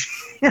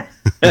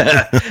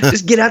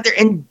 Just get out there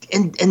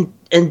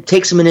and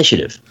take some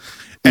initiative.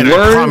 And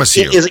learn. I promise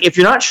you, if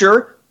you're not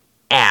sure,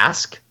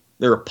 ask.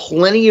 There are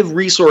plenty of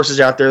resources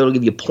out there that'll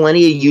give you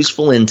plenty of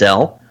useful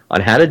intel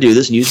on how to do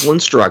this and useful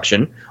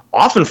instruction,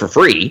 often for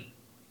free.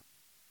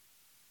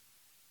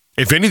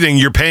 If anything,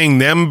 you're paying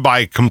them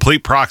by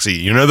complete proxy.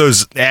 You know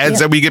those ads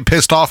that we get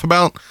pissed off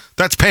about?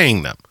 That's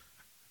paying them.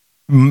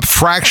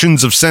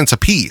 Fractions of cents a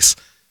piece.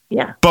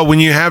 Yeah. But when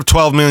you have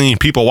 12 million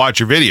people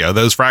watch your video,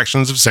 those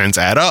fractions of cents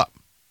add up.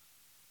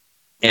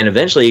 And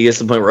eventually you get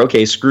to the point where,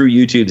 okay, screw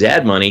YouTube's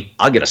ad money.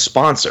 I'll get a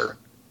sponsor.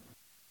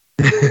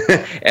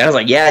 And I was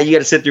like, yeah, you got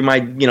to sit through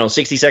my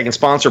 60-second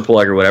sponsor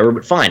plug or whatever,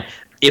 but fine.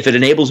 If it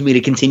enables me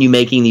to continue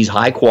making these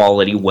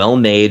high-quality,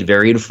 well-made,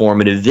 very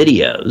informative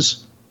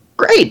videos,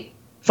 great.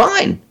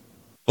 Fine.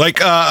 Like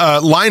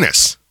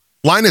Linus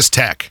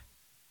Tech.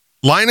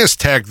 Linus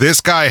Tech, this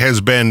guy has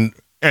been,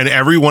 and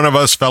every one of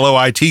us fellow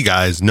IT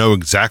guys know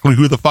exactly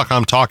who the fuck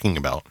I'm talking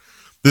about.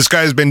 This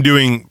guy's been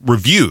doing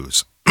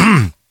reviews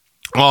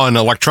on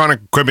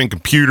electronic equipment,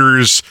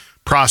 computers,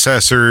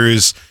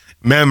 processors,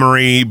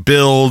 memory,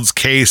 builds,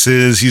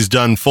 cases. He's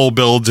done full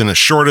builds in the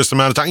shortest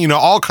amount of time,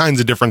 all kinds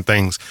of different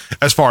things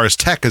as far as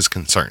tech is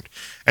concerned.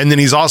 And then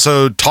he's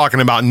also talking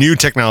about new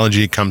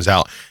technology that comes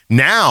out.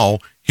 Now,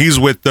 he's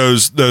with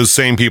those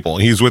same people.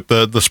 He's with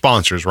the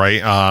sponsors,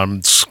 right?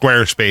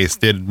 Squarespace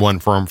did one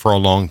for him for a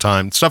long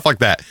time, stuff like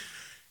that.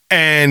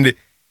 And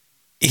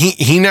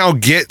he now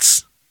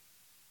gets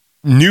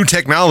new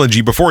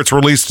technology before it's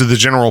released to the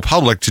general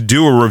public to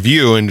do a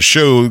review and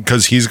show,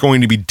 because he's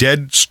going to be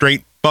dead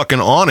straight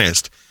fucking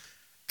honest.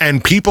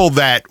 And people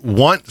that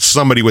want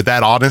somebody with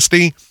that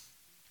honesty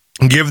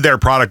give their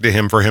product to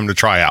him for him to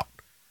try out.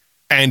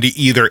 And to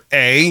either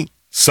A,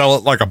 sell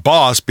it like a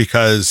boss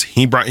because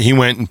he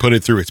went and put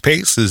it through its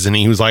paces and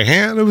he was like,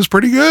 hey, it was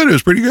pretty good. It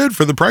was pretty good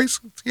for the price.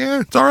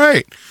 Yeah, it's all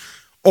right.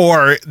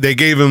 Or they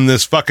gave him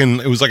this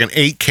it was like an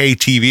 8K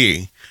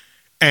TV.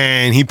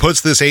 And he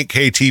puts this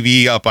 8K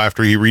TV up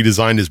after he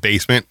redesigned his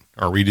basement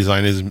or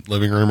redesigned his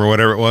living room or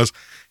whatever it was.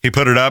 He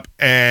put it up,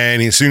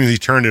 and as soon as he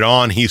turned it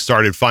on, he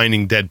started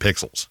finding dead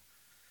pixels.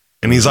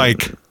 And he's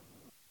like,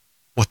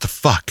 what the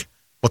fuck?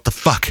 What the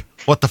fuck?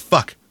 What the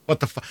fuck? What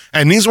the fuck?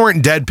 And these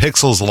weren't dead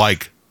pixels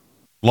like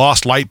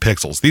lost light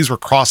pixels. These were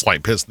cross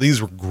light pixels.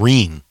 These were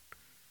green.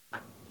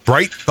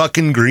 Bright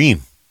fucking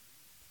green.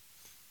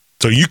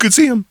 So you could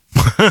see them.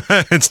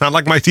 It's not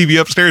like my TV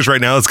upstairs right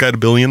now. It's got a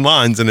billion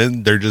lines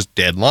and they're just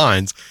dead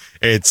lines.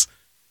 It's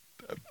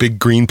a big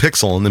green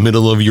pixel in the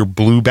middle of your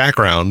blue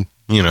background.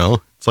 You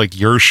know, it's like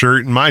your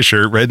shirt and my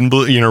shirt, red and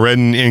blue, you know, red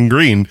and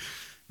green.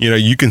 You know,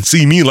 you can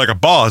see me like a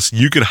boss.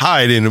 You could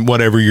hide in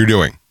whatever you're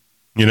doing.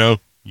 You know,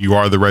 you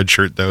are the red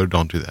shirt though.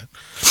 Don't do that.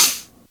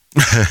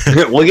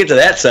 We'll get to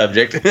that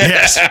subject.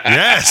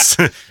 Yes.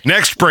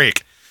 Next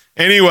break.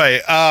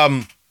 Anyway,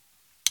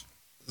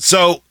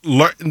 so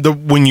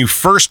when you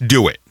first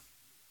do it,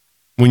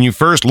 when you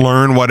first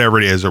learn whatever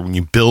it is, or when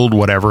you build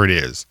whatever it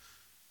is,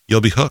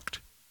 you'll be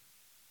hooked.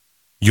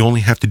 You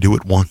only have to do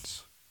it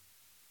once.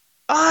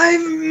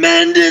 I've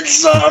mended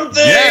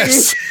something.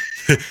 Yes.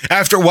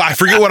 I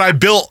forget what I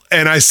built,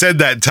 and I said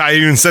that. I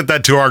even sent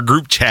that to our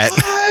group chat.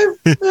 I've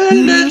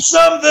mended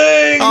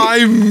something.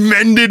 I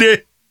mended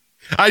it.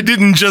 I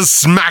didn't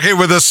just smack it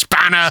with a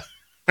spanner.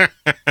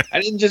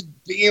 I didn't just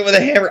beat it with a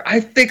hammer.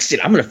 I fixed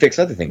it. I'm going to fix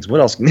other things. What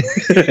else?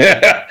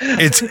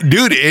 It's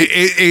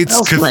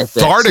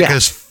cathartic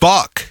as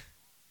fuck.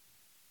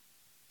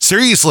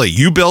 Seriously,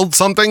 you build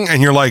something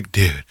and you're like,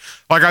 dude,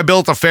 like I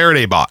built a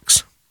Faraday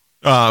box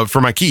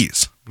for my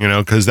keys, you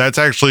know, because that's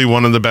actually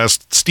one of the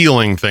best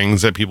stealing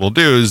things that people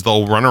do is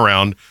they'll run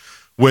around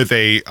with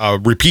a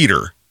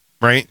repeater,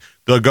 right?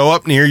 They'll go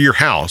up near your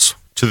house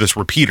to this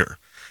repeater,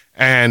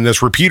 and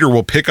this repeater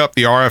will pick up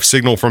the RF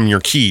signal from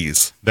your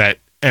keys that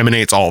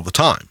emanates all the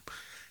time.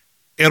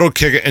 It'll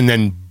kick it and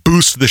then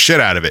boost the shit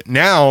out of it.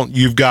 Now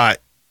you've got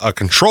a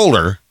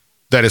controller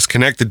that is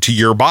connected to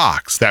your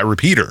box, that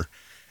repeater,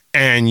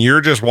 and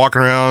you're just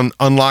walking around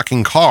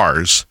unlocking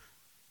cars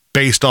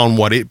based on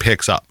what it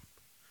picks up.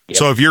 Yep.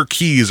 So if your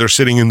keys are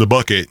sitting in the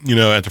bucket, you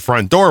know, at the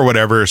front door or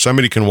whatever,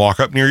 somebody can walk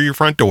up near your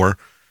front door,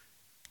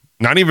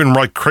 not even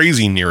like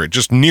crazy near it,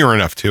 just near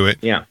enough to it.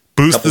 Yeah.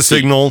 Boost the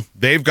signal.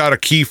 They've got a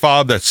key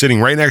fob that's sitting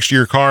right next to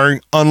your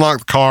car. Unlock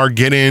the car,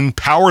 get in,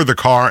 power the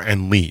car,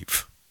 and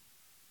leave.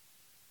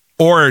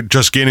 Or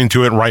just get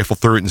into it and rifle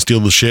through it and steal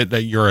the shit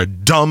that you're a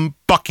dumb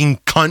fucking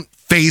cunt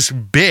face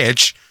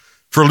bitch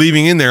for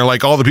leaving in there.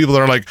 Like all the people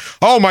that are like,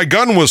 oh, my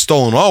gun was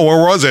stolen. Oh,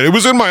 where was it? It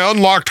was in my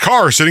unlocked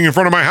car sitting in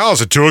front of my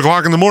house at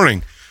 2:00 in the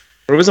morning.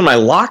 It was in my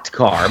locked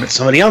car, but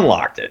somebody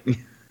unlocked it.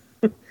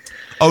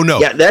 Oh, no.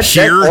 Yeah,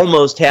 that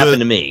almost happened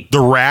to me.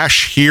 The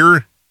rash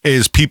here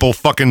is people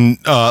fucking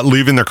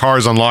leaving their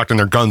cars unlocked and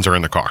their guns are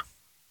in the car.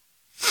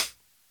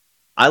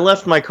 I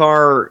left a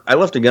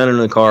gun in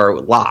the car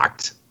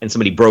locked, and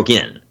somebody broke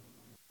in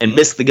and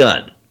missed the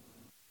gun.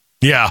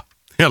 Yeah,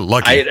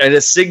 lucky. I had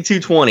a SIG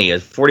 220, a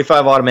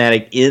 45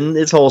 automatic in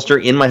its holster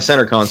in my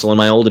center console in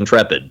my old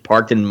Intrepid,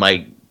 parked in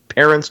my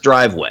parents'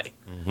 driveway.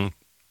 Mm-hmm.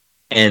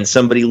 And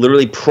somebody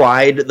literally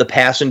pried the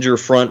passenger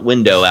front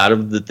window out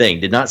of the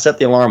thing, did not set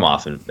the alarm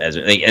off.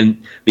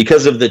 And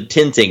because of the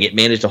tinting, it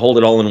managed to hold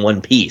it all in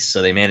one piece.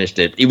 So they managed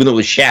to, even though it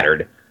was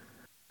shattered,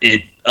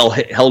 it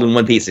held in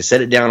one piece. They set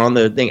it down on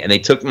the thing, and they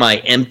took my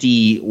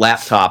empty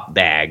laptop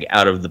bag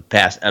out of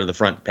the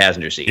front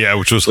passenger seat. Yeah,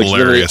 which was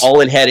hilarious. All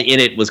it had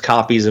in it was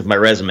copies of my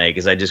resume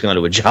because I'd just gone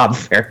to a job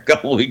fair a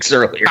couple weeks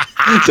earlier.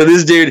 So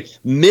this dude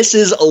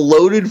misses a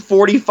loaded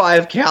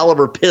 45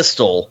 caliber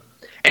pistol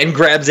and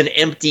grabs an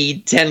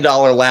empty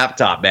 $10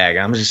 laptop bag.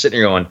 I'm just sitting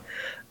here going,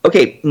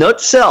 okay, note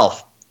to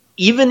self,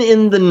 even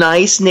in the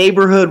nice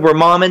neighborhood where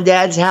mom and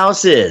dad's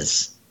house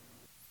is,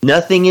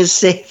 nothing is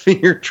safe in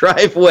your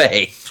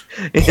driveway.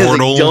 Like,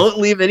 don't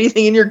leave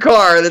anything in your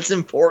car that's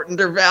important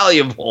or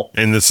valuable.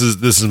 And this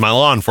is my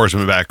law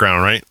enforcement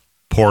background, right?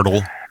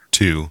 Portal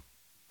to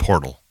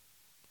portal.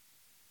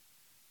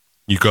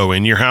 You go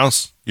in your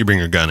house, you bring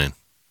your gun in.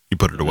 You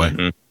put it away.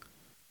 Mm-hmm.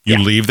 You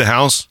leave the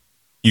house,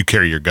 you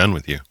carry your gun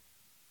with you.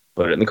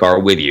 Put it in the car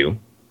with you.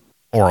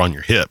 Or on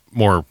your hip.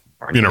 More,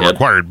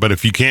 required. But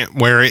if you can't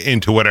wear it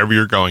into whatever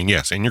you're going,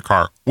 yes, in your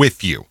car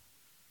with you.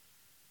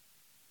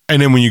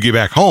 And then when you get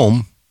back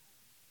home,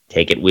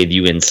 take it with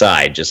you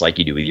inside, just like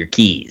you do with your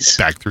keys.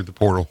 Back through the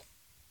portal.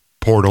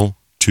 Portal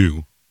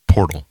to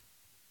portal.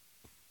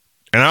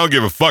 And I don't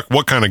give a fuck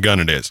what kind of gun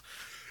it is.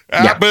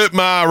 I put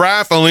my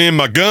rifle in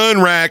my gun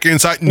rack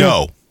inside.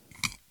 No.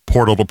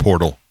 Portal to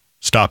portal.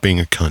 Stop being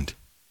a cunt.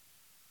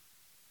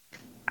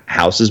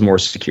 House is more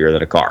secure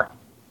than a car.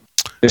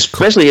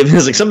 Especially if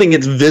it's like something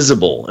that's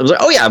visible. It was like,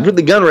 oh yeah, I put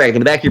the gun rack in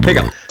the back of your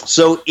pickup.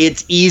 So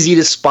it's easy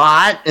to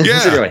spot. And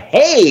so you're like,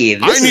 hey,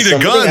 I need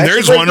a gun.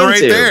 There's one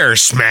right there.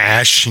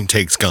 Smash. And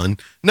takes gun.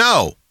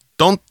 No.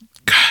 Don't.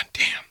 God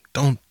damn.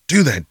 Don't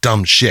do that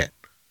dumb shit.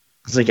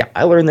 It's like, yeah,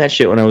 I learned that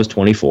shit when I was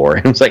 24.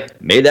 And it's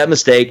like, made that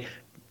mistake.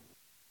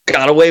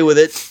 Got away with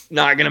it.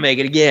 Not going to make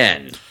it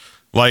again.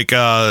 Like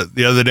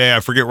the other day, I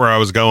forget where I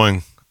was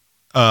going.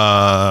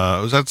 I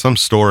was at some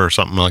store or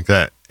something like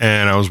that,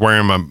 and I was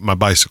wearing my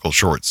bicycle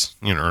shorts,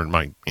 or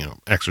my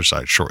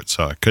exercise shorts,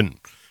 so I couldn't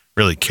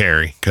really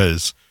carry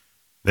because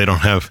They don't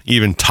have,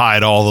 even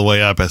tied all the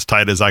way up as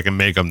tight as I can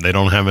make them, they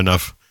don't have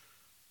enough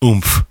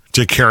oomph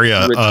to carry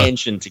a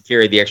retention to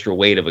carry the extra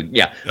weight of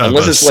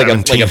unless it's like a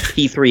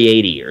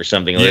P380 or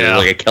something,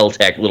 like a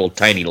Kel-Tec little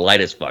tiny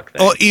light as fuck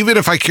thing. Well, even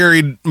if I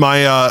carried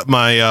my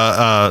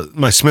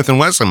my Smith &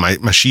 Wesson,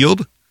 my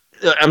shield.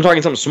 I'm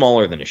talking something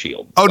smaller than a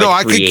shield. Oh, no,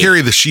 I could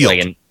carry the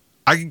shield.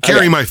 I can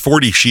carry my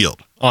 40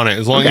 shield on it.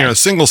 As long as,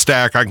 single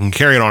stack, I can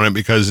carry it on it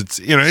because it's,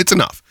 it's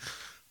enough.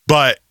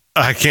 But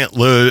I can't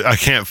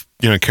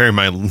carry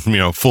my,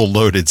 full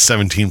loaded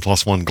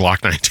 17+1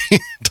 Glock 19.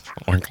 It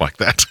doesn't work like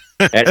that.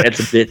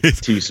 That's a bit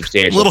too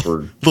substantial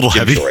for little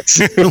heavy.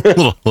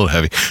 little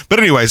heavy. But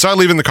anyway, so I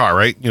leave in the car,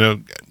 right?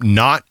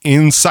 Not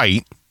in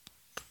sight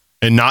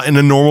and not in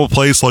a normal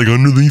place like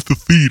underneath the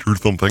feet or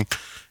something.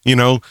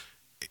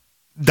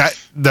 That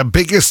the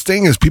biggest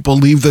thing is people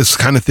leave this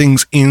kind of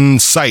things in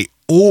sight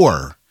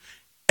or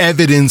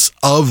evidence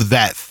of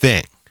that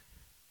thing.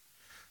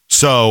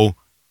 So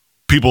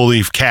people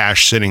leave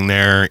cash sitting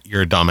there.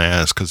 You're a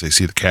dumbass because they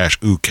see the cash.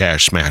 Ooh,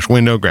 cash, smash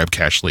window, grab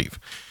cash, leave.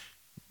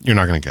 You're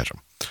not going to catch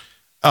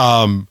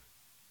them.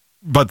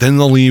 But then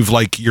they'll leave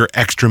like your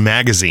extra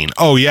magazine.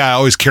 Oh yeah, I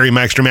always carry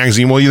my extra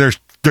magazine. Well,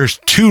 there's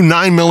 2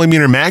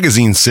 9mm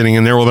magazines sitting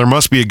in there. Well, there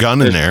must be a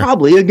gun in there.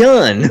 Probably a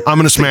gun. I'm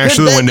going to smash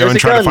through the window and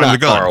try to find the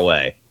gun. Far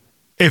away.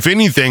 If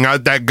anything,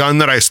 that gun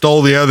that I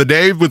stole the other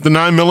day with the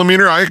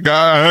 9mm, I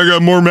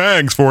got more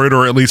mags for it,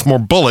 or at least more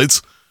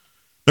bullets.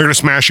 They're going to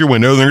smash your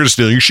window. They're going to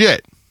steal your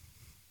shit.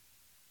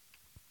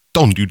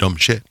 Don't do dumb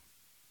shit.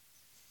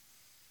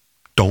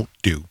 Don't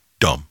do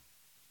dumb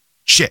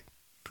shit.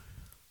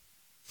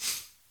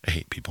 I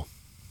hate people.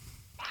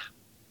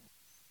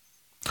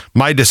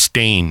 My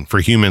disdain for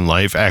human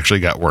life actually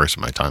got worse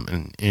in my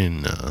time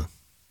in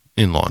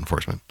law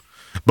enforcement,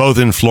 both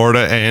in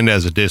Florida and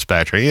as a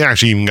dispatcher. It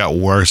actually even got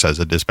worse as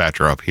a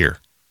dispatcher up here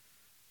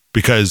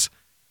because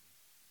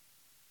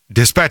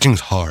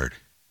dispatching's hard.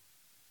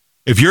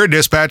 If you're a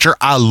dispatcher,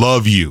 I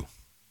love you.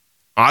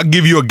 I'll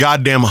give you a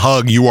goddamn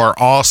hug. You are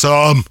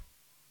awesome.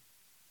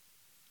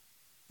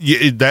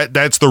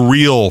 That's the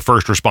real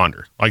first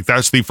responder. Like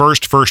that's the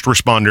first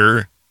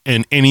responder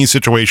in any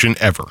situation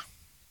ever.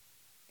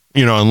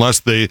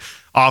 Unless the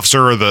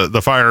officer or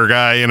the fire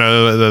guy,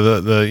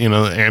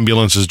 the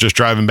ambulance is just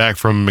driving back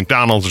from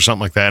McDonald's or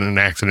something like that, and an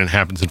accident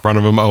happens in front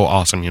of them. Oh,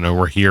 awesome.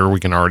 We're here. We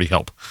can already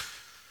help.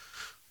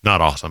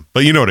 Not awesome,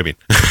 but you know what I mean?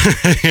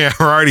 Yeah,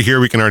 we're already here.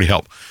 We can already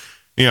help.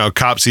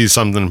 Cop sees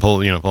something, pull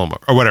them over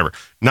or whatever.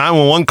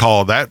 911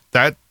 call,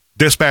 that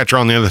dispatcher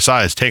on the other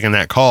side is taking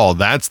that call.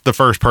 That's the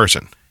first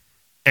person.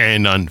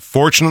 And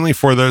unfortunately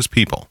for those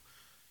people,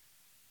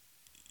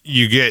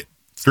 you get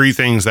 3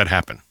 things that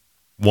happen.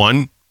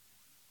 1,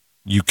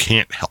 you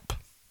can't help.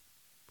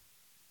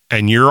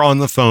 And you're on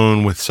the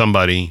phone with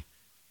somebody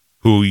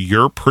who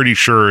you're pretty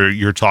sure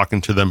you're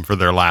talking to them for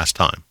their last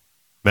time.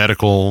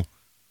 Medical,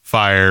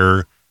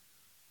 fire,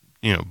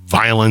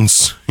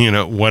 violence,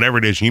 whatever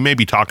it is. You may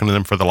be talking to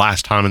them for the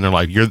last time in their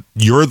life.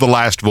 You're the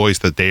last voice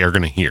that they are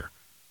going to hear.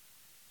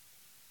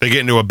 They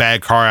get into a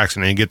bad car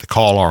accident and get the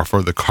call off,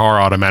 or the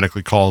car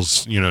automatically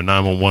calls,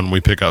 911.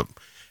 We pick up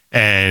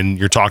and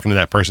you're talking to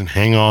that person.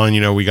 Hang on,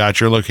 we got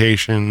your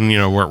location.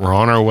 We're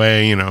on our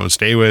way.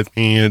 Stay with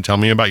me. Tell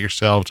me about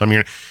yourself. Tell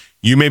me.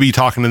 You may be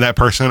talking to that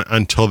person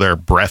until their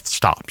breath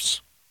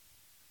stops.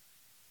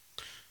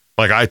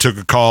 Like I took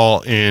a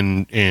call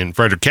in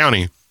Frederick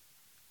County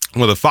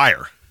with a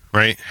fire,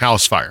 right?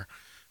 House fire.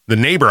 The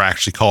neighbor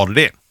actually called it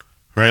in.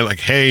 Right, like,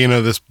 hey,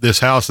 this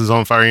house is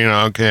on fire,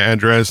 okay,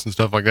 address and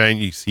stuff like that. And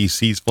you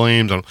sees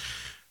flames.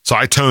 So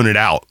I tone it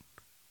out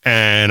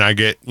and I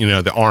get,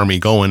 the army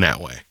going that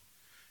way.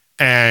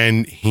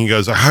 And he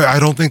goes, I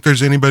don't think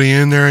there's anybody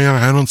in there.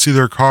 I don't see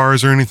their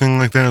cars or anything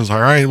like that. I was like,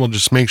 all right, well,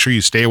 just make sure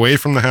you stay away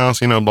from the house,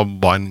 blah, blah,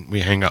 blah. And we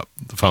hang up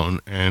the phone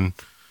and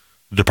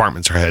the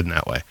departments are heading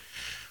that way.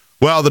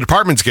 Well, the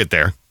departments get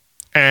there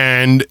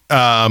and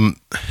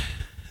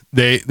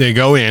they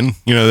go in,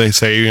 they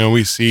say,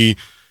 we see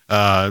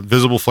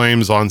visible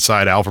flames on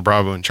side Alpha,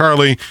 Bravo, and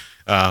Charlie,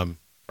 front,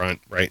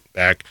 right,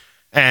 back.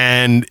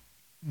 And,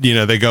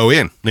 they go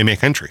in, they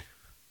make entry.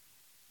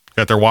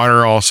 Got their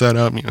water all set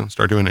up,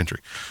 start doing entry.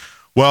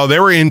 Well, they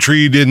were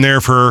entryed in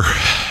there for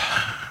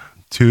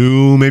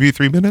 2, maybe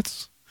 3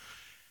 minutes.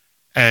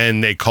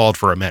 And they called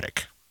for a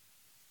medic.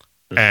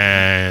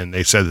 And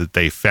they said that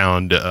they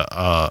found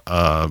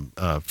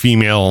a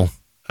female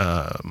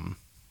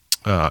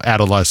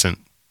adolescent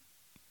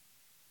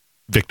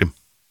victim.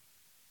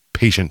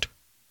 Patient.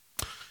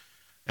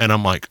 And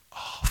I'm like,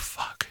 oh,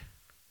 fuck.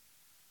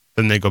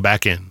 Then they go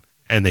back in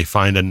and they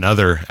find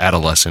another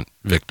adolescent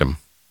victim.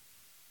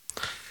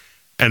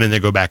 And then they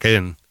go back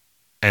in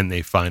and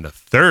they find a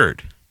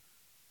third.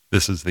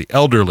 This is the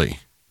elderly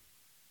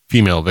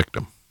female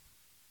victim.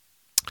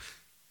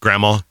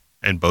 Grandma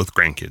and both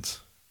grandkids.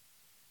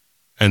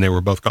 And they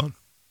were both gone.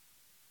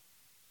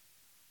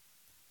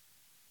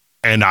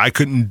 And I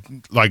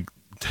couldn't,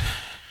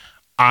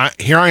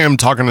 here I am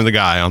talking to the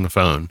guy on the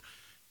phone.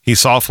 He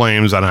saw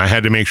flames, and I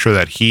had to make sure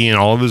that he and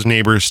all of his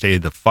neighbors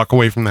stayed the fuck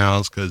away from the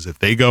house, because if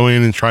they go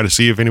in and try to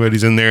see if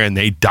anybody's in there and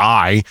they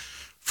die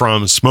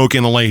from smoke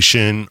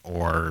inhalation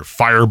or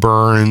fire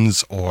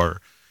burns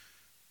or,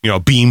 a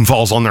beam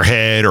falls on their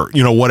head or,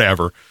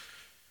 whatever,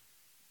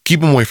 keep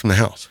them away from the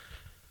house.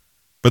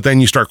 But then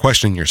you start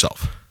questioning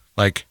yourself.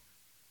 Like,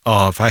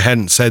 oh, if I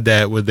hadn't said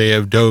that, would they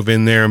have dove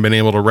in there and been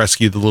able to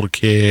rescue the little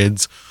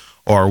kids?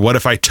 Or what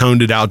if I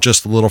toned it out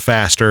just a little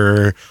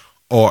faster?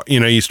 Or,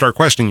 you start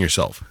questioning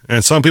yourself.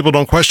 And some people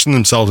don't question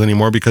themselves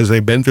anymore because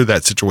they've been through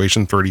that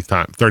situation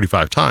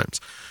 35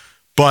 times.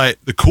 But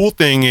the cool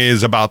thing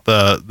is about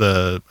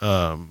the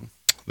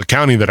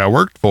county that I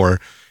worked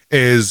for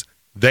is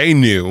they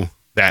knew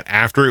that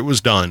after it was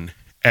done,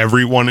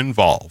 everyone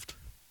involved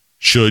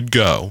should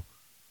go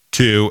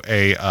to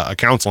a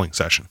counseling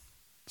session.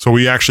 So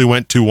we actually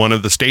went to one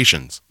of the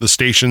stations, the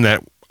station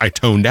that I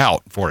toned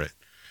out for it.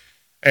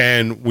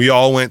 And we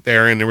all went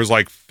there, and there was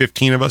like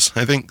 15 of us,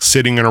 I think,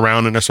 sitting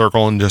around in a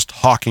circle and just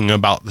talking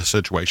about the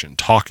situation,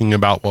 talking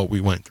about what we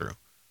went through.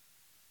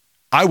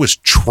 I was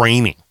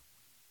training.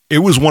 It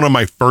was one of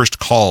my first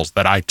calls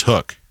that I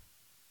took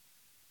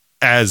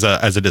as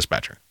a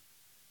dispatcher.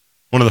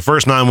 One of the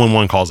first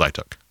 911 calls I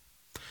took.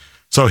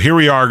 So here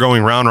we are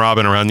going round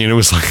robin around, it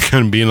was like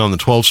kind of being on the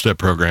 12-step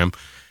program,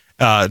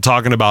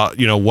 talking about,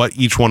 what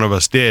each one of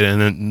us did.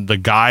 And then the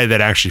guy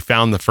that actually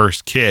found the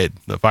first kid,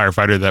 the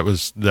firefighter that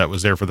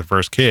was there for the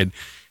first kid,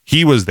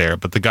 he was there.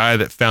 But the guy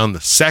that found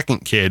the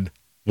second kid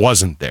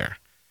wasn't there.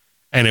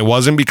 And it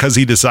wasn't because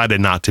he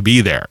decided not to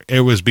be there.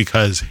 It was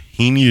because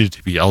he needed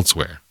to be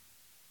elsewhere.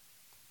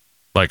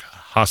 Like a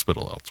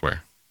hospital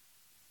elsewhere.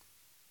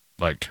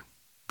 Like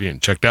being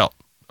checked out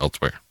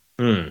elsewhere.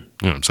 You know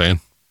what I'm saying?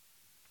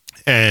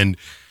 And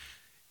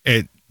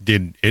it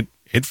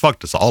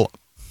fucked us all up.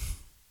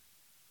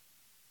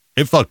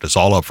 It fucked us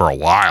all up for a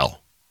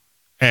while.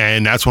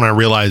 And that's when I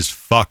realized,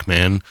 fuck,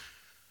 man,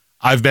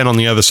 I've been on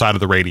the other side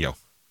of the radio.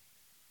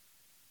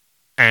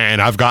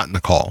 And I've gotten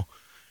the call.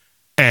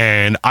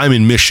 And I'm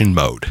in mission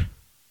mode.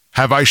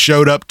 Have I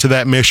showed up to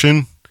that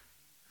mission?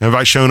 Have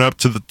I shown up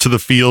to the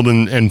field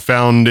and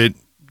found it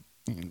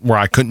where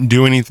I couldn't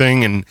do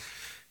anything? And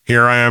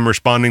here I am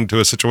responding to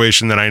a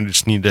situation that I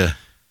just need to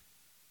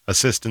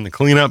assist in the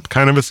cleanup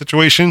kind of a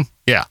situation.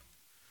 Yeah.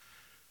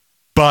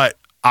 But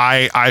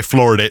I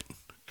floored it,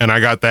 and I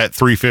got that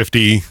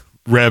 350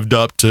 revved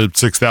up to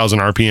 6,000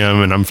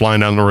 RPM, and I'm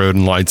flying down the road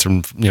and lights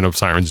and,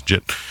 sirens and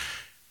shit.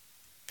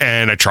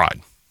 And I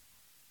tried.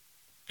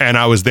 And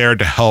I was there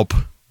to help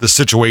the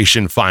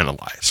situation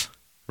finalize,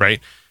 right?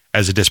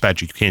 As a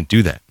dispatcher, you can't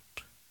do that.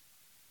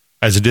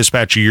 As a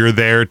dispatcher, you're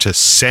there to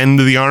send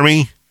the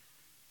army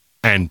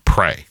and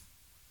pray.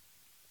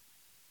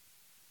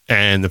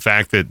 And the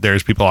fact that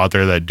there's people out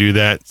there that do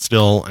that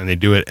still, and they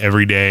do it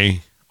every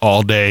day,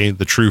 all day,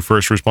 the true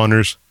first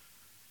responders,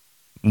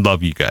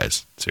 love you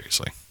guys.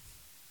 Seriously.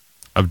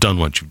 I've done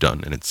what you've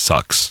done, and it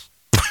sucks.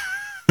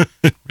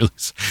 It really.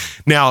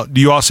 Now, do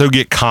you also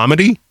get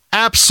comedy?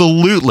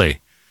 Absolutely.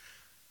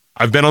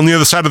 I've been on the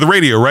other side of the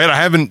radio, right? I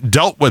haven't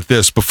dealt with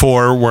this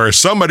before where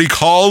somebody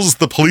calls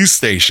the police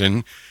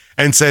station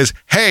and says,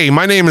 hey,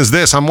 my name is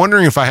this. I'm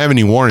wondering if I have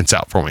any warrants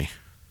out for me.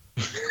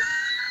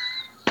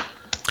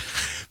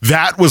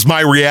 That was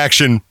my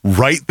reaction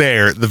right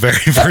there the very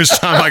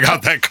first time I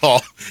got that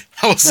call.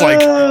 I was like,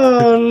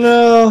 oh,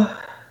 no.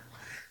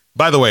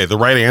 By the way, the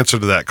right answer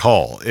to that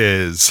call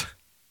is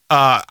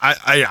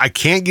I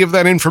can't give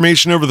that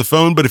information over the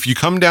phone, but if you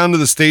come down to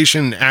the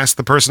station and ask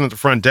the person at the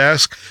front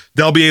desk,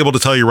 they'll be able to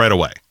tell you right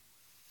away.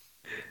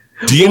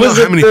 Do you know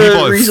how many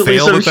people have recently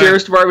failed some at that?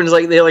 sheriff's department is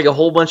like, they have like a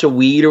whole bunch of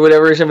weed or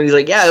whatever. Somebody's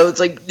like, yeah, it's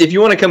like, if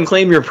you want to come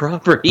claim your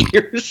property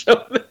or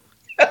something.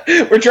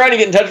 We're trying to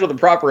get in touch with the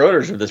proper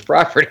owners of this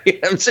property.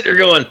 I'm sitting here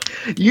going,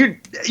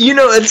 you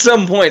know, at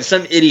some point,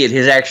 some idiot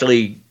has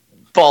actually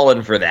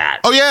fallen for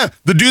that. Oh, yeah.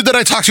 The dude that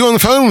I talked to on the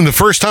phone the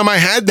first time I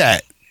had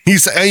that,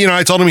 he's,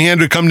 I told him he had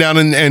to come down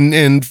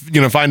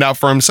and find out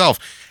for himself.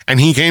 And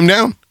he came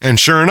down, and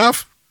sure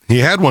enough, he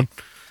had one.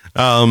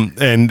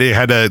 And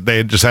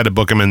they just had to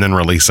book him and then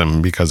release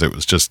him because it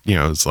was just,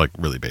 it's like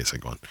really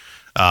basic one.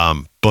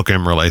 Book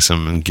him, release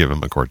him, and give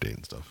him a court date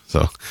and stuff.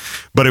 So,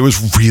 but it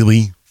was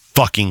really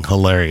fucking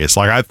hilarious.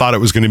 Like, I thought it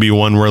was going to be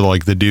one where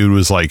like the dude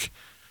was like,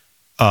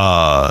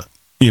 oh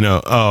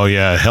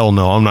yeah, hell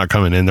no, I'm not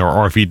coming in there.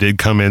 Or if he did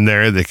come in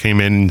there, they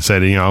came in and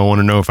said, I want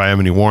to know if I have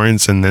any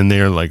warrants. And then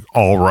they're like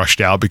all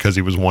rushed out because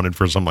he was wanted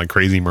for some like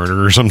crazy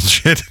murder or some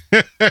shit.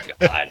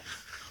 God.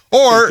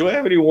 Or do I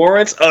have any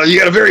warrants? Oh, you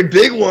got a very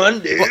big one,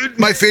 dude.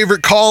 My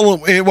favorite call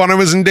when I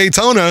was in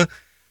Daytona,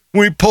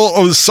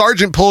 a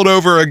sergeant pulled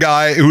over a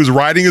guy who was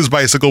riding his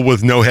bicycle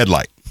with no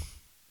headlight.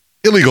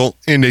 Illegal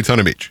in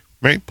Daytona Beach.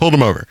 Right? Pulled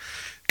him over.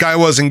 Guy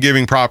wasn't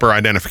giving proper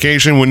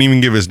identification, wouldn't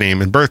even give his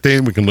name and birthday.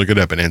 We can look it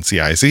up in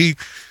NCIC.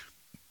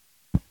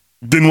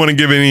 Didn't want to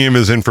give any of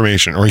his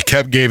information, or he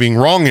kept giving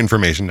wrong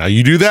information. Now,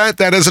 you do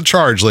that is a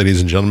charge, ladies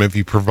and gentlemen. If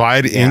you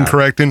provide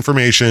incorrect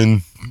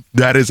information,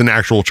 that is an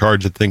actual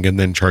charge that they can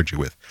then charge you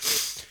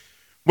with.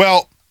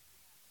 Well,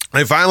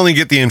 I finally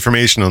get the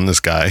information on this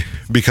guy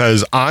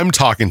because I'm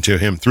talking to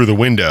him through the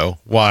window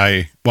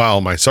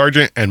while my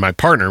sergeant and my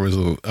partner was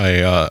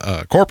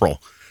a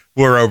corporal.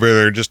 We're over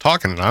there just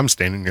talking, and I'm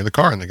standing near the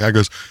car, and the guy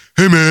goes,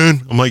 "Hey,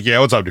 man." I'm like, "Yeah,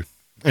 what's up, dude?"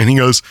 And he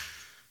goes,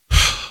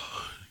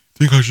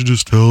 "Think I should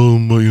just tell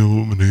him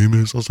what my name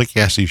is?" I was like,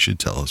 "Yes, you should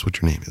tell us what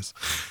your name is.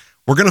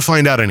 We're going to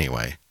find out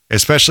anyway,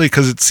 especially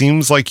because it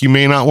seems like you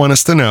may not want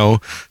us to know.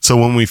 So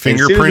when we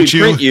fingerprint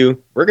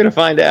you, we're going to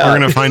find out. We're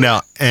going to find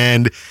out.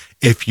 And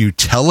if you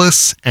tell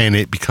us and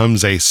it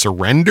becomes a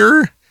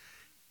surrender,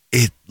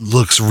 it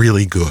looks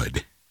really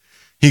good."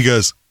 He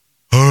goes,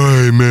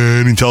 "Hi,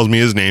 man." He tells me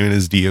his name and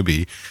his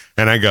DOB.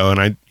 And I go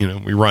and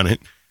we run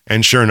it.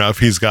 And sure enough,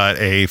 he's got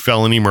a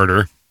felony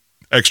murder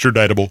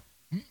extraditable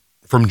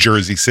from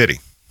Jersey City.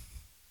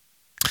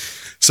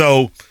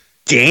 So,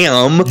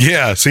 damn.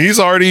 Yeah. So he's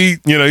already,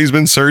 he's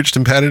been searched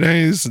and patted.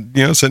 He's,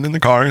 sitting in the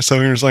car. So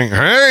he's like, all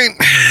right.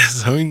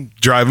 So we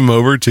drive him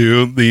over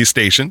to the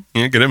station,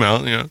 get him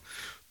out,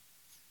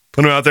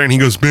 put him out there. And he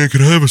goes, "Man,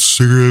 can I have a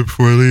cigarette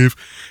before I leave?"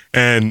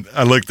 And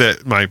I looked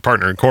at my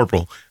partner and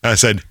corporal. And I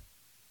said,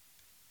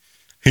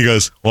 he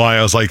goes, "Why?"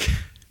 I was like,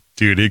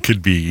 "Dude, it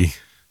could be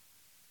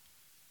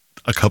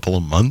a couple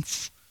of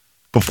months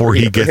before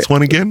he gets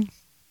one again."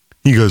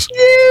 He goes,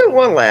 "Yeah,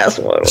 one last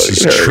one."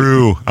 This is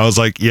true. I was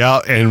like, "Yeah."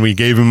 And we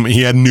gave him,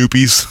 he had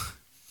noopies.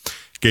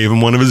 Gave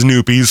him one of his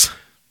noopies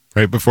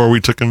right before we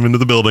took him into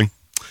the building.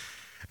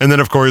 And then,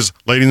 of course,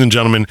 ladies and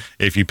gentlemen,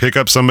 if you pick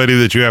up somebody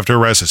that you have to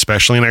arrest,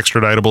 especially an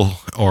extraditable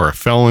or a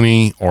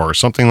felony or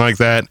something like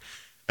that,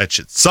 that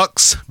shit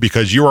sucks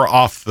because you are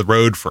off the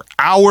road for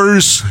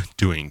hours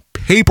doing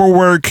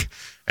paperwork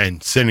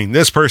and sending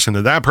this person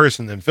to that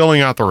person, then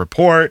filling out the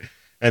report,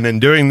 and then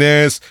doing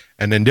this,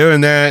 and then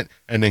doing that,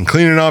 and then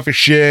cleaning off your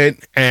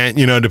shit. And,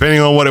 depending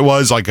on what it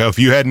was, like if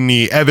you had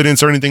any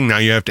evidence or anything, now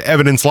you have to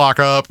evidence lock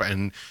up,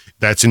 and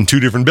that's in 2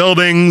 different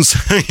buildings.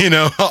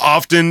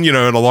 Often, in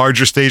a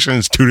larger station,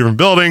 it's 2 different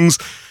buildings.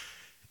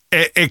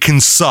 It can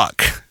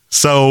suck.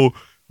 So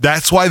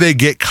that's why they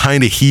get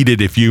kind of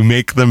heated if you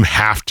make them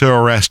have to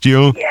arrest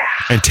you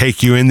and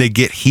take you in. They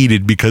get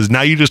heated because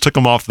now you just took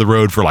them off the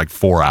road for like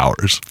 4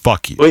 hours.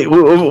 Fuck you. Wait,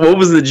 what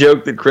was the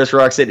joke that Chris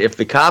Rock said? If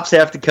the cops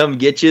have to come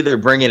get you, they're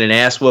bringing an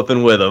ass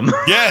whooping with them.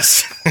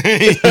 Yes.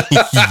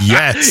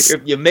 Yes.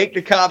 If you make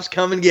the cops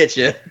come and get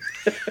you.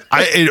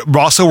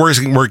 Also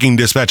working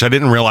dispatch, I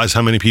didn't realize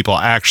how many people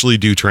actually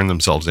do turn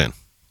themselves in.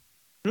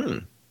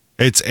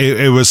 It's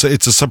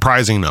a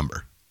surprising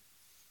number.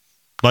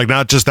 Like,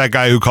 not just that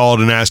guy who called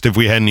and asked if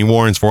we had any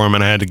warrants for him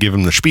and I had to give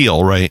him the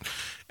spiel, right?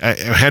 I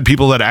had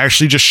people that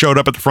actually just showed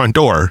up at the front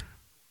door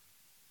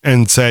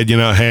and said,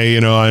 "Hey,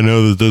 I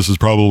know that this is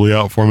probably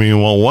out for me."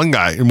 And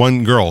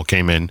one girl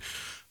came in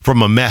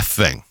from a meth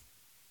thing.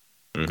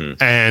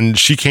 Mm-hmm. And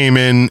she came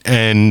in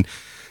and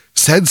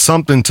said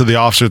something to the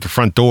officer at the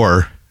front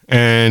door.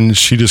 And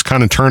she just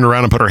kind of turned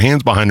around and put her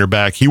hands behind her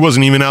back. He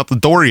wasn't even out the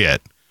door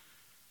yet.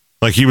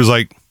 Like, he was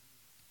like,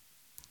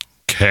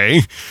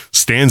 "Okay,"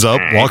 stands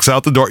up, walks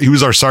out the door. He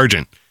was our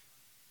sergeant.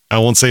 I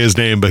won't say his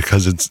name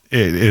because it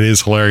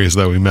is hilarious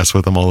though. We mess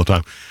with him all the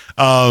time.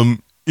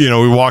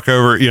 We walk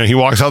over, he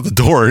walks out the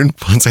door and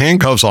puts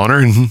handcuffs on her,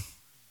 and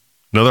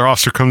another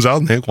officer comes out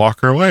and they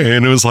walk her away.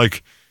 And it was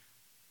like,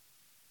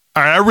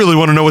 all right, I really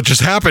want to know what just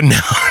happened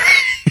now.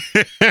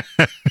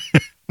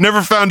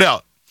 Never found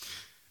out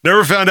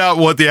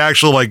what the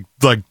actual, like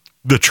the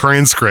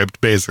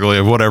transcript basically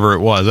of whatever it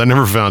was. I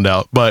never found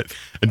out, but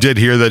I did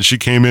hear that she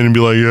came in and be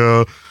like,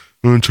 "Yeah,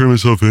 I'm going to turn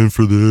myself in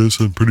for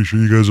this. I'm pretty sure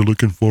you guys are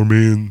looking for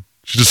me." And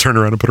she just turned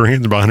around and put her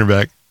hands behind her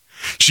back.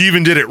 She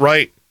even did it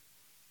right.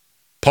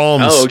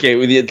 Palms. Oh, okay.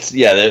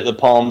 The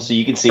palms, so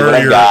you can see what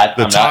I got.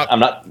 I'm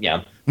not.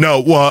 No,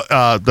 well,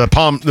 the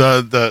palm,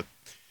 the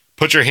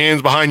put your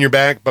hands behind your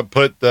back, but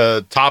put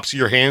the tops of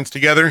your hands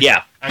together.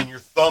 Yeah. And your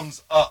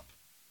thumbs up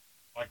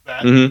like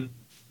that. Mm-hmm.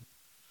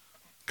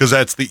 Because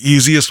that's the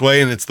easiest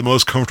way, and it's the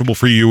most comfortable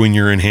for you when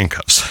you're in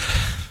handcuffs.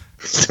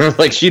 Sounds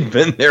like she'd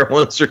been there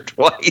once or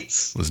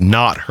twice. It was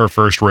not her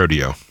first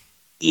rodeo.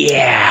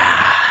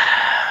 Yeah.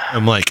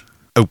 I'm like,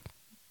 oh.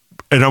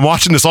 And I'm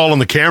watching this all on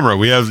the camera.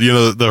 We have,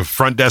 the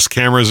front desk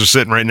cameras are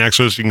sitting right next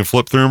to us. You can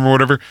flip through them or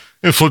whatever.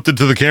 And flipped it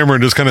to the camera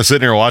and just kind of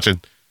sitting here watching.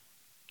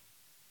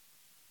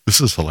 This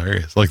is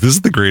hilarious. Like, this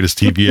is the greatest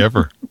TV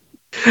ever.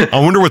 I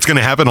wonder what's going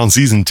to happen on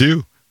season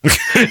 2.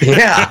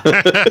 Yeah.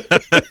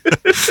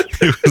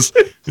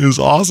 It was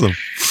awesome.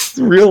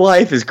 Real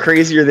life is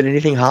crazier than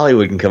anything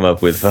Hollywood can come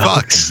up with,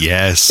 folks. Fuck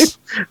yes.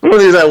 One of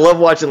these, I love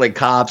watching like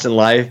Cops and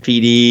Live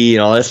PD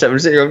and all that stuff. I'm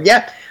sitting here going,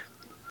 yeah,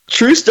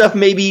 true stuff.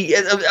 Maybe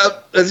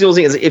that's the only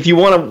thing is if you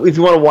want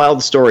a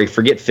wild story,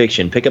 forget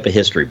fiction. Pick up a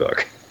history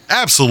book.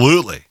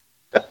 Absolutely.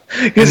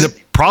 Because the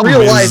problem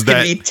real is life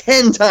that can be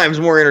 10 times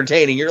more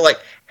entertaining. You're like,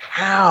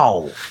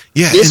 how?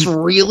 Yeah, this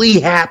really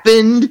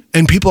happened?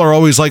 And people are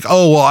always like,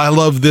 "Oh, well, I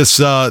love this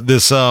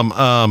this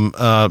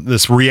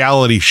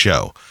reality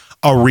show."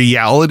 A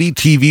reality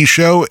TV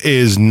show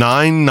is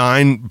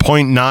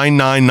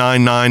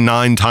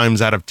 99.99999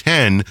 times out of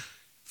 10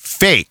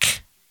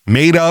 fake,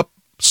 made up,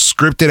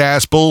 scripted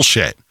ass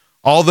bullshit.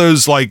 All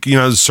those like,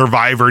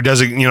 Survivor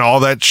doesn't, all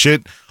that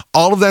shit.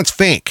 All of that's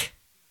fake.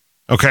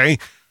 Okay.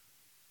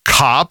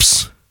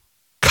 Cops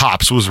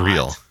was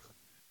real.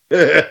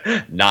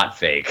 Not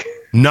fake.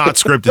 Not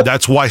scripted.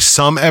 That's why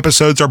some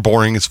episodes are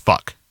boring as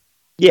fuck.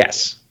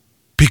 Yes.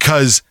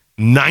 Because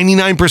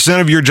 99%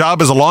 of your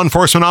job as a law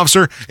enforcement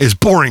officer is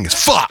boring as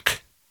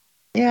fuck.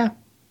 Yeah.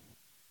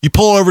 You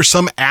pull over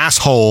some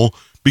asshole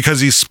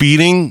because he's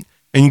speeding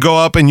and you go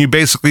up and you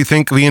basically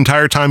think the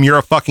entire time you're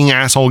a fucking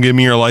asshole, give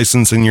me your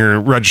license and your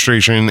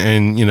registration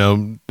and,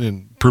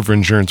 and proof of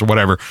insurance or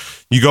whatever.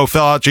 You go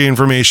fill out your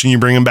information, you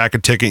bring him back a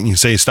ticket and you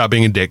say, stop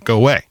being a dick, go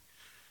away.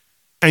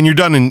 And you're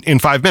done in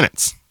 5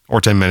 minutes or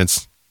 10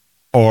 minutes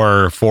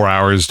or 4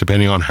 hours,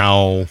 depending on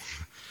how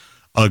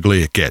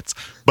ugly it gets.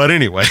 But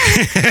anyway,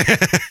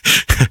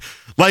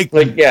 like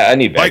yeah, I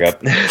need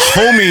backup. Like,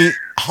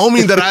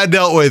 homie that I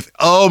dealt with.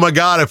 Oh my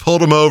God, I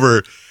pulled him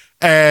over,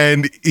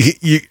 and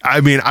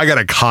I got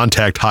a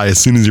contact high as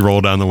soon as he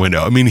rolled down the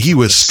window. I mean, he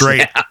was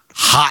straight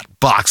hot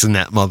boxing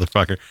that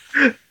motherfucker.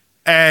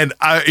 And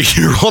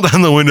he rolled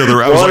down the window.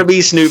 Want to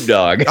be Snoop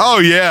Dogg? Oh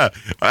yeah.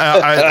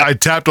 I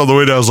tapped on the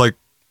window. I was like,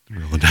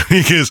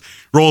 he just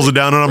rolls it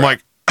down, and I'm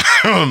like,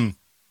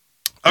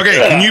 okay,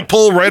 can you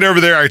pull right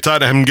over there? I tried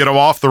to have him get him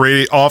off the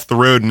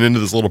road and into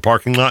this little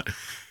parking lot.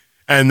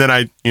 And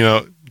then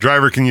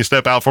driver, can you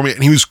step out for me?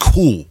 And he was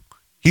cool.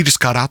 He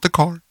just got out the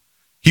car.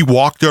 He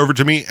walked over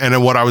to me. And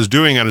then what I was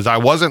doing is I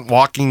wasn't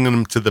walking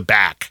him to the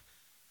back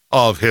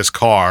of his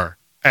car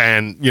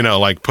and,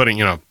 like patting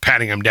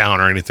him down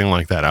or anything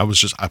like that.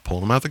 I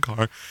pulled him out the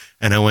car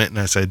and I went and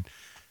I said,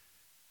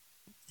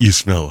 you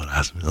smell what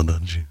I smell,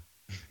 don't you?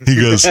 He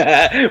goes,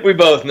 we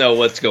both know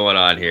what's going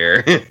on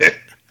here.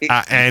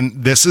 And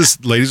this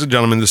is, ladies and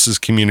gentlemen, this is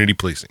community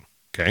policing.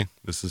 Okay.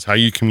 This is how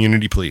you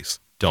community police.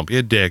 Don't be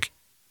a dick.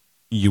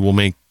 You will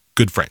make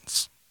good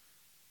friends.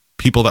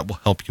 People that will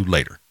help you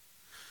later.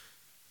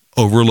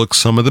 Overlook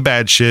some of the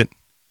bad shit.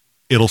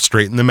 It'll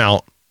straighten them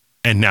out.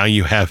 And now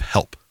you have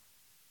help.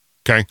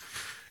 Okay.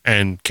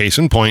 And case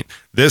in point,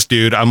 this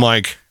dude, I'm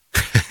like,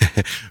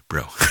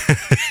 bro.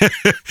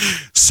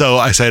 So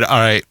I said, all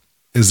right,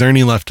 is there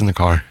any left in the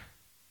car?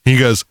 He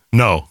goes,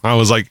 no. I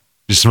was like,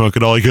 you smoke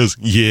it all? He goes,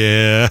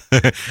 yeah.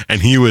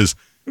 And he was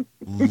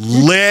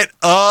lit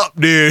up,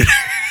 dude.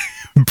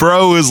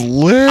 Bro is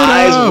lit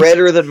Eyes up.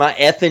 redder than my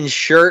effing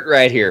shirt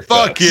right here,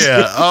 Fuck folks.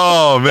 yeah.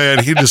 Oh,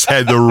 man. He just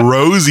had the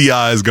rosy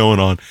eyes going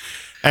on.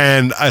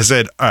 And I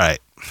said, all right,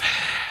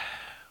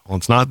 well,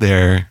 it's not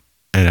there.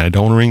 And I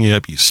don't want to ring you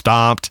up. You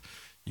stopped.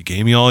 You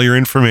gave me all your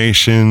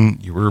information.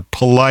 You were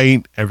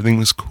polite. Everything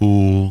was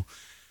cool.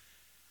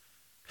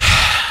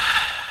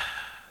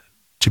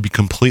 To be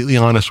completely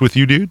honest with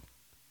you, dude,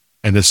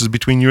 and this is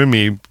between you and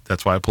me.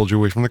 That's why I pulled you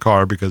away from the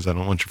car, because I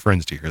don't want your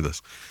friends to hear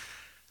this.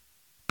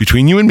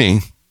 Between you and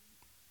me,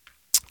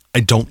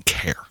 I don't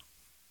care.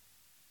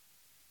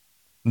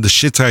 The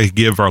shits I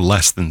give are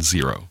less than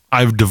 0.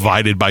 I've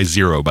divided by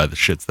 0 by the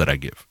shits that I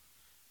give.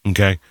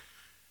 Okay?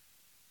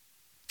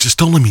 Just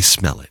don't let me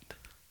smell it.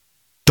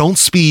 Don't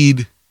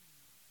speed.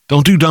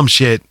 Don't do dumb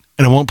shit,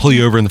 and I won't pull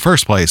you over in the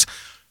first place.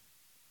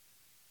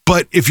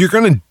 But if you're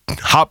going to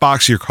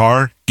hotbox your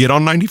car, get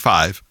on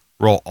 95,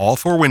 roll all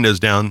 4 windows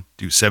down,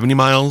 do 70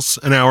 miles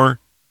an hour.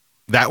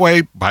 That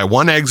way, by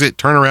one exit,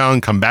 turn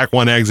around, come back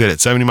one exit at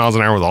 70 miles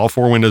an hour with all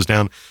 4 windows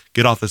down,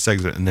 get off this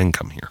exit, and then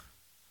come here.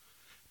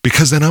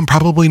 Because then I'm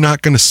probably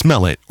not going to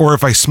smell it. Or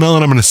if I smell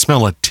it, I'm going to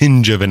smell a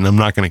tinge of it, and I'm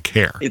not going to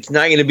care. It's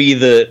not going to be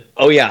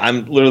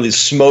I'm literally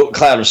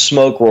cloud of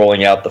smoke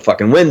rolling out the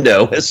fucking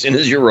window as soon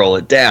as you roll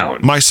it down.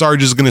 My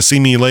sergeant is going to see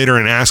me later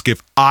and ask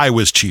if I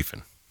was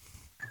chiefing.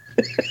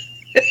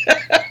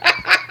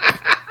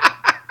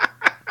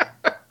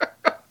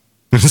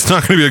 It's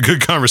not going to be a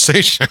good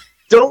conversation.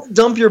 Don't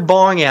dump your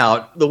bong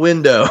out the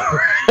window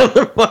on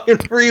the fucking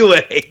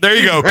freeway. There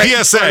you go. Right?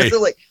 PSA.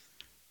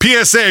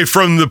 PSA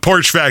from the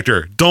Porch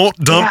Factor. Don't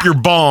dump your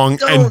bong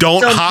and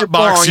don't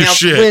hotbox your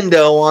shit. The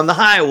window on the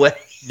highway.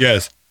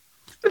 Yes.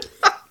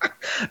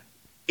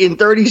 In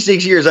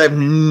 36 years, I've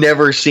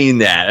never seen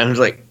that. I was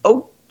like,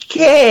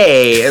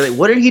 okay. Like,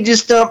 what did he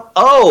just dump?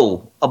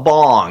 Oh, a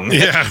bong.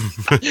 Yeah.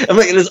 I'm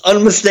like, it is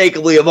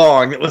unmistakably a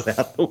bong that was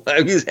out the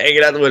window. He was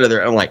hanging out the window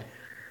there. I'm like,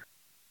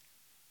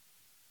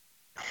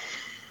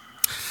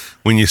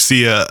 when you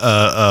see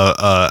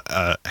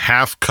a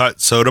half-cut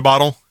soda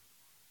bottle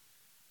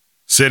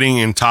sitting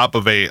in top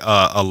of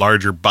a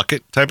larger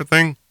bucket type of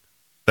thing,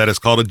 that is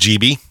called a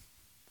GB.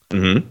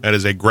 Mm-hmm. That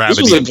is a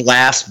gravity. This was a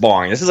glass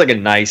bong. This is like a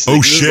nice.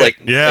 Oh shit!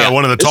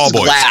 One of the tall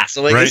boys. Glass.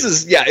 I'm like, right?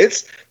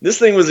 This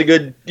thing was a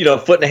good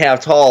 1.5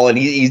 feet tall, and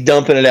he's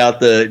dumping it out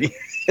the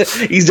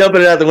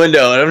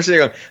window, and I'm sitting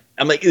there,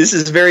 I'm like, this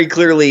is very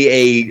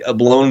clearly a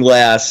blown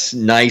glass,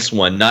 nice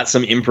one, not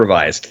some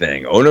improvised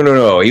thing. Oh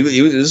no!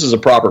 This is a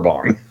proper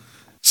bong.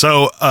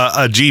 So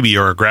a GB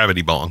or a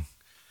gravity bong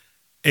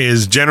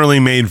is generally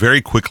made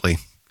very quickly.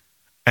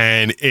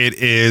 And it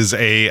is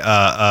a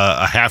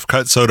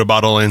half-cut soda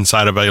bottle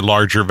inside of a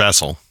larger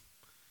vessel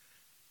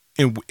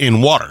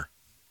in water.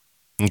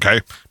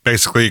 Okay.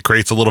 Basically, it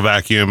creates a little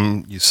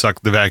vacuum. You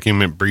suck the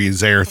vacuum, it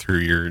breathes air through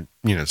your,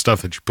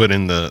 stuff that you put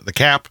in the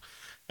cap.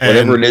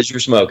 Whatever it is you're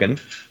smoking.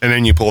 And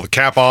then you pull the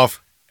cap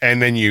off,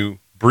 and then you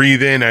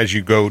breathe in as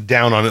you go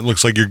down on it. It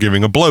looks like you're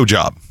giving a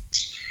blowjob.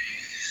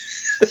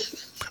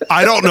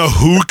 I don't know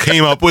who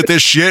came up with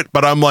this shit,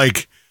 but I'm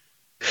like,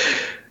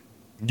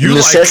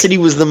 necessity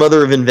was the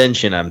mother of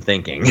invention, I'm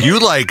thinking. You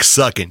like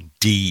sucking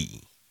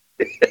D.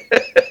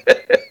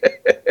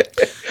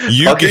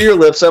 Pucker your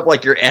lips up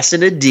like you're S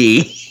and a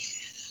D.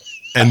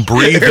 And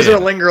breathe. Here's a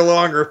linger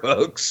longer,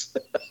 folks.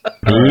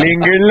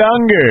 Linger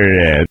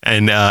longer.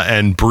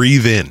 And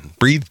breathe in.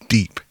 Breathe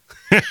deep.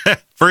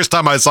 First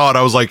time I saw it,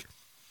 I was like,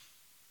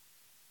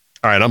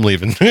 all right, I'm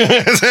leaving.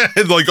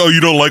 Like, oh, you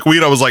don't like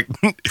weed? I was like,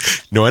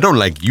 no, I don't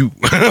like you.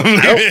 I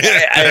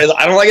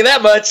don't like it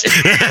that much.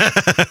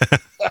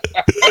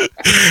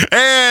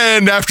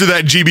 And after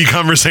that GB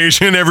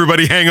conversation,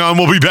 everybody hang on.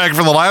 We'll be back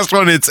for the last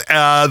one. It's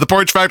The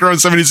Porch Factor on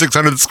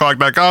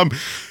 7600thesquawk.com.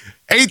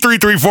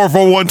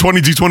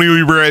 833-441-2220.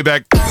 We'll be right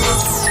back.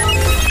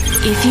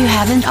 If you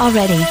haven't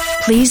already,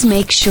 please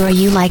make sure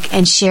you like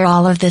and share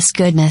all of this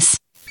goodness.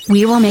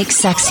 We will make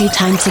sexy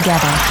time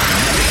together.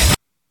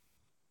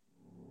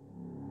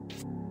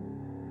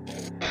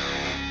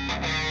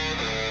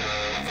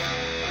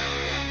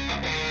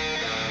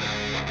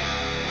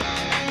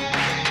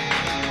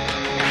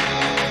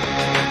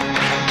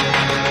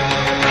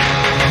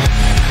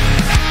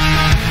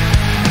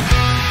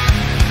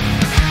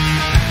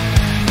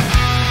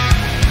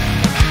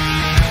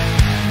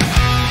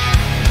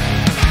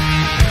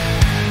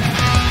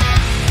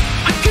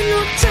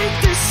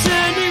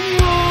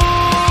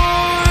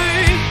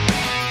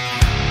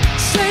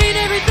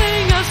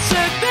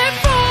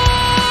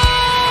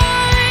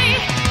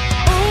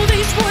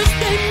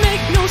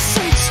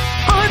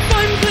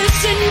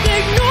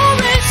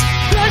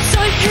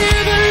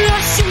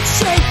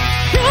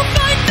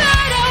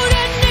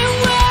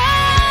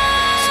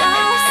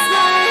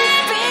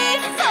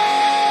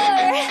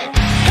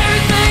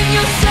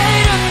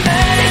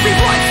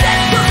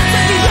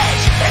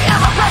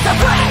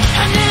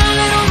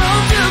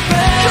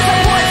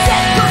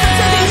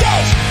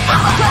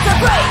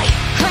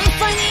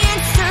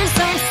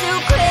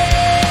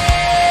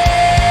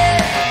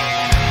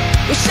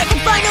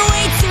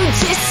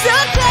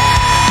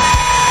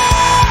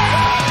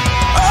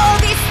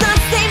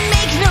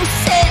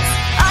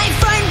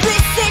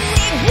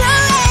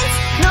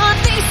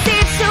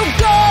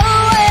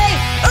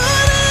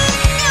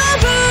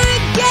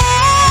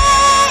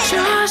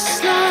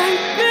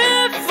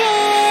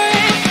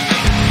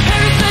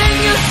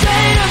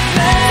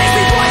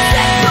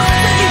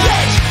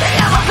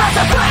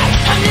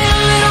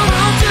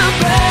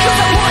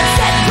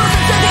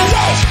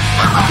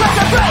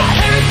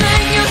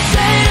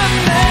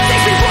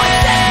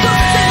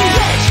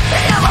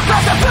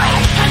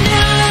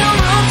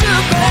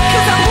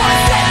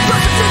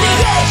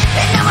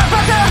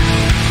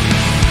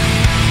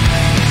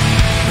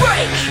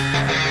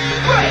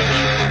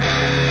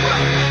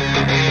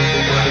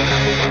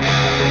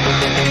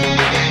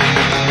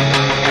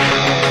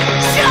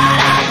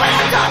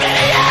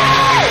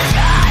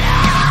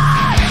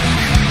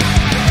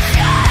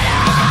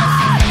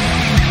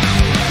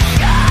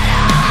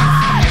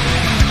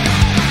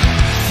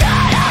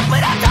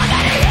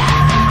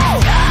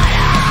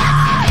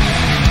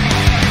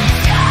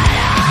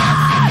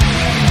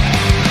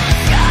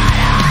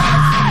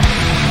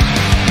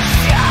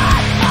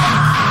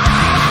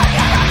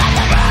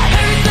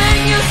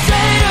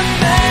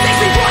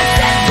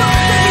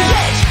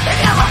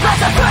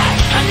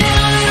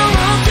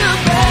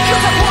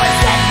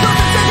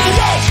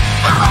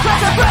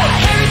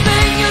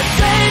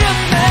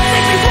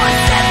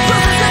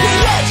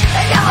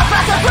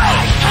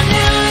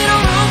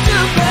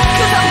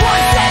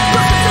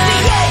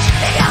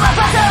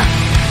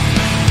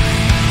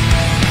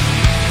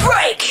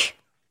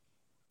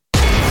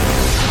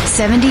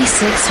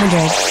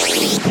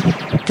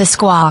 The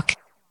Squawk.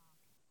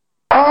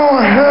 Oh,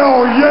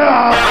 hell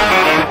yeah!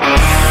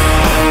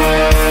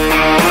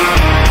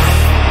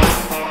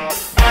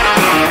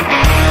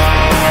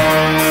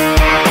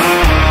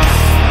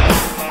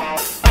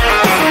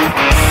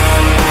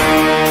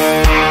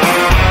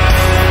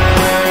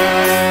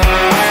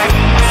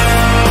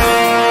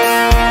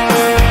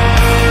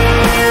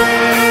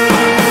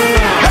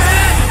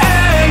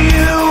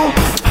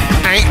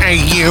 Hey,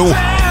 you.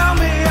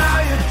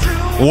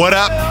 What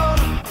up,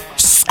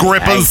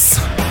 Scrippers?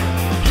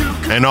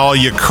 And all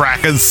you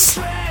crackers.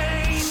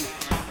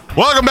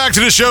 Welcome back to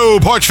the show.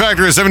 Porch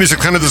Factor at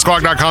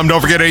 7600thesquawk.com.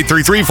 Don't forget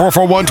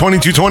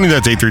 833-441-2220.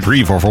 That's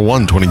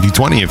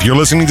 833-441-2220. If you're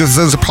listening to this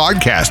as a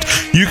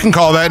podcast, you can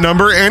call that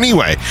number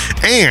anyway.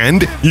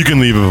 And you can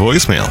leave a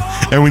voicemail.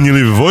 And when you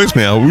leave a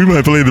voicemail, we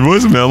might play the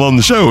voicemail on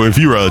the show if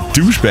you're a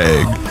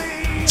douchebag.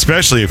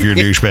 Especially if you're a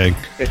douchebag.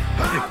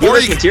 Give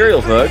us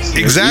material, folks.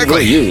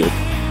 Exactly.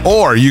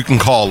 Or you can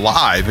call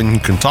live and you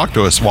can talk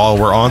to us while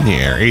we're on the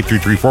air.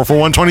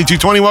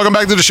 833-441-2220. Welcome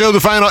back to the show, the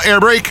final air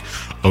break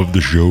of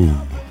the show.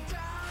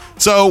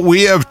 So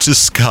we have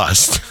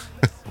discussed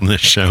on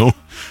this show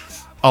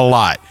a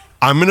lot.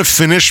 I'm going to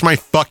finish my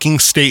fucking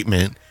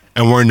statement,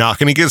 and we're not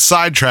going to get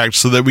sidetracked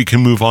so that we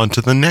can move on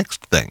to the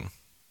next thing.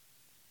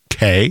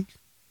 Okay?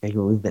 Hey,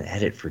 well, we've been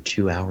at it for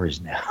 2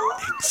 hours now.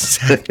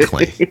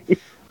 Exactly.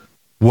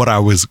 What I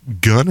was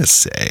going to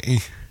say.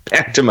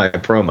 Back to my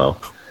promo.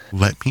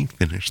 Let me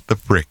finish the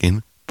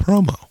frickin'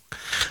 promo.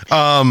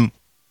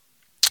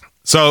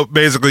 So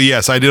basically,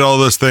 yes, I did all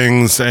those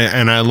things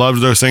and I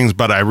loved those things,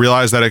 but I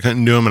realized that I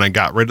couldn't do them and I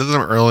got rid of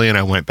them early and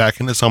I went back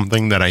into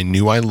something that I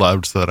knew I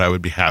loved so that I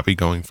would be happy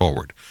going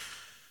forward.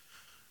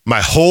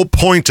 My whole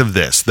point of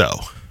this, though,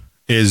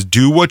 is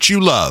do what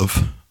you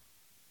love,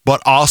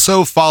 but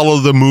also follow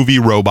the movie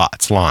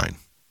Robots line.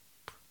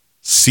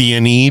 See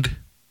a need,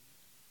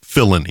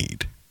 fill a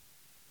need.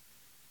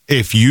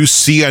 If you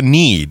see a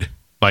need,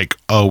 like,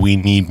 oh, we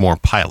need more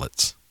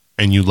pilots,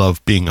 and you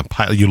love being a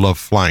pilot, you love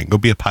flying, go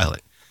be a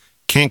pilot.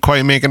 Can't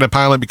quite make it a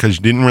pilot because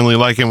you didn't really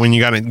like it when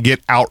you got to get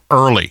out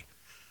early.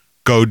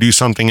 Go do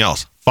something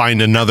else.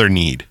 Find another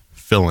need.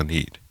 Fill a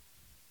need.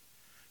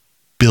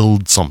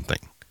 Build something.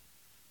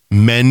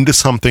 Mend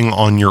something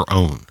on your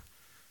own.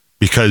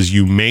 Because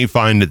you may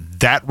find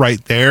that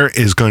right there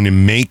is going to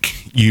make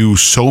you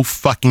so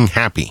fucking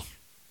happy.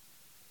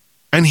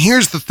 And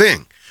here's the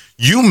thing.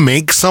 You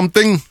make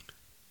something,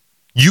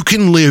 you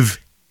can live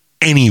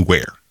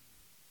anywhere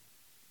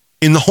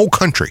in the whole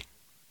country.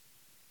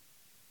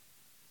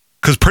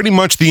 Because pretty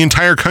much the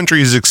entire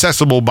country is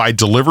accessible by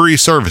delivery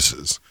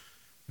services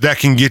that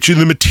can get you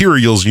the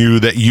materials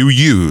that you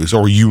use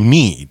or you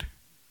need.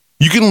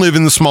 You can live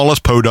in the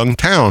smallest podunk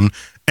town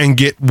and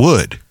get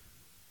wood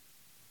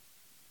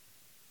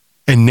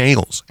and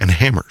nails and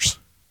hammers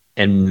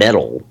and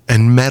metal.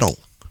 So,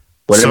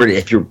 Whatever.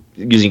 If you're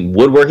using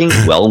woodworking,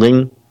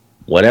 welding,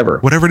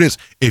 whatever it is,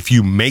 if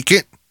you make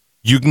it,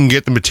 you can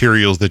get the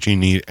materials that you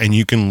need and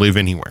you can live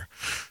anywhere.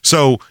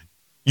 So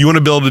you want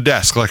to build a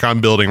desk like I'm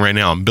building right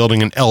now. I'm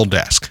building an L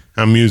desk.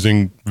 I'm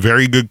using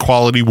very good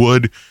quality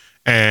wood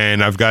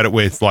and I've got it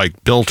with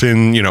like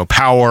built-in,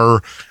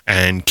 power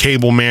and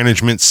cable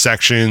management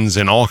sections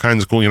and all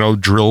kinds of cool,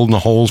 drilled the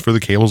holes for the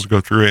cables to go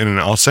through it. And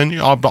I'll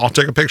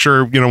take a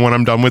picture, when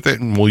I'm done with it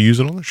and we'll use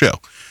it on the show.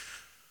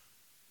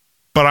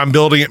 But I'm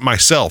building it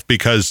myself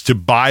because to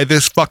buy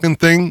this fucking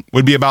thing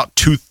would be about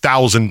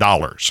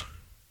 $2,000.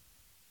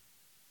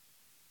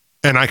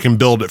 And I can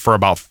build it for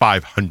about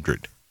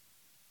 $500.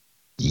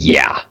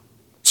 Yeah.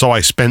 So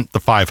I spent the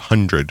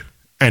 $500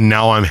 and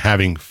now I'm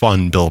having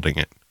fun building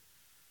it.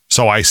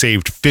 So I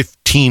saved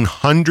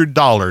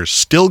 $1,500,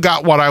 still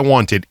got what I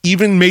wanted,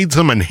 even made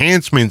some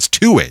enhancements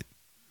to it.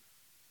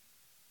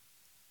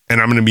 And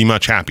I'm going to be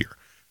much happier.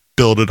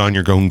 Build it on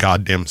your own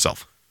goddamn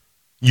self.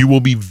 You will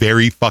be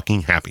very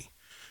fucking happy.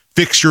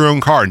 Fix your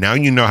own car. Now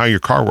you know how your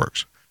car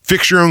works.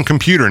 Fix your own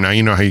computer. Now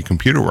you know how your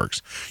computer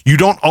works. You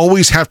don't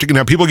always have to.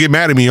 Now people get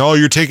mad at me. Oh,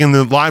 you're taking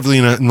the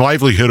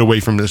livelihood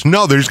away from this.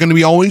 No, there's going to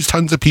be always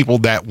tons of people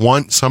that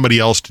want somebody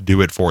else to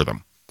do it for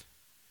them.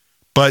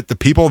 But the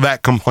people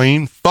that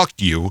complain, fuck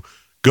you.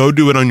 Go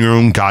do it on your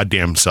own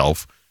goddamn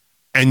self.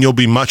 And you'll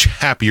be much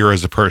happier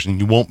as a person.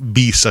 You won't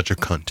be such a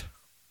cunt.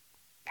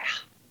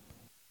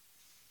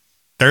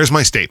 There's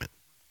my statement.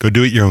 Go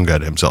do it your own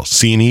goddamn self.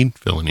 See a need,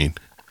 fill a need.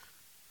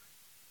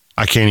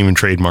 I can't even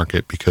trademark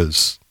it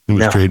because it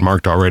was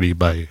trademarked already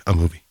by a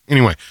movie.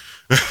 Anyway,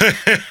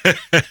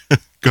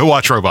 go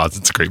watch Robots.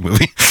 It's a great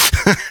movie.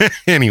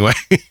 Anyway,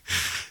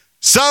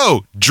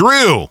 so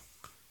Drew,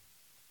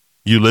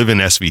 you live in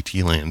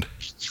SVT land.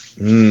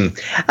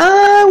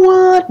 I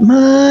want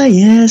my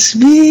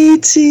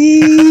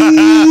SVT.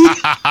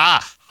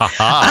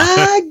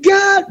 I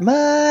got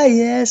my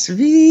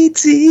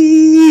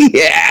SVT.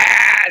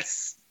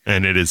 Yes.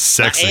 And it is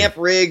sexy. An amp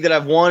rig that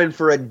I've wanted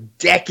for a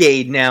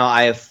decade now.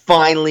 I have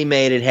finally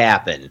made it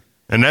happen.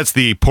 And that's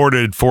the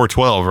ported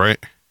 412, right?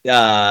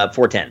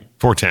 410.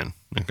 410.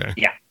 Okay.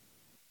 Yeah.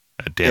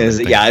 Damn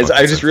it,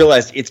 I just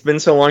realized it's been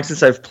so long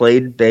since I've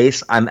played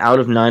bass. I'm out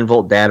of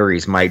 9-volt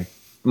batteries. My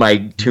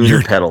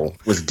tuner pedal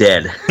was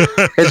dead.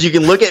 As you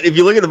can look at, if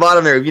you look at the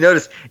bottom there, if you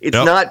notice, it's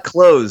not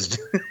closed.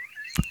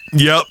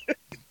 Yep.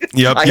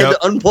 I had to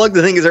unplug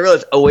the thing because I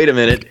realized, oh, wait a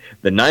minute.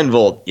 The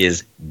 9-volt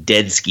is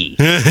dead ski.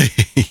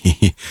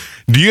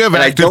 Do you have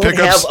active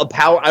pickups?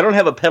 I don't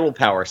have a pedal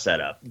power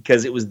setup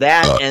because it was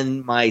that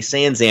and my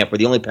Sans amp were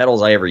the only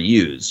pedals I ever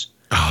use.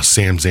 Oh,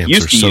 Sans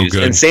amps are so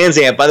good. And Sans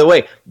amp, by the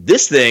way,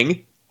 this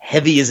thing,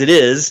 heavy as it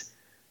is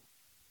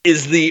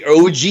the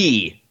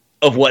OG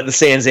of what the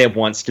Sans amp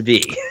wants to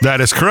be.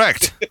 That is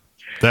correct.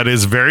 That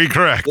is very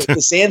correct.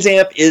 The Sans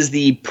amp is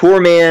the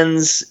poor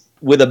man's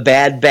with a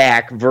bad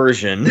back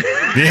version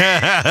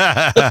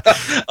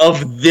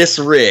of this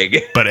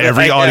rig. But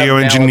every audio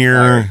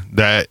engineer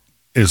that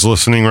is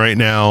listening right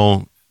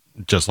now,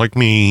 just like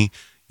me,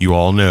 you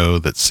all know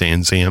that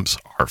Sans amps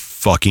are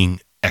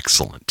fucking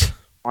excellent.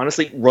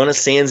 Honestly, run a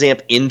Sans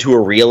amp into a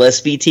real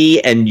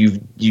SVT and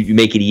you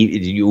make it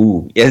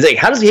it's like,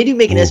 how do you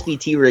make an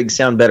SVT rig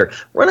sound better?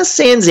 Run a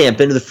Sans amp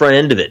into the front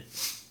end of it.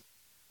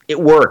 It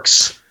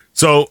works.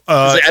 So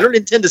I don't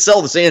intend to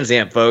sell the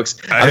SansAmp, folks.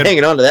 I'm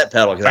hanging on to that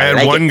pedal. I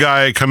had one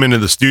guy come into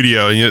the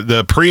studio, and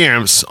the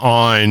preamps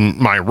on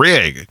my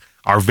rig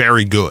are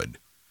very good.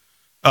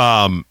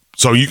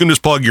 So you can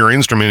just plug your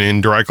instrument in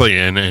directly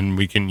in, and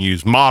we can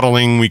use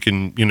modeling. We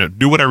can,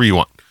 do whatever you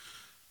want.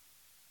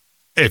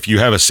 If you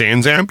have a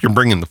SansAmp, you're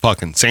bringing the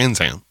fucking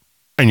SansAmp,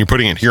 and you're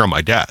putting it here on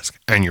my desk,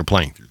 and you're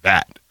playing through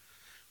that.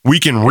 We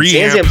can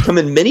reamp. SansAmp come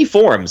in many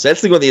forms.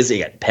 That's the one. They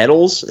got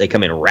pedals. They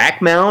come in rack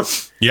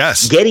mount.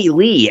 Yes. Geddy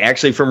Lee,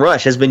 actually from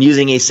Rush, has been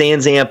using a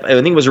SansAmp. I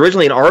think it was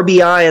originally an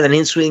RBI, and then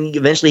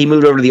eventually he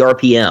moved over to the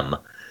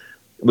RPM,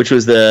 which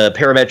was the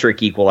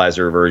parametric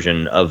equalizer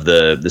version of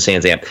the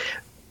SansAmp.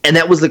 And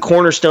that was the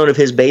cornerstone of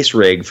his bass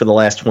rig for the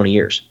last 20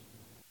 years.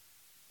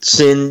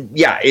 So,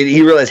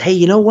 he realized, hey,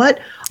 you know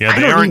what? I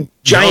don't need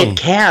giant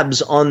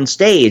cabs on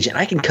stage, and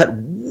I can cut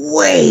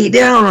way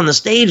down on the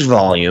stage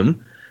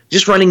volume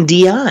just running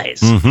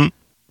DIs. Mm-hmm.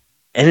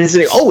 And it's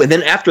like, and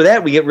then after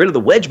that, we get rid of the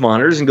wedge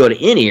monitors and go to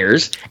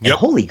in-ears. And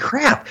holy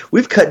crap,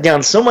 we've cut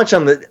down so much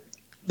on the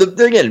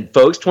again,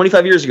 folks,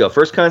 25 years ago,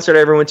 first concert I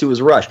ever went to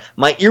was Rush.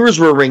 My ears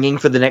were ringing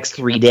for the next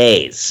 3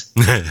 days.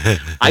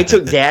 I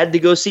took Dad to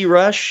go see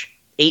Rush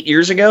 8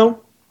 years ago,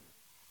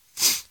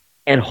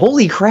 and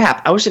holy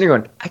crap, I was sitting there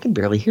going, I can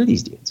barely hear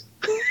these dudes.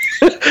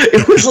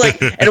 It was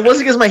like, and it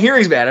wasn't because my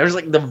hearing's bad. I was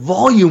like, the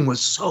volume was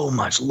so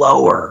much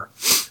lower,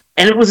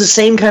 and it was the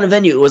same kind of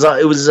venue. It was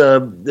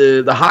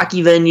the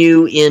hockey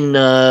venue in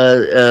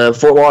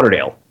Fort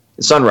Lauderdale,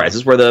 Sunrise.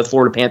 Is where the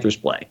Florida Panthers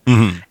play,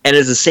 and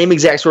it's the same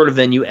exact sort of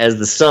venue as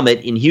the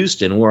Summit in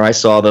Houston, where I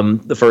saw them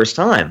the first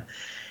time,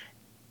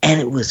 and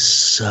it was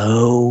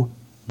so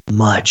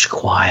much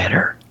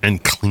quieter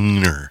and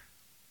cleaner.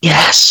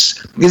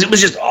 Yes, because it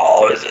was just, it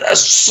was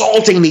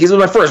assaulting me because it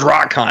was my first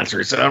rock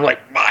concert. So I'm like,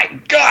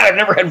 my God, I've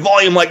never had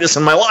volume like this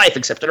in my life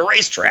except at a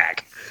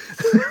racetrack.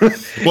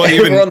 Well,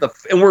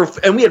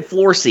 and we had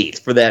floor seats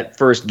for that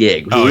first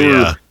gig. We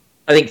were,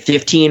 I think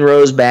 15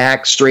 rows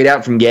back, straight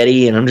out from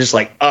Geddy, and I'm just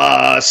like,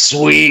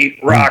 sweet,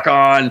 rock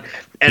on.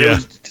 And it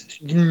was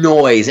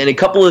noise. And a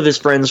couple of his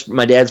friends,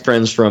 my dad's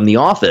friends from the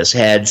office,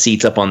 had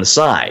seats up on the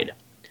side,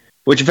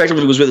 which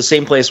effectively was the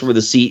same place where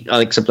the seat,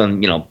 except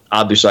on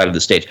other side of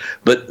the stage,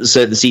 but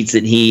so the seats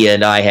that he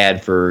and I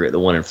had for the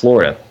one in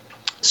Florida.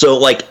 So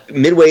like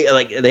midway,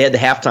 they had the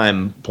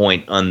halftime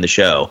point on the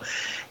show,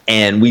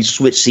 and we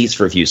switched seats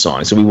for a few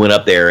songs. So we went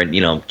up there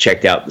and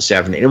checked out the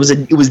sound. And it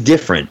was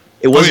different.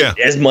 It wasn't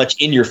as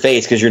much in your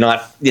face because you're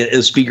not,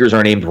 the speakers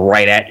aren't aimed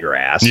right at your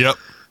ass. Yep.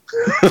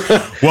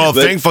 Well,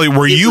 thankfully,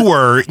 where you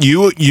were,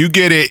 you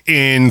get it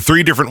in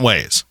 3 different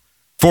ways.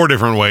 4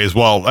 different ways.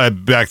 Well,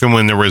 back then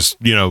when there was,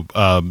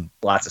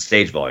 lots of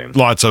stage volume,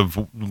 lots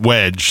of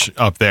wedge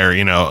up there,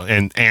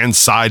 and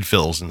side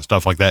fills and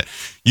stuff like that.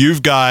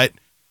 You've got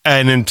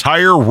an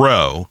entire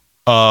row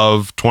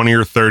of 20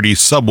 or 30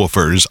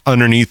 subwoofers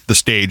underneath the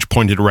stage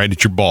pointed right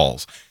at your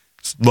balls.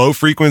 Low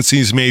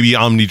frequencies may be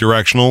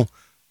omnidirectional,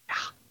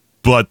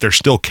 but they're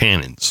still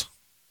cannons.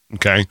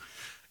 Okay.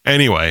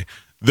 Anyway,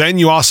 then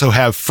you also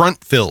have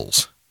front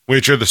fills,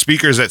 which are the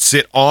speakers that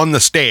sit on the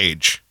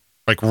stage,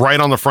 like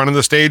right on the front of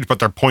the stage, but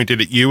they're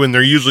pointed at you, and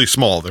they're usually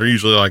small. They're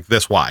usually like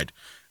this wide,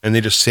 and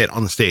they just sit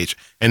on the stage.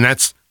 And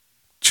that's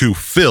to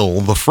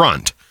fill the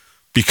front,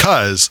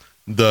 because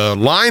the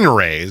line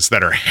arrays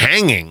that are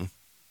hanging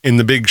in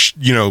the big,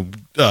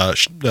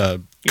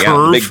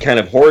 curve, big kind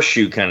of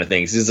horseshoe kind of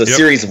things. This is a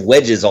series of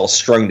wedges all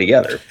strung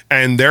together,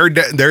 and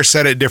they're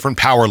set at different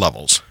power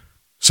levels.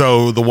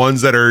 So the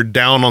ones that are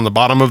down on the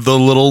bottom of the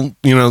little,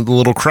 the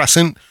little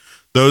crescent,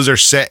 those are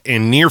set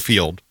in near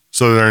field,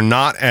 so they're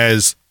not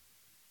as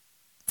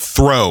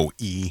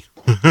throw-y.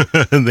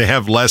 They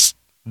have less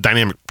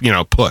dynamic,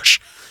 push.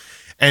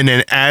 And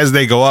then as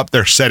they go up,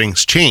 their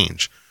settings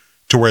change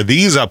to where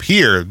these up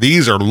here,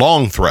 these are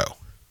long throw.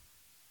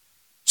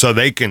 So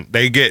they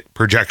get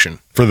projection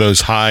for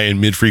those high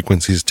and mid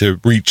frequencies to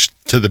reach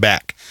to the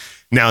back.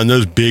 Now in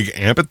those big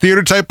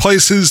amphitheater type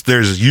places,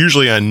 there's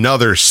usually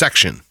another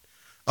section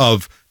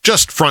of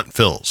just front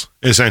fills,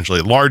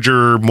 essentially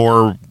larger,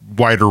 more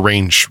wider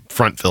range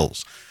front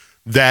fills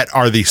that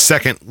are the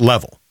second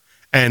level.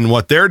 And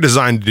what they're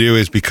designed to do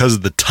is, because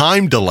of the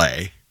time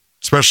delay,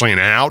 especially in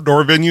an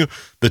outdoor venue,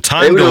 the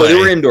time delay. They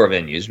were indoor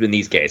venues in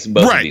these cases.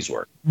 Both of these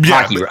were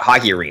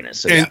hockey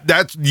arenas. So and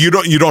that's you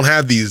don't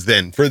have these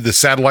then for the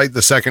satellite,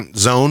 the second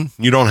zone.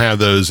 You don't have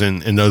those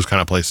in those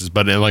kind of places.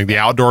 But in like the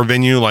outdoor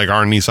venue, like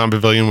our Nissan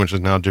Pavilion, which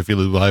is now Jiffy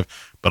Lube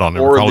Live, but I'll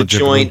never call it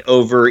Jiffy Lube. Or the joint Lube.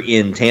 over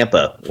in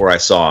Tampa where I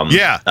saw them.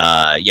 Yeah.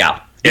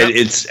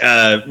 It's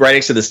right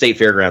next to the state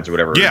fairgrounds or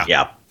whatever.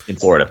 Yeah. In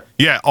Florida.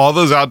 Yeah, all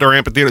those outdoor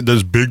amphitheater,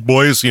 those big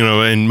boys,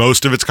 and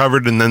most of it's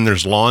covered, and then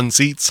there's lawn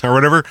seats or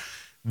whatever.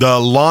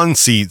 The lawn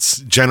seats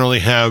generally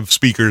have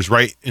speakers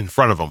right in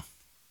front of them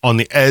on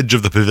the edge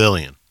of the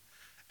pavilion.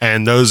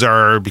 And those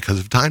are because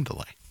of time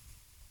delay.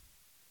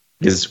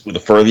 Because the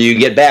further you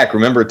get back,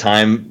 remember,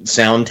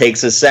 sound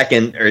takes a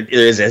second, or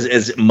is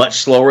as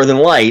much slower than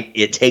light.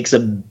 It takes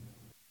a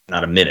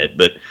not a minute,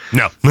 but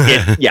no.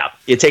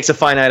 It takes a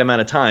finite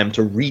amount of time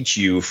to reach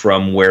you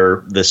from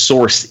where the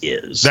source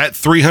is. That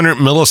 300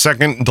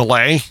 millisecond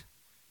delay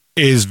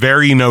is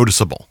very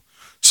noticeable.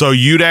 So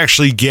you'd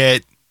actually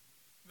get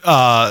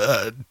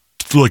like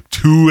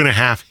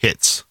 2.5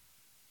 hits,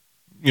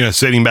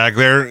 sitting back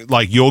there.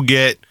 Like you'll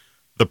get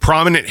the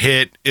prominent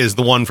hit is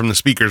the one from the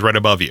speakers right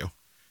above you.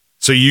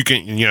 So you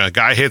can, a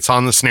guy hits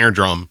on the snare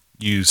drum,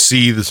 you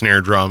see the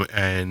snare drum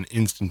and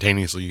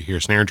instantaneously you hear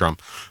snare drum,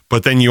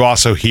 but then you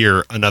also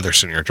hear another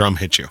snare drum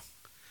hit you.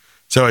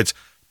 So it's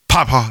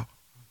pop,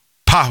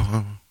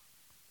 pop,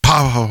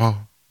 pop,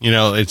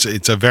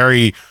 it's a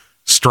very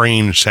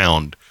strange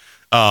sound.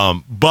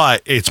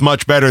 But it's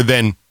much better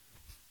than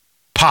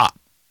pop.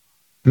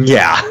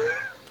 Yeah.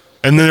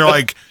 And then they're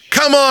like,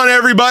 come on,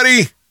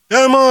 everybody.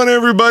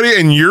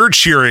 And you're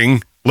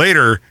cheering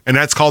later. And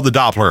that's called the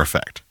Doppler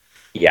effect.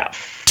 Yeah.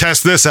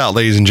 Test this out,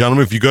 ladies and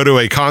gentlemen. If you go to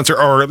a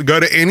concert or go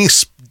to any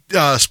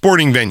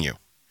sporting venue,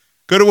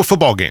 go to a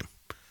football game.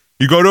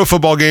 You go to a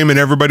football game and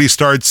everybody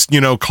starts,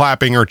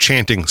 clapping or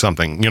chanting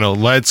something.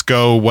 Let's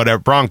go, whatever,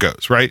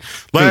 Broncos, right?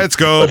 Let's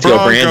go,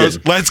 Broncos.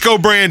 Let's go,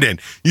 Brandon.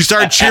 You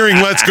start cheering,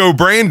 let's go,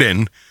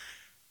 Brandon.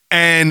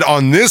 And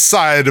on this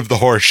side of the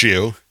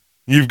horseshoe,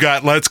 you've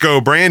got let's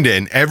go,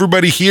 Brandon.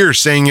 Everybody here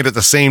saying it at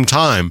the same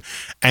time.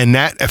 And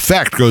that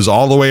effect goes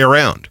all the way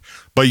around.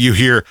 But you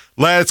hear,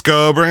 let's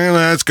go, Brandon,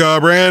 let's go,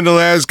 Brandon,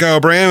 let's go,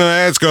 Brandon,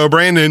 let's go,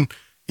 Brandon.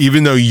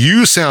 Even though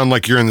you sound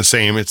like you're in the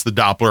same, it's the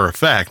Doppler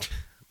effect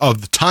of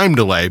the time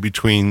delay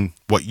between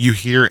what you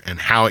hear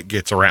and how it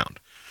gets around.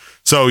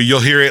 So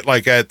you'll hear it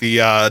like at the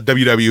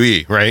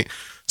WWE, right?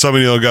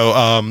 Somebody will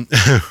go,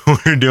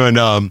 we're doing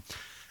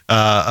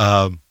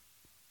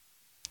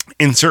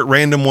insert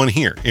random one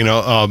here,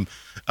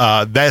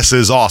 this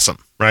is awesome,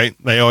 right?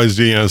 They always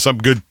do, some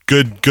good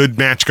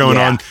match going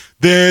on.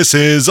 This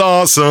is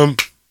awesome.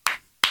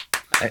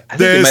 I think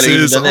they might have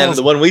even done that in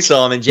the one we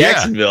saw him in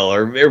Jacksonville,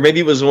 or maybe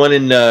it was one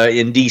in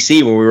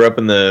DC when we were up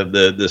in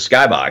the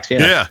skybox.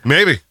 Yeah,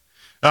 maybe.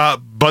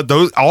 But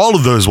all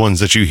of those ones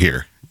that you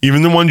hear,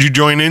 even the ones you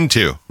join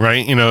into,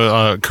 right?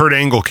 Kurt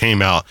Angle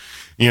came out,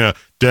 dun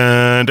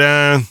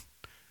dun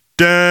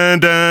dun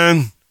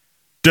dun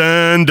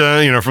dun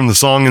dun, from the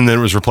song, and then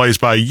it was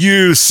replaced by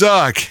 "You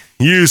suck,"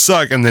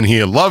 and then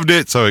he loved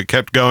it, so it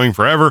kept going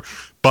forever.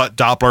 But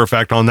Doppler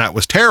effect on that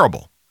was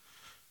terrible.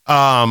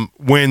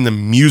 When the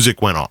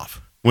music went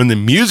off, when the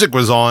music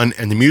was on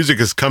and the music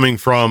is coming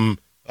from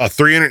a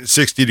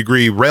 360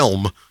 degree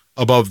realm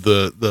above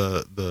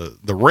the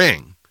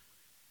ring,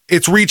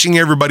 it's reaching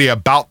everybody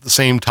about the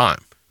same time.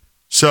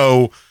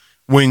 So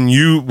when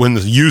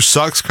the "You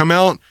sucks" come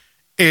out,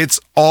 it's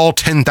all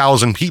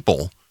 10,000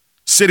 people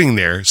sitting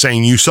there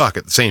saying "You suck"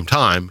 at the same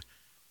time.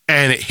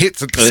 And it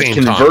hits at the same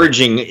time. It's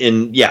converging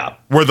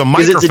where the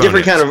microphone it's a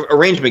different kind of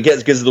arrangement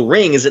because the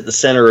ring is at the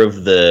center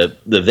of the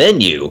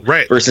venue.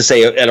 Right. Versus,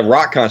 say, at a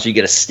rock concert, you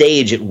get a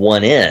stage at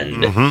one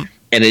end, and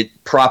it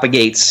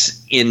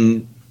propagates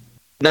in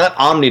not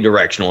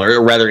omnidirectional,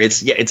 or rather,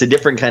 it's a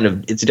different kind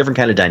of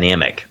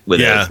dynamic.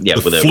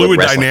 The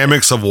fluid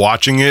dynamics of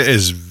watching it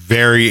is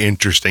very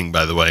interesting,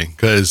 by the way,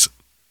 because,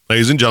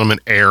 ladies and gentlemen,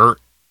 it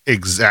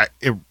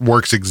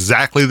works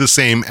exactly the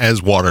same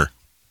as water.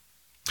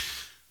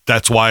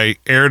 That's why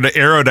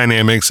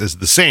aerodynamics is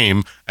the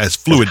same as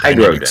fluid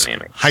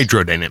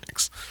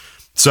hydrodynamics.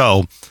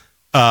 So,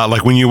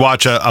 like when you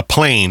watch a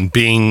plane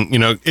being,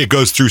 it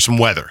goes through some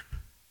weather,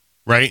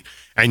 right?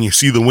 And you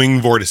see the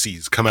wing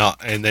vortices come out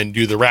and then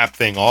do the wrap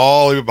thing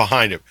all the way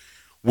behind it.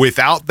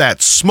 Without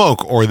that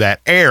smoke or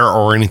that air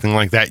or anything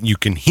like that, you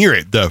can hear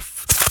it.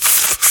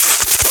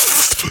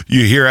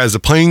 You hear as the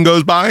plane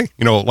goes by,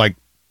 like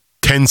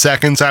 10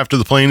 seconds after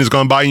the plane has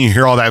gone by, and you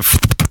hear all that,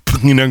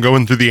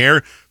 going through the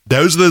air.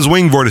 Those are those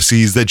wing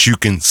vortices that you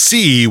can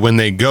see when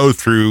they go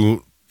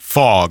through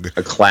fog,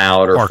 a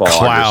cloud or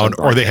fog,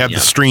 or they have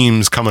the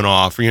streams coming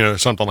off,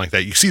 something like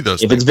that. You see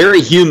those. If it's very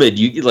humid,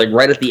 you like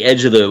right at the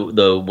edge of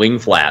the wing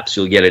flaps,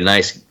 you'll get a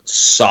nice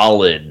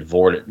solid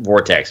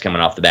vortex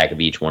coming off the back of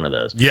each one of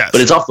those. Yes,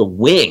 but it's off the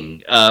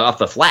wing, off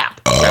the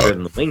flap rather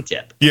than the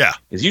wingtip. Yeah,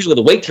 because usually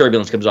the wake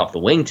turbulence comes off the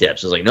wingtips.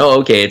 So it's like, no,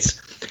 okay,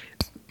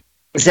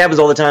 This happens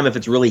all the time if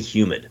it's really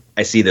humid.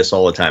 I see this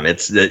all the time.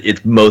 It's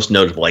most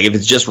noticeable. Like if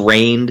it's just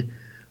rained,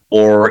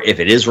 or if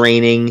it is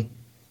raining,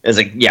 it's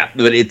like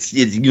but it's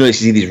you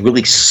see these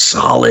really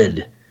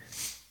solid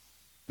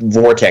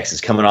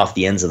vortexes coming off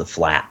the ends of the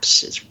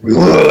flaps.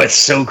 It's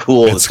so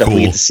cool. It's stuff cool.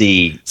 we get to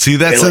see. See,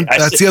 that's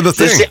the other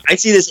thing. I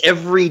see this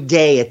every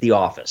day at the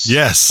office.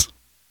 Yes.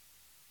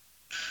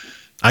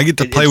 I get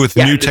to play with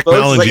new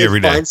technology every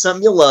day. Find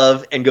something you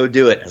love and go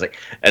do it.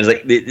 I was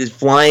like,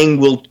 flying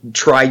will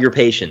try your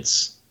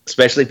patience,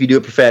 especially if you do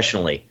it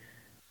professionally.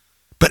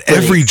 But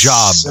every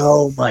job,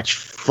 so much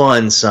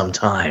fun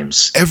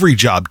sometimes. Every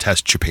job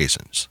tests your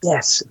patience.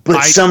 Yes,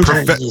 but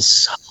sometimes it is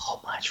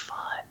so much fun.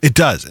 It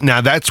does.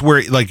 Now that's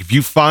where, like, if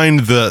you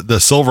find the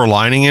silver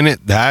lining in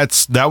it,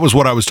 that was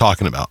what I was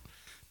talking about.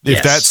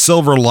 If that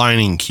silver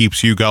lining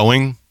keeps you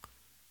going,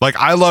 like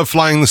I love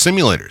flying the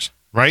simulators.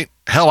 right?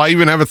 Hell, I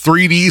even have a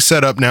 3D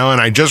setup now,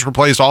 and I just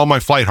replaced all my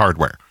flight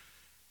hardware.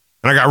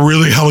 And I got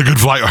really hella good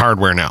flight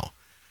hardware now.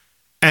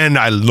 And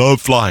I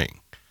love flying.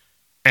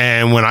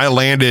 And when I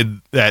landed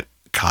that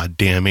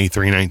goddamn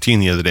A319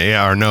 the other day,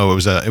 or no, it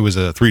was a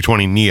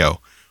 320 Neo.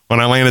 When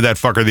I landed that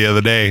fucker the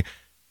other day,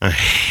 I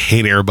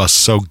hate Airbus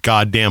so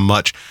goddamn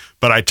much.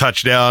 But I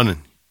touched down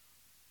and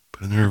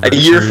put in the reverse. A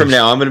year from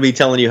now, I'm going to be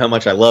telling you how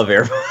much I love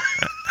Airbus.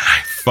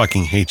 I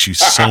fucking hate you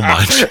so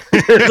much.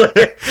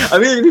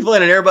 I'm either going to be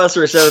flying an Airbus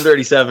or a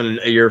 737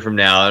 a year from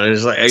now. And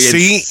it's like,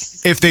 see,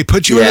 if they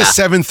put you in a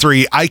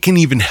 7.3, I can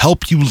even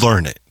help you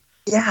learn it.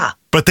 Yeah.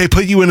 But they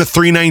put you in a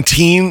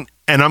 319,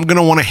 and I'm going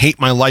to want to hate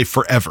my life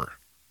forever.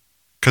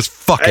 Because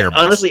fuck Airbus.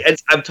 Honestly,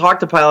 I've talked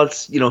to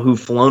pilots, who've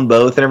flown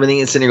both and everything,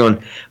 and sitting there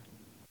going,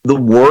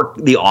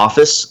 the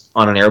office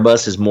on an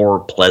Airbus is more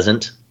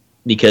pleasant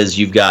because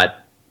you've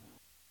got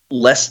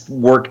less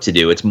work to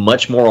do. It's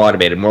much more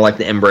automated, more like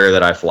the Embraer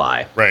that I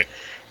fly. Right.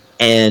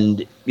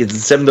 And the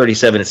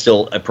 737 is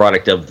still a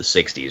product of the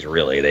 60s,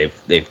 really.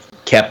 They've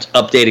kept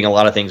updating a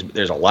lot of things, but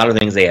there's a lot of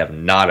things they have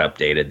not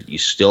updated. You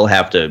still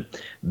have to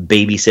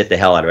babysit the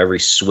hell out of every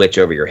switch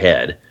over your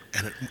head.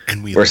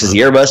 And versus the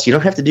Airbus, you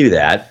don't have to do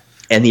that.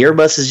 And the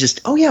Airbus is just,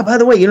 oh yeah, by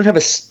the way, you don't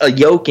have a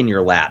yoke in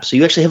your lap, so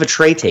you actually have a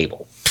tray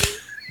table.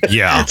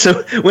 Yeah.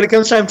 So when it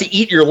comes time to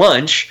eat your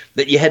lunch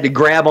that you had to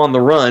grab on the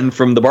run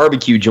from the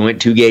barbecue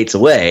joint 2 gates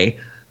away,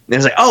 and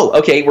it's like, oh,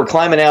 okay, we're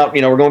climbing out,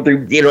 we're going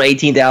through,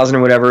 18,000 or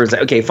whatever. It's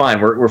like, okay,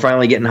 fine, we're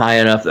finally getting high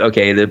enough.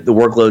 Okay, the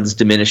workload's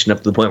diminished enough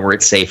to the point where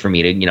it's safe for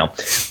me to,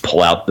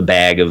 pull out the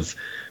bag of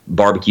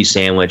barbecue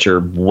sandwich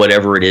or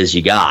whatever it is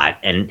you got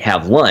and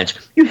have lunch.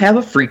 You have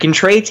a freaking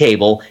tray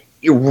table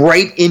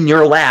right in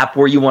your lap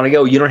where you want to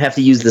go. You don't have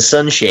to use the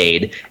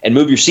sunshade and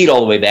move your seat all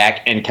the way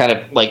back and kind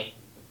of like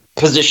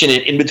position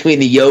it in between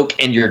the yoke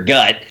and your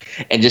gut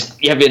and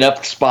just you have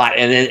enough spot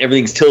and then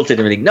everything's tilted and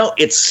everything. No,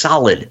 it's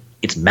solid.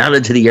 It's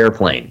mounted to the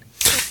airplane.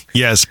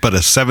 Yes, but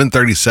a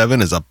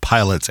 737 is a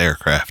pilot's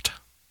aircraft.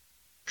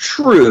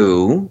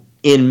 True,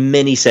 in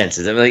many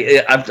senses. I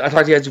mean, I've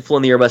talked to guys who've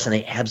flown the Airbus and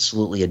they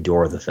absolutely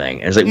adore the thing.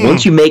 And it's like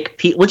once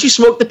you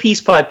smoke the peace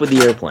pipe with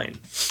the airplane,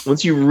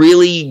 once you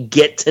really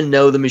get to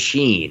know the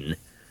machine,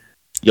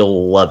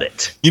 you'll love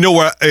it. You know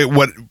what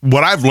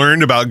I've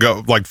learned about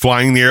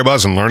flying the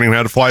Airbus and learning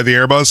how to fly the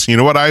Airbus? You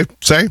know what I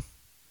say?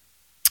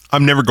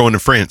 I'm never going to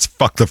France.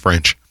 Fuck the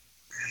French.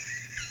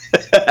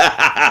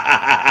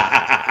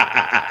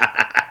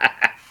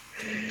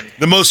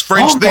 The most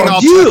French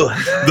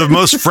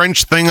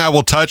thing I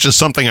will touch is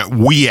something that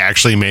we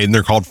actually made, and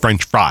they're called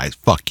French fries.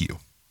 Fuck you.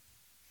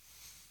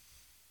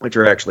 Which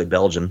are actually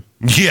Belgian.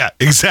 Yeah,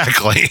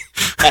 exactly.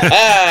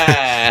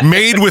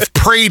 Made with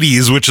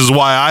praties, which is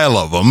why I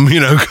love them,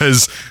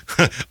 because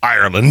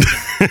Ireland.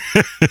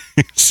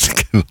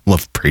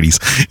 Love praties.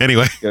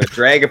 Anyway.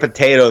 Drag a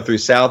potato through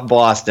South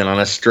Boston on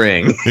a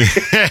string.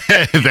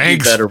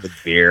 Thanks. Better with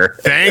beer.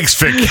 Thanks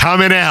for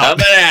coming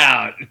out.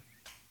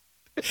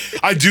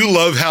 I do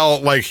love how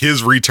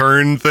his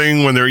return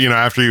thing when they're,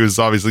 after he was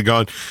obviously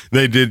gone,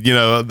 they did,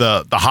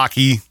 the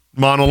hockey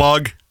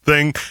monologue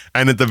thing.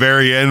 And at the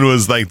very end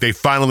was they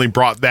finally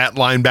brought that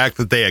line back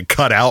that they had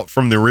cut out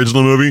from the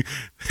original movie.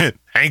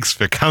 Thanks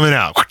for coming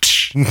out.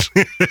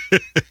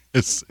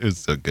 It's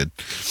so good.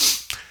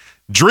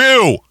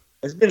 Drew.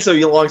 It's been so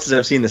long since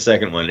I've seen the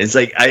second one. It's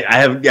like,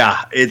 I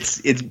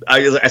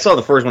saw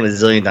the first one a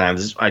zillion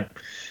times. It's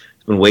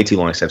been way too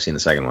long since I've seen the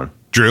second one.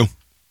 Drew.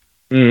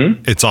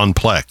 Mm-hmm. It's on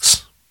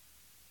Plex.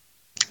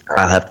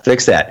 I'll have to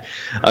fix that.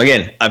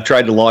 Again, I've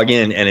tried to log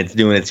in and it's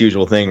doing its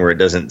usual thing where it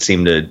doesn't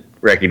seem to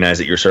recognize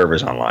that your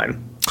server's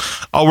online.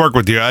 I'll work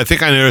with you. I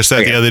think I noticed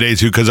that the other day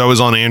too, because I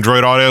was on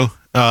Android Auto,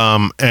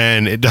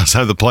 and it does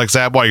have the Plex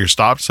app while you're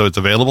stopped, so it's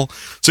available.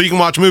 So you can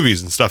watch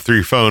movies and stuff through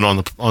your phone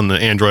on the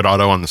Android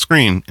Auto on the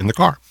screen in the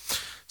car.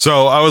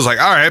 So I was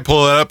like, all right,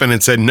 pull it up, and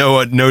it said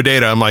no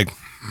data. I'm like,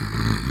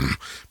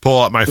 pull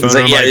up my phone.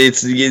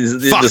 It's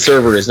the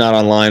server is not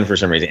online for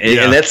some reason,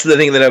 and that's the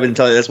thing that I've been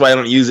telling you. That's why I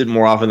don't use it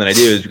more often than I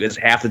do, is because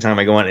half the time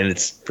I go on and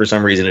it's for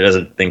some reason it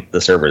doesn't think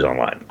the server is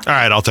online. All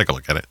right, I'll take a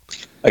look at it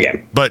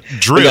again. But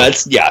Drew,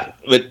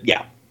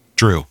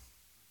 Drew,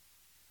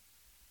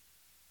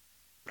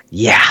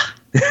 yeah.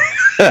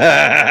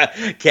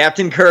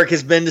 Captain Kirk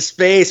has been to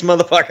space,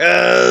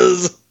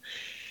 motherfuckers.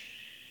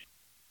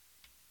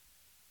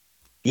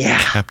 Yeah,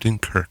 Captain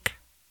Kirk.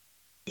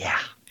 Yeah,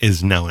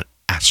 is now an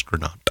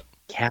astronaut.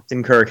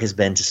 Captain Kirk has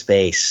been to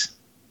space.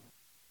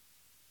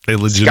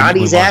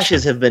 Scotty's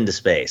ashes have been to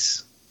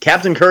space.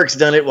 Captain Kirk's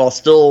done it while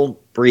still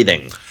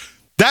breathing.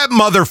 That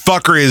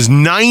motherfucker is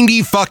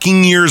 90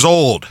 fucking years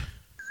old.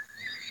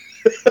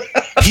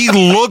 He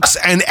looks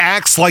and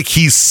acts like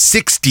he's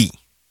 60.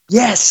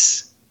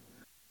 Yes.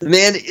 The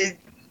man,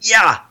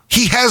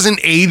 he hasn't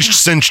aged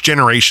since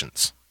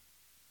Generations.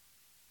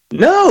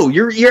 No,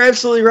 you're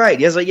absolutely right.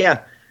 He has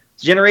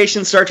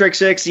Generations, Star Trek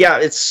 6. Yeah,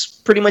 it's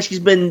pretty much he's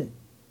been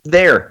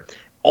there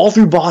all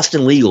through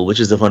Boston Legal, which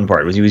is the fun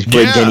part. Was he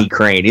played Denny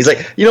Crane. He's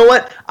like, you know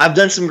what? I've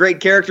done some great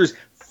characters.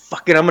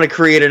 Fuck it, I'm going to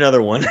create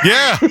another one.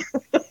 Yeah.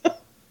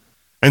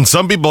 And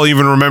some people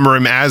even remember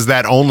him as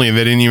that only.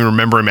 They didn't even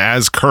remember him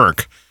as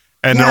Kirk.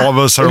 And all of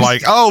us are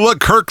like, oh,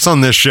 look, Kirk's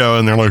on this show.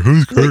 And they're like,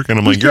 who's Kirk? And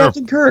I'm like, you're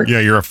Kirk. Yeah,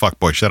 you're a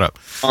fuckboy. Shut up.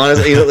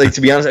 Honestly,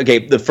 to be honest,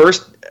 okay,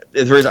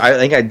 I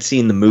think I'd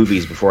seen the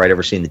movies before I'd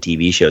ever seen the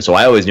TV show. So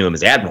I always knew him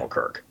as Admiral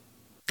Kirk.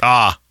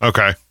 Ah,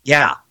 okay.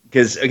 Yeah.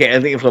 Because, I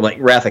think from like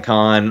Wrath of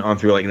Khan on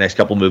through like the next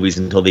couple movies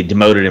until they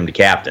demoted him to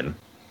captain.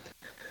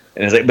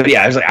 And it's like, but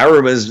yeah, I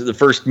remember the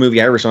first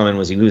movie I ever saw him in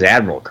was he was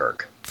Admiral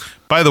Kirk.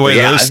 By the way,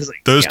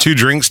 those two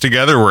drinks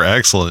together were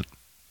excellent.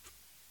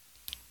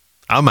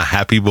 I'm a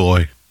happy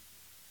boy.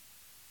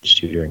 Just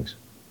 2 drinks.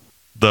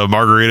 The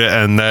margarita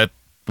and that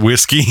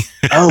whiskey.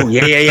 Oh,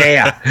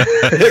 yeah.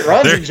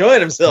 Ron's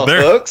enjoying himself,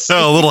 folks.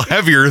 A little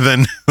heavier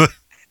than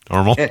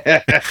normal.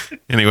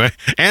 Anyway,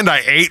 and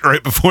I ate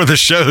right before the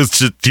show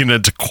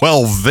to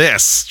quell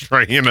this,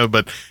 right?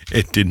 But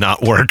it did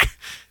not work.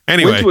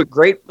 Anyway,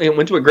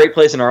 went to a great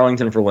place in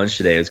Arlington for lunch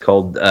today. It's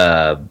called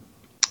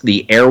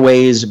the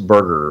Airways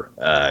Burger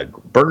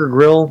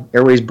Grill,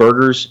 Airways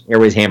Burgers,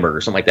 Airways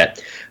Hamburger, something like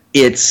that.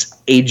 It's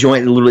a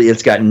joint. Literally,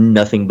 it's got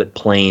nothing but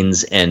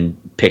planes and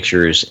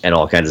pictures and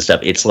all kinds of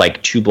stuff. It's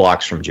like 2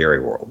 blocks from Jerry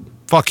World.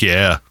 Fuck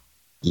yeah,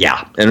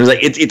 yeah. And it was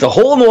like it's a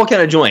hole in the wall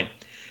kind of joint.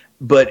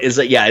 But it's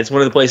like, yeah, it's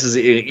one of the places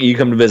you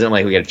come to visit. I'm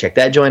like, we got to check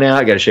that joint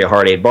out. Got to show you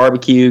Hard 8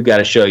 Barbecue. Got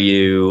to show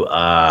you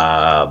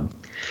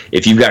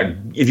if you've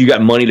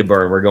got money to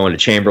burn, we're going to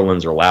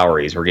Chamberlain's or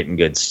Lowry's. We're getting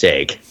good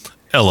steak.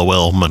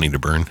 LOL, money to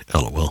burn.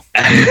 LOL.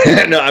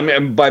 No, I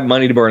mean by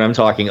money to burn, I'm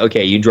talking.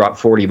 Okay, you drop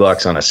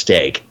 $40 on a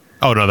steak.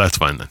 Oh no, that's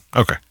fine then.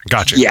 Okay,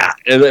 gotcha. Yeah,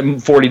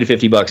 $40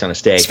 to $50 on a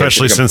steak,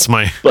 especially since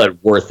but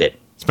worth it.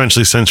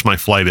 Especially since my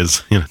flight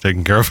is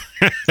taken care of.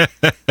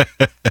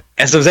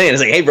 That's what I'm saying.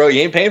 It's like, hey, bro, you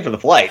ain't paying for the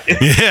flight.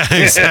 Yeah,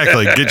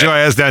 exactly. Get your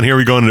ass down here.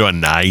 We going to a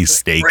nice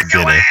steak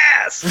dinner.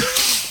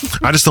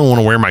 I just don't want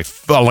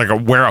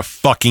to wear a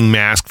fucking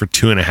mask for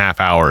 2.5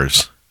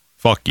 hours.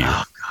 Fuck you.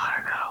 Oh God, I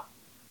know.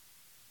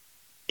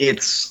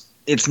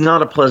 It's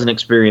not a pleasant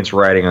experience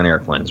riding on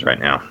airplanes right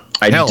now.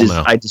 No.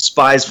 I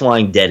despise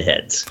flying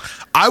deadheads.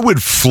 I would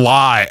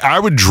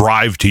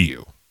drive to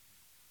you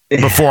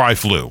before I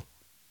flew.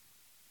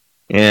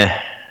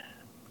 Yeah.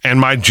 And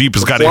my Jeep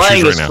has got issues right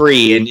now. Flying is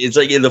free, and it's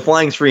like the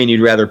flying's free, and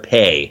you'd rather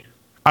pay.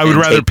 I would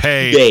rather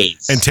pay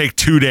and take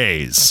 2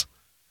 days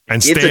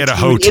and stay at a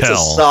hotel. It's a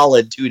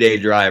solid 2-day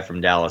drive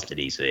from Dallas to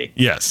DC.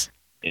 Yes.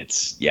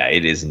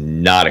 It is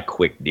not a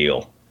quick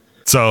deal.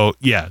 So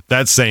yeah,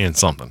 that's saying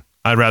something.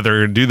 I'd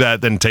rather do that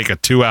than take a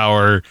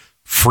 2-hour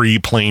free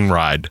plane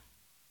ride.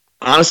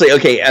 Honestly, you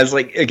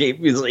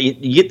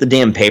get the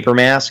damn paper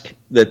mask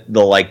that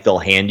they'll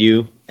hand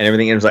you and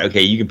everything, and it's like,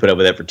 okay, you can put up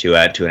with that for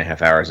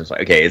 2.5 hours. It's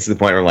like, okay, it's the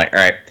point where I'm like, all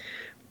right,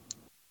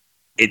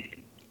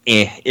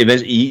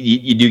 eventually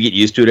you do get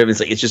used to it.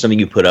 It's like it's just something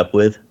you put up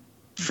with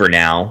for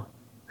now.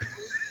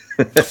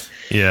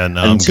 Yeah,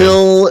 no.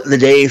 Until the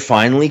day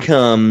finally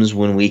comes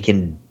when we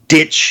can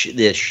ditch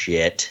this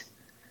shit.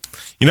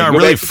 I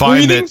really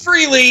find breathing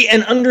freely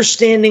and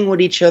understanding what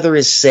each other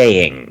is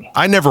saying.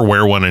 I never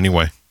wear one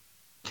anyway.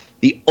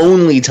 The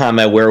only time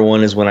I wear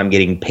one is when I'm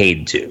getting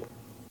paid to.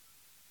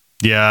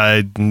 Yeah,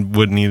 I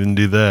wouldn't even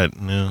do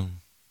that. No.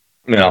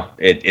 No,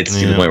 it's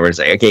to the point where it's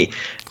like, okay,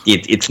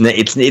 it's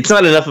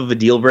not enough of a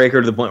deal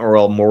breaker to the point where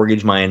I'll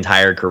mortgage my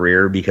entire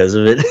career because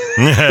of it.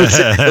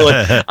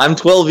 Like, I'm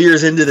 12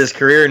 years into this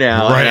career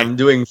now, right, and I'm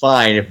doing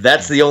fine. If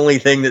that's the only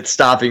thing that's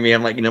stopping me,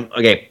 I'm like,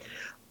 okay,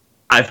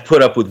 I've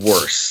put up with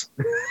worse.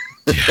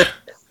 Yeah.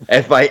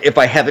 If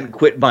I haven't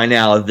quit by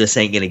now, this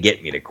ain't gonna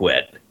get me to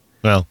quit.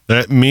 Well,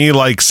 me,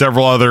 like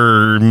several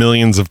other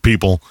millions of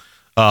people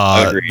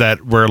that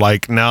were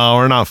like, no,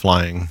 we're not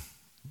flying.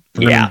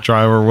 We're gonna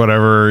drive or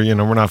whatever,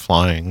 we're not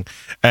flying.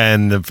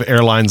 And the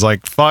airline's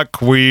like,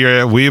 fuck,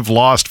 we've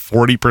lost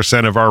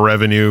 40% of our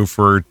revenue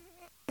for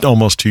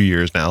almost 2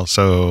 years now.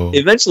 So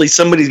eventually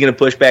somebody's gonna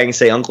push back and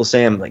say, Uncle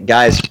Sam, like,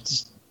 guys,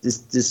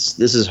 this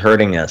is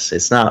hurting us.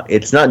 It's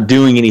not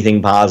doing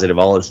anything positive.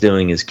 All it's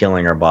doing is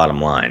killing our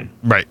bottom line.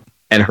 Right.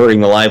 And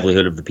hurting the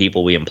livelihood of the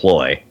people we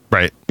employ.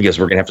 Right. Because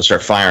we're going to have to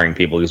start firing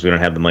people because we don't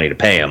have the money to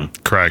pay them.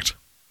 Correct.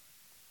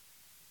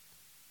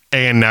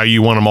 And now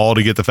you want them all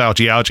to get the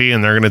Fauci ouchie,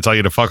 and they're going to tell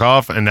you to fuck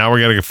off, and now we're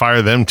going to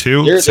fire them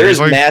too? There's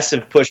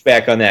massive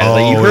pushback on that.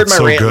 Oh, you heard my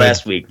rant good.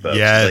 Last week, folks.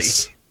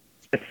 Yes.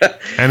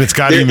 And it's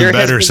got even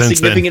better since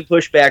then. There has been significant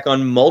pushback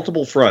on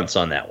multiple fronts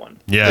on that one.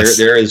 Yes.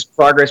 There is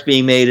progress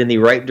being made in the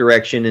right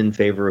direction in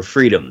favor of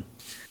freedom.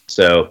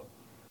 So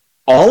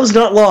all is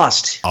not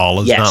lost.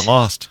 All is not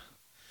lost.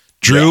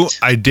 Drew, yet.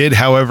 I did,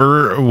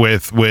 however,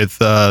 with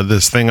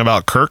this thing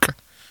about Kirk,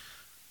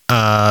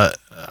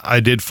 I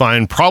did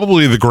find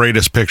probably the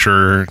greatest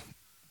picture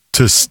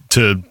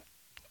to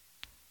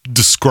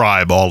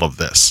describe all of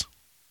this.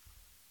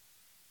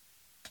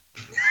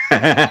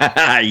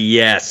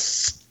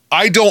 Yes.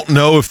 I don't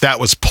know if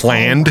that was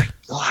planned.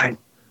 Oh God.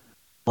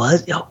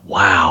 What?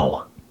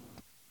 Wow.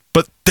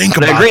 But think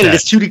about granted, that.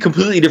 It's 2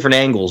 completely different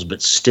angles,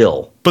 but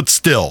still.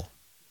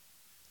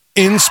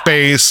 In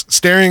space,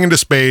 staring into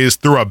space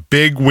through a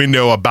big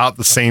window about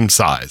the same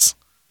size.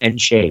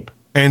 And shape.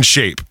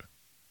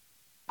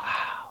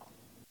 Wow.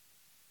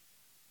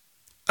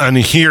 and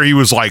here he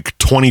was like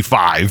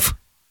 25,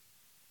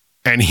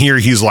 and here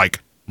he's like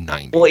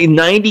 90. Well,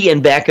 90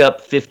 and back up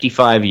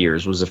 55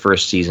 years was the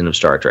first season of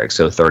Star Trek,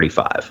 so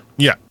 35.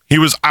 Yeah, he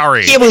was our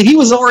age. Yeah, but he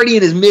was already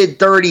in his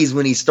mid-30s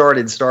when he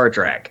started Star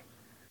Trek.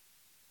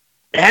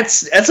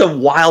 That's a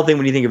wild thing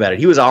when you think about it.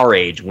 He was our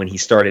age when he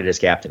started as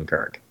Captain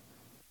Kirk.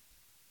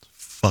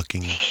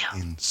 Fucking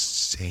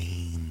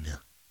insane.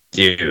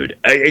 Dude,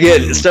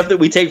 again, stuff that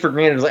we take for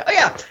granted is like, oh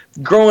yeah,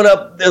 growing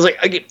up, there's like,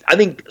 I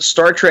think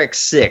Star Trek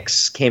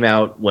 6 came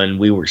out when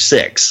we were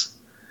 6.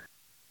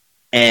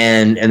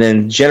 And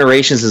then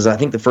Generations is, I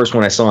think, the first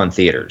one I saw in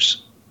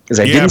theaters. Because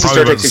I didn't see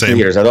Star Trek 6 in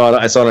theaters.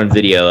 I saw it on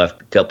video a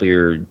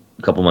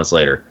couple months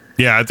later.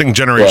 Yeah, I think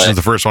Generations is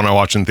the first one I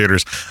watched in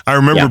theaters. I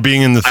remember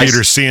being in the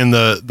theater seeing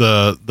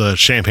the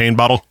champagne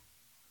bottle.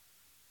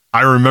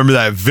 I remember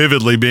that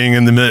vividly, being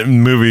in the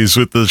movies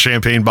with the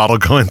champagne bottle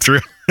going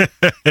through.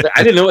 I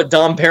didn't know what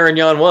Dom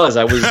Perignon was.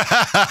 I was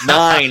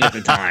 9 at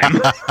the time.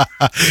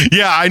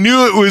 Yeah, I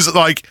knew it was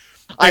like...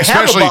 I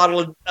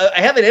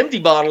have an empty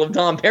bottle of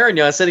Dom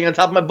Perignon sitting on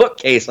top of my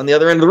bookcase on the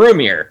other end of the room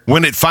here.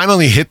 When it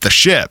finally hit the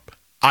ship,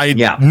 I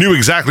knew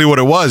exactly what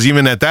it was.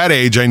 Even at that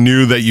age, I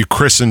knew that you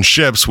christen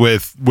ships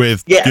with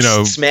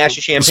smash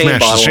a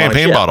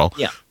champagne bottle.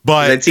 Yeah,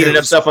 but I'd seen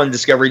enough stuff on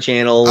Discovery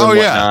Channel and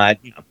whatnot.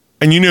 Yeah.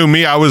 And you knew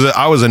me, I was a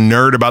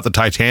nerd about the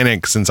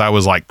Titanic since I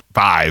was like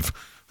 5.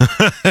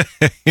 I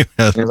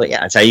was like,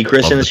 yeah, that's how you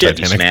christen a ship.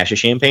 Titanic. You smash a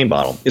champagne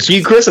bottle. So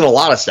you christen a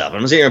lot of stuff.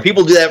 I'm saying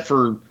people do that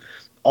for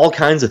all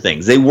kinds of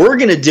things. They were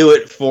going to do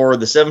it for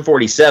the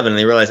 747, and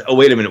they realized, oh,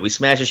 wait a minute, we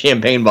smash a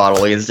champagne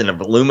bottle against an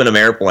aluminum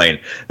airplane.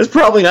 That's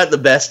probably not the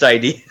best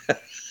idea.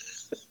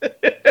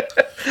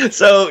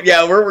 So,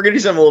 yeah, we're going to do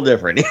something a little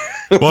different.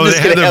 Well, they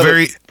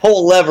had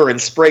pull a lever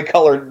and spray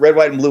colored red,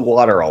 white, and blue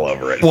water all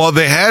over it. Well,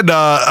 they had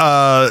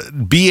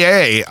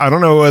BA. I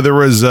don't know whether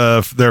it was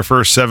their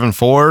first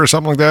 7-4 or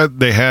something like that.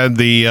 They had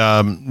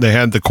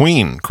the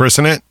Queen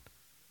christen it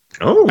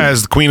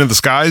as the Queen of the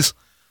Skies.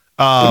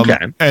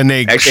 And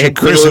they actually had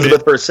Queen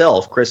Elizabeth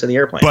herself christen the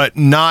airplane, but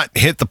not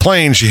hit the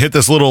plane. She hit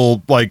this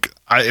little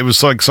it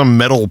was like some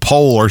metal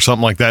pole or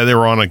something like that. They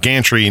were on a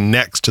gantry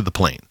next to the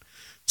plane,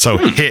 so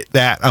hit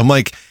that. I'm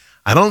like,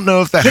 I don't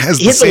know if that has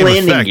the same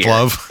effect,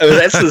 love. I mean,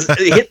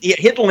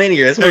 hit the landing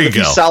gear. That's one of the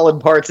few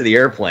solid parts of the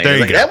airplane.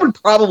 That would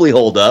probably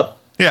hold up.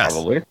 Yeah,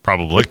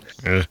 probably.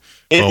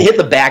 Hit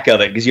the back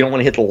of it because you don't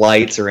want to hit the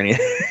lights or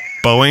anything.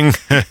 Boeing,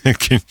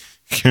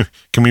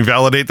 can we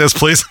validate this,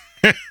 please?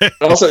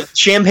 Also,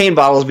 champagne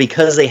bottles,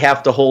 because they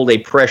have to hold a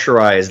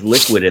pressurized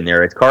liquid in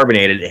there, it's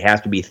carbonated, it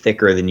has to be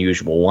thicker than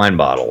usual wine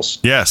bottles.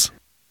 Yes.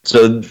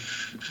 So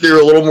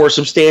they're a little more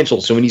substantial.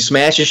 So when you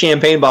smash a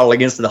champagne bottle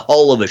against the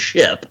hull of a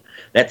ship,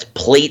 that's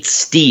plate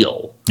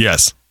steel.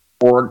 Yes.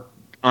 Or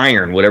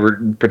iron,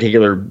 whatever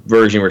particular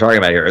version we're talking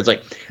about here. It's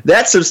like,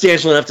 that's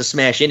substantial enough to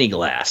smash any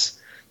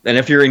glass. And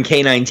if you're in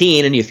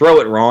K-19 and you throw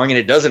it wrong and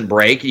it doesn't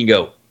break, you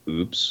go,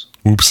 oops.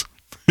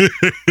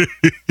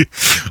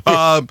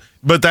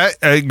 But that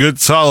a good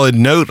solid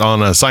note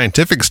on a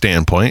scientific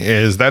standpoint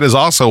is that is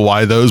also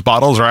why those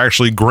bottles are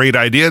actually a great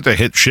idea to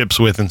hit ships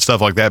with and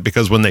stuff like that,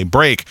 because when they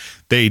break,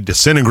 they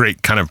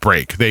disintegrate,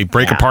 they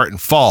break apart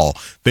and fall.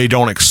 They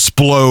don't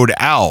explode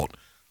out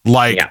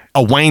like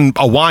a wine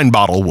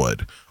bottle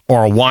would,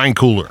 or a wine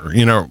cooler,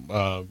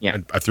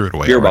 I threw it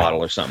away. Beer bottle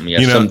or something,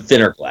 some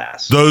thinner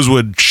glass. Those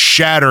would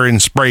shatter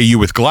and spray you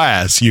with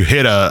glass. You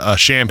hit a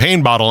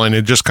champagne bottle and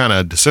it just kind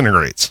of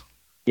disintegrates.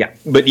 Yeah,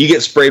 but you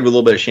get sprayed with a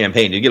little bit of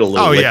champagne. You get a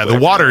little. Oh yeah, the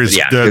water is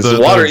the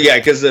water. Yeah,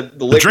 because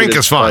the drink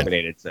is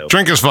fine. So.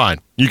 Drink is fine.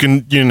 You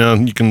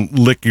can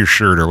lick your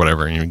shirt or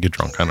whatever and you get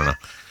drunk. I don't know.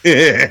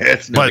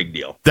 It's no big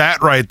deal.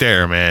 That right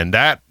there, man.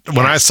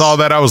 When I saw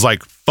that, I was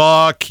like,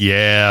 "Fuck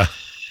yeah,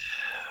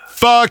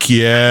 fuck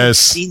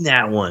yes." I've seen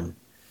that one,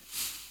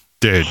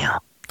 dude. Damn.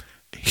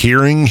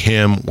 Hearing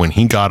him when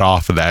he got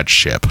off of that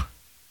ship,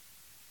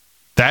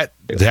 that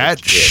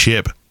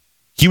ship.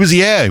 He was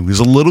a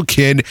little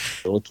kid.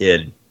 But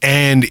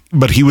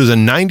he was a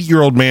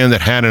 90-year-old man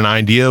that had an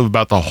idea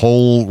about the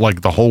whole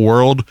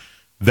world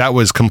that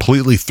was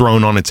completely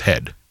thrown on its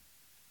head.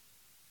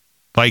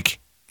 Like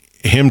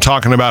him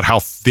talking about how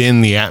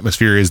thin the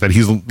atmosphere is that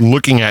he's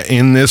looking at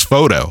in this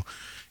photo.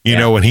 You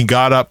know, when he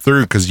got up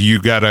through, because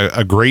you got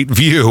a great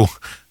view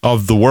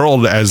of the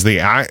world as the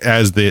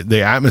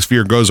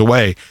atmosphere goes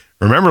away.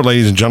 Remember,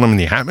 ladies and gentlemen,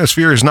 the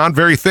atmosphere is not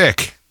very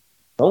thick.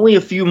 Only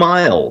a few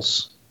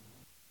miles.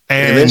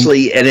 And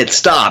eventually, and it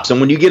stops.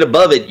 And when you get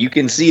above it, you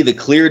can see the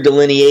clear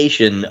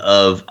delineation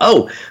of,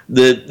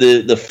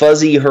 the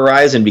fuzzy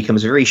horizon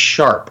becomes very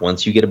sharp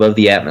once you get above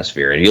the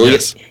atmosphere. And you look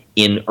at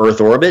in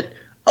Earth orbit,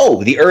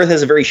 the Earth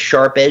has a very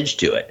sharp edge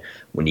to it.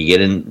 When you get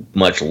in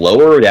much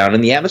lower down in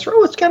the atmosphere,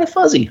 it's kind of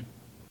fuzzy.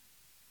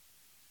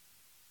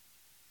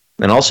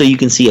 And also you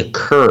can see a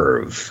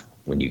curve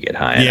when you get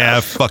high enough. Yeah,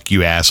 fuck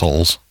you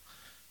assholes.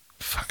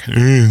 Fucking,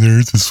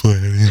 there's this flat.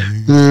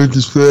 There's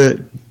this flat.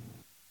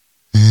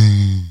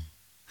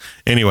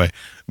 Anyway,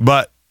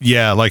 but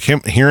yeah, like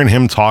hearing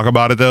him talk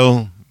about it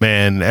though,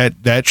 man,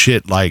 that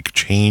shit like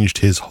changed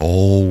his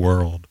whole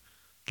world.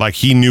 Like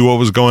he knew what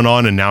was going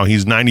on, and now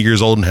he's 90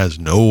 years old and has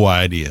no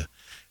idea.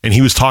 And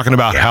he was talking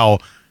about how,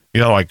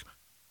 like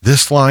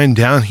this line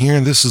down here,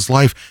 this is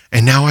life,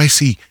 and now I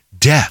see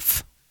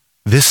death.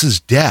 This is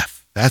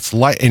death. That's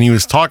life. And he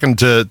was talking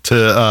to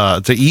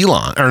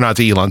Elon, or not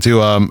to Elon, to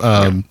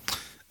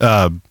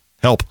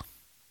help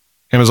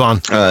Amazon.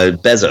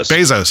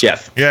 Bezos.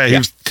 Jeff. Yeah,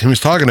 he was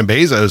talking to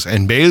Bezos,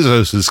 and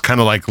Bezos is kind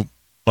of like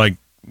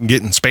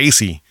getting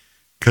spacey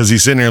because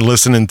he's sitting there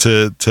listening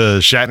to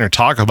Shatner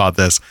talk about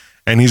this,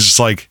 and he's just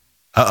like,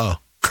 uh-oh.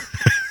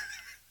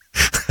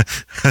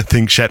 I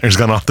think Shatner's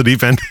gone off the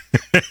deep end.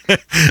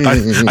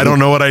 I don't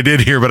know what I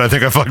did here, but I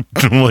think I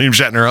fucked William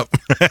Shatner up.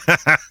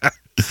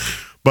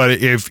 But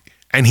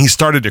and he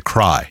started to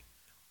cry.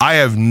 I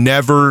have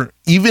never,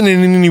 even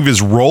in any of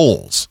his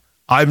roles,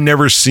 I've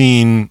never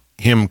seen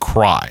him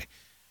cry.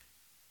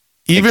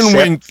 Even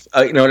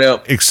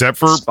except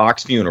for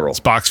Spock's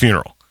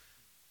funeral.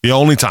 The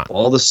only time.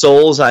 All the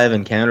souls I have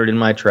encountered in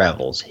my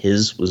travels,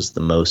 his was the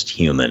most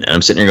human. And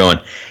I'm sitting here going,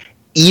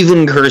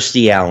 even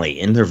Kirstie Alley,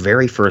 in their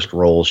very first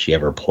role she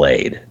ever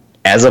played,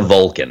 as a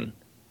Vulcan,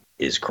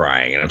 is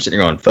crying. And I'm sitting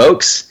here going,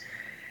 folks,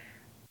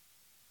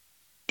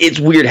 it's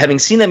weird. Having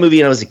seen that movie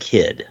when I was a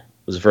kid,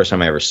 was the first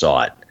time I ever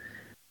saw it.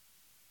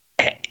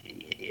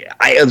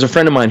 It was a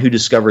friend of mine who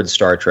discovered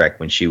Star Trek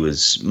when she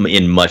was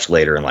much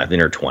later in life, in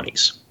her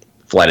 20s.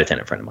 Flight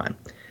attendant friend of mine.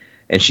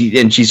 And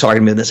she's talking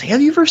to me and this,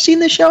 have you ever seen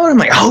this show? And I'm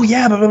like, oh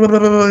yeah, blah, blah, blah,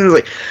 blah, blah.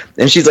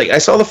 And she's like, I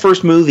saw the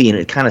first movie and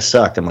it kind of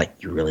sucked. I'm like,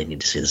 you really need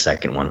to see the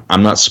second one.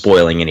 I'm not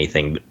spoiling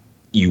anything, but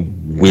you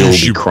will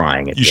be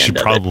crying at the end of it. You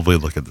should probably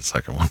look at the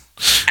second one.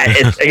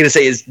 I gotta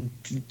say is,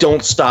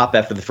 don't stop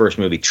after the first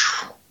movie.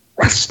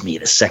 Trust me,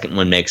 the second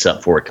one makes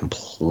up for it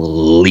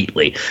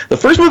completely. The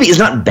first movie is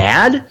not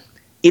bad.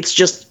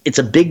 It's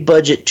a big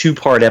budget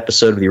 2-part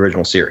episode of the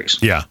original series.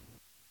 Yeah.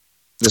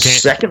 The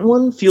second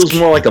one feels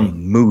more like a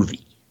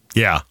movie.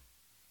 Yeah.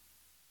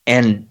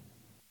 And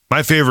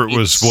my favorite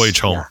was Voyage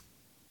Home.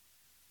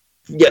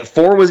 Yeah,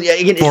 4 was great.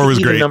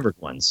 Even numbered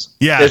ones.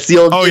 Yeah. That's the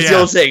old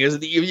saying.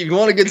 If you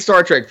want a good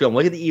Star Trek film,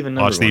 look at the even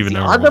numbered ones. The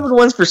odd numbered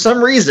ones, for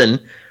some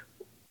reason,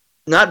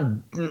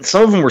 some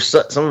of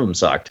them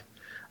sucked.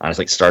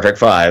 Honestly, Star Trek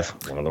V,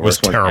 one of the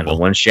worst ones. Terrible.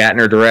 The one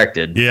Shatner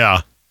directed.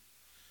 Yeah.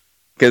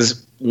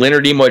 Because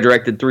Leonard Nimoy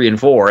directed 3 and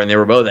 4, and they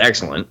were both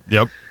excellent.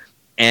 Yep.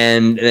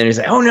 And then he's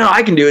like, oh no,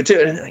 I can do it too.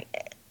 And I'm like,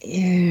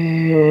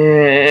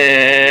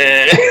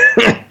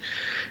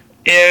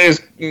 it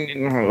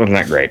was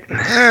not great.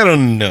 I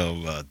don't know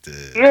about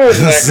this. It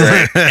was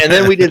not great. And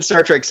then we did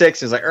Star Trek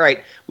 6. It's like, all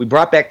right, we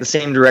brought back the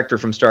same director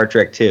from Star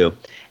Trek 2.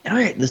 And all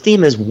right, the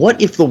theme is,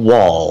 what if the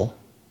wall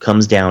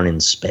comes down in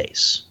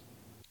space?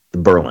 The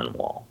Berlin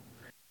Wall.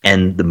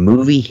 And the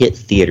movie hit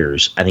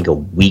theaters, I think, a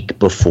week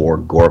before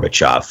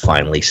Gorbachev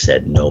finally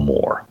said no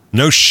more.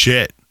 No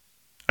shit.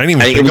 I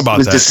didn't even think about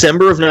that. It was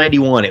December of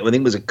 91. I think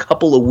it was a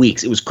couple of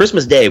weeks. It was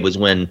Christmas Day was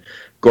when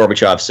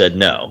Gorbachev said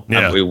no.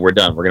 Yeah. We're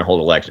done. We're going to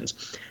hold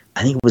elections.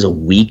 I think it was a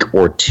week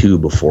or two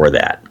before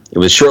that. It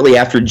was shortly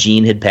after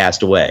Gene had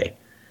passed away.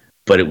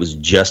 But it was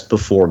just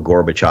before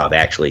Gorbachev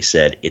actually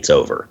said it's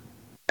over.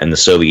 And the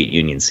Soviet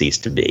Union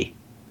ceased to be.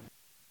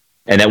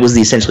 And that was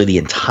essentially the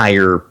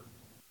entire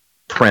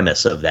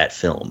premise of that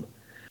film.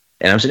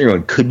 And I'm sitting here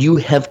going, could you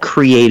have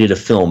created a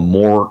film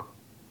more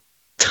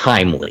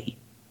timely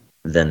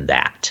than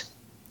that?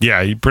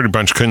 Yeah, you pretty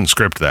much couldn't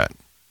script that.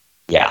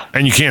 Yeah.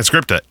 And you can't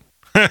script it.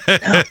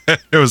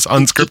 It was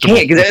unscriptable. You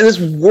can't, because this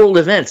world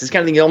events. It's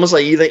kind of thing, almost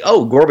like you think,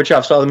 oh,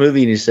 Gorbachev saw the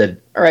movie and he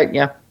said, all right,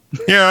 yeah.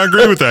 Yeah, I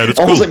agree with that. It's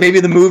almost cool. like maybe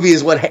the movie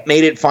is what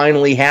made it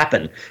finally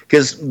happen.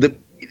 Because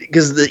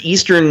the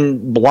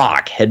Eastern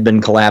Bloc had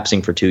been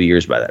collapsing for 2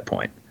 years by that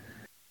point,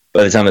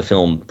 by the time the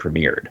film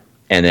premiered.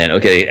 And then,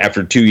 okay,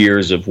 after 2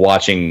 years of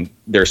watching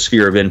their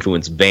sphere of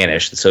influence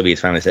vanish, the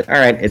Soviets finally said, all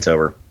right, it's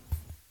over.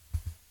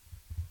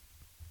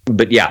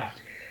 But yeah,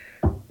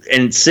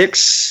 and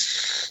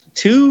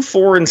 2,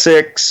 4, and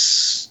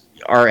 6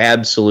 are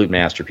absolute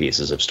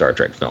masterpieces of Star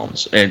Trek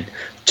films. And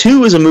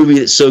 2 is a movie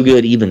that's so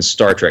good, even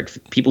Star Trek,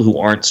 people who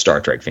aren't Star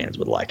Trek fans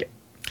would like it.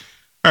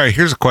 All right,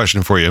 here's a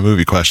question for you, a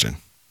movie question.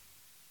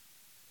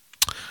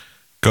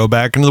 Go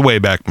back into the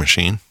Wayback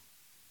Machine.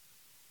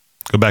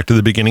 Go back to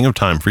the beginning of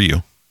time for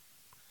you.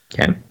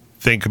 Okay.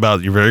 Think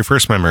about your very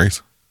first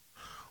memories.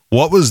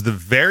 What was the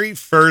very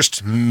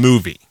first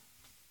movie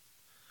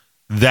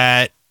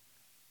that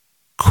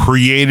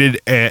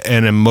created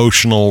an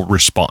emotional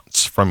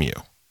response from you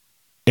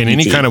in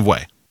any kind of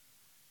way?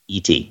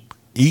 E.T.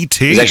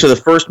 E.T. It was actually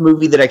the first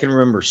movie that I can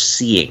remember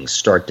seeing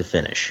start to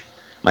finish.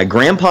 My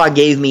grandpa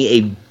gave me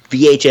a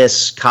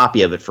VHS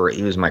copy of it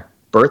it was my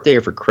birthday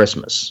or for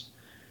Christmas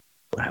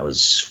when I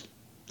was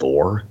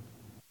 4,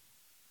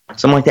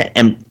 something like that.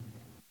 And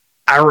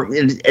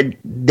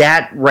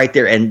that right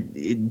there,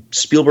 and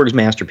Spielberg's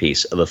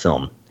masterpiece of a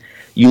film.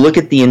 You look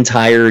at the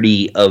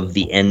entirety of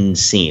the end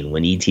scene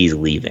when E.T.'s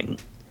leaving,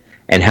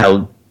 and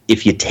how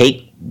if you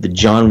take the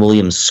John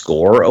Williams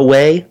score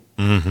away,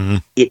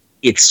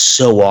 it's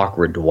so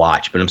awkward to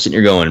watch. But I'm sitting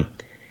here going,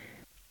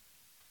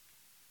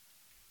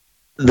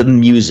 the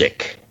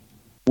music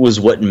was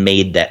what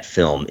made that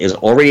film. It was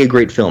already a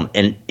great film,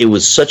 and it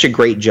was such a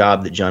great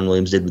job that John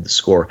Williams did with the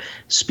score.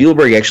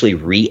 Spielberg actually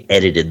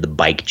re-edited the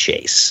bike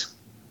chase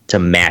to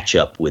match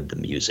up with the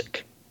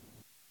music.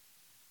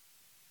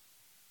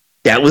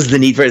 That was the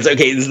need for it.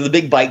 Okay, this is the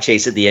big bike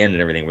chase at the end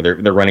and everything,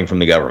 where they're running from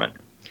the government.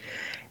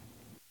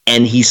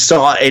 And he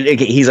saw it.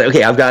 He's like,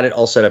 okay, I've got it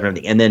all set up and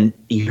everything. And then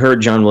he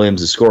heard John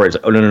Williams' score. He's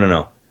like, oh,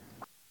 no.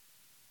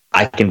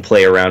 I can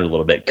play around a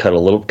little bit, cut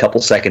a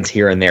couple seconds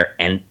here and there,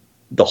 and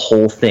the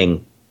whole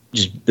thing,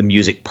 just the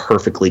music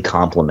perfectly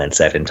complements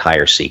that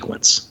entire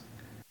sequence.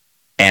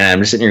 And I'm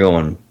just sitting here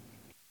going,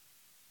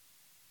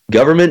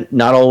 government,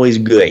 not always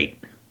great.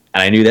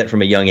 And I knew that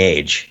from a young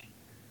age.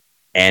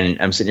 And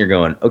I'm sitting here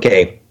going,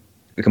 okay,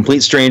 a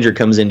complete stranger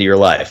comes into your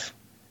life.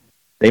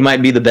 They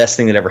might be the best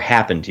thing that ever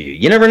happened to you.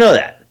 You never know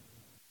that.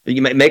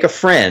 You might make a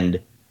friend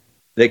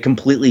that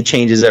completely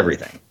changes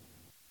everything.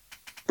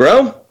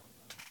 Bro?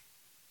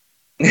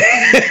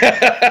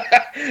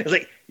 It's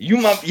like, you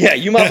my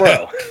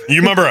bro.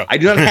 You my bro. I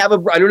do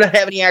not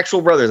have any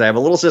actual brothers. I have a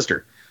little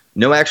sister.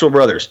 No actual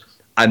brothers.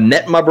 I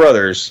met my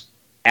brothers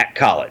at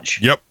college.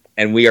 Yep.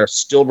 And we are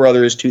still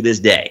brothers to this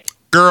day.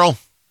 Girl.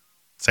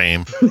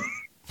 Same.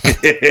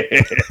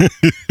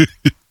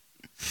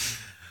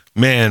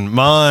 Man,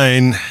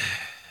 mine.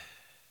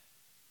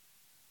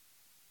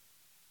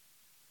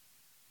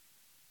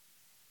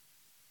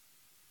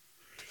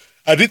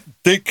 I didn't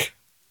think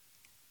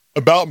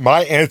about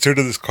my answer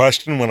to this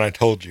question when I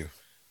told you.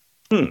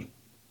 He's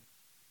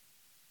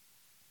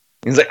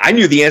like, I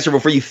knew the answer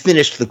before you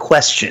finished the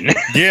question.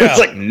 Yeah. It's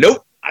like,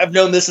 nope. I've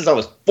known this since I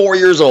was 4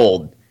 years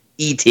old.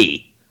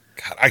 E.T.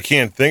 God, I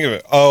can't think of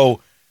it.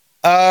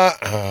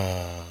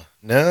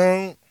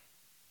 No.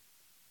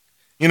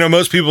 You know,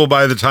 most people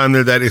by the time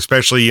they're that,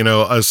 especially, you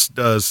know, us,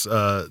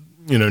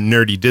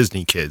 nerdy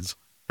Disney kids,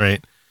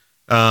 right?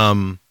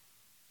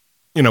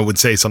 Would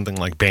say something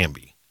like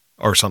Bambi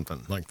or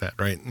something like that,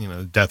 right? You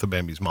know, death of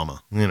Bambi's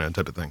mama,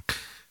 type of thing.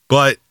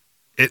 But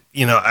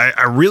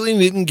I really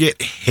didn't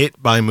get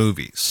hit by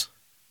movies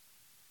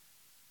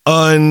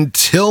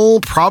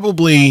until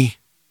probably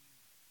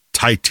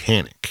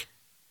Titanic.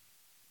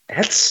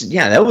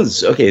 That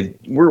was okay.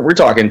 We're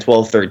talking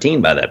 12,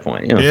 13 by that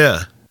point.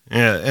 Yeah.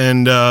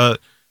 And,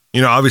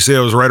 obviously I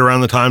was right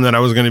around the time that I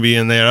was going to be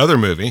in that other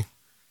movie,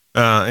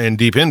 in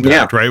Deep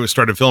Impact, right? We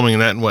started filming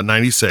that in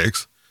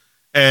 96.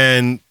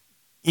 And,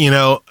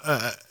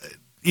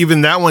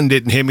 even that one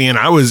didn't hit me. And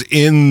I was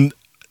in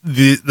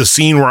the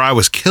scene where I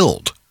was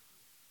killed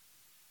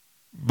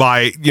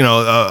by,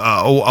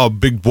 a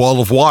big wall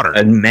of water.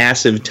 A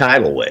massive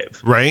tidal wave.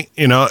 Right.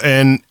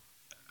 And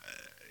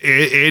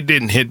it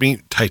didn't hit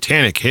me.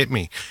 Titanic hit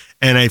me.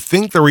 And I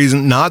think the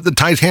reason, not the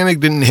Titanic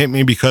didn't hit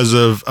me because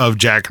of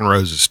Jack and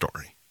Rose's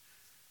story.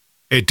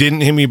 It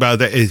didn't hit me about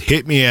that. It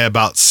hit me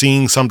about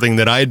seeing something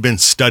that I had been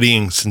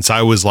studying since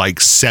I was like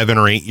 7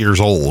 or 8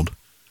 years old.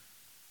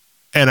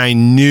 And I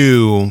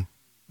knew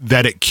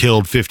that it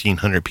killed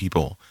 1,500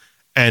 people.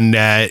 And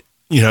that,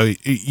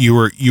 you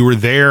were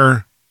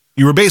there,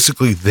 you were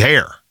basically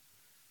there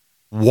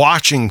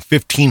watching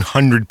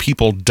 1,500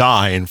 people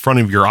die in front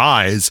of your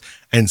eyes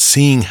and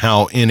seeing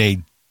how in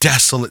a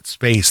desolate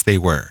space they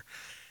were.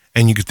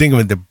 And you could think of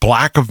it, the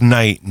black of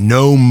night,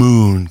 no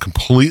moon,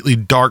 completely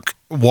dark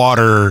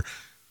water.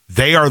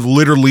 They are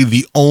literally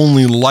the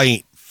only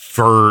light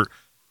for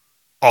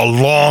a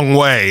long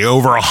way,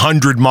 over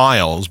 100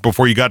 miles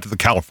before you got to the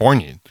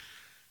Californian.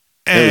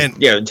 And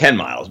 10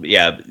 miles, but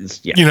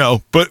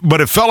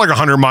but it felt like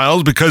 100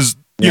 miles because,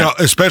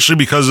 especially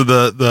because of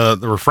the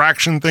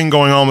refraction thing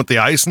going on with the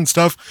ice and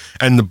stuff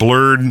and the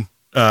blurred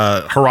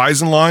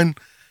horizon line.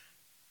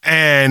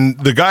 And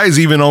the guys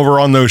even over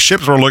on those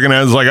ships were looking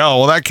at it like, oh,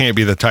 well, that can't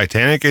be the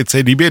Titanic. It's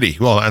itty bitty.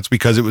 Well, that's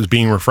because it was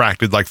being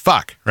refracted like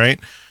fuck, right?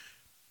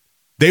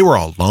 They were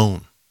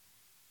alone.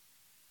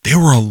 They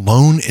were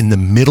alone in the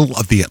middle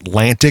of the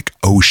Atlantic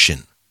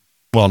Ocean.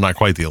 Well, not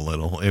quite the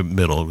middle.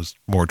 It was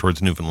more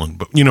towards Newfoundland,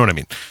 but you know what I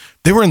mean.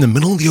 They were in the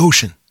middle of the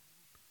ocean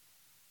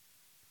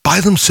by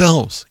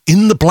themselves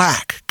in the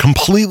black,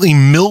 completely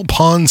mill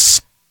pond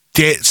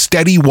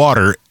steady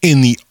water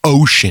in the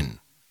ocean.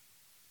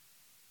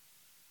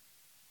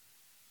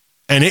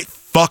 And it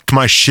fucked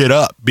my shit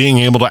up being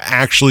able to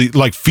actually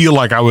feel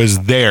like I was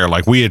there.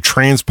 Like we had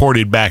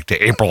transported back to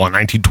April of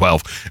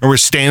 1912 and we're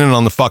standing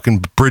on the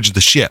fucking bridge of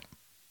the ship.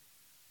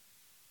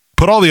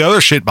 Put all the other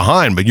shit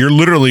behind, but you're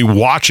literally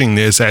watching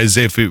this as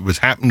if it was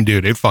happening,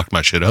 dude. It fucked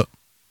my shit up.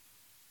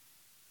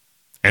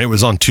 And it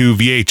was on 2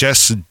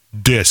 VHS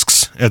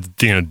discs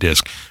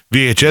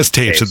VHS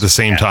tapes at the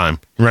same time,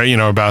 right?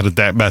 About at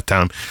that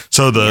time.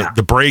 So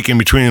the break in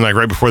between, like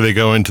right before they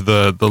go into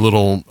the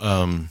little,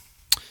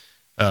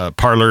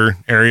 parlor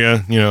area,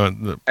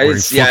 where he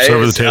flips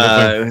over the table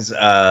thing. It was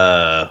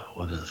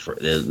what was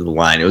the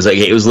line? It was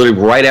literally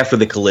right after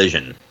the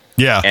collision.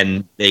 Yeah,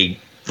 and they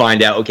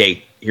find out,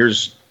 okay,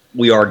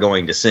 we are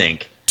going to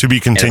sink. To be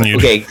continued.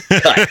 Okay,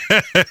 cut.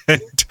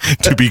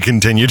 To be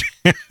continued.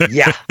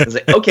 Yeah, I was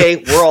like,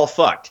 okay, we're all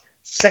fucked.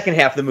 Second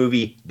half of the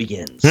movie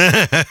begins.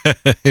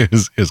 It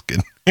was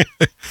good.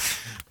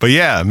 But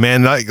yeah,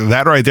 man,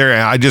 that right there,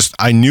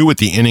 I knew what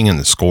the inning and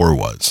the score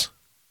was.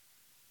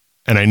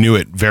 And I knew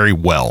it very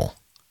well.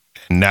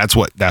 And that's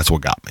what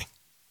got me.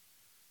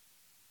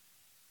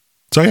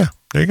 So yeah,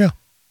 there you go.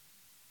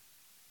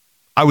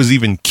 I was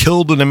even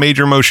killed in a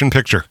major motion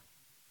picture.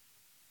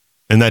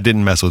 And that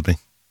didn't mess with me.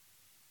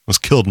 I was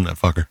killed in that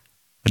fucker.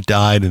 I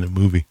died in a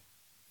movie.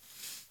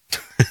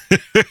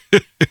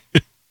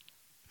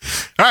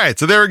 All right,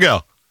 so there we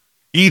go.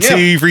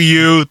 E.T. for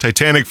you,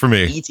 Titanic for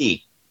me.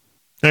 E.T.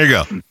 There you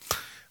go.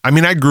 I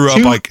mean, I grew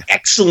up like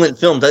excellent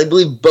films. I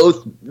believe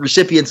both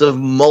recipients of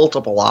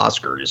multiple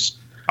Oscars.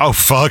 Oh,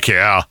 fuck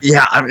yeah.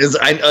 Yeah,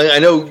 I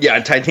know,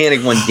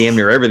 Titanic won damn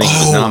near everything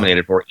it was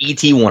nominated for.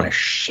 E.T. won a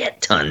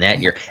shit ton that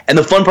year. And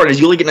the fun part is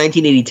you look at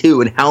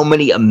 1982 and how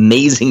many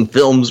amazing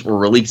films were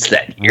released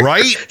that year.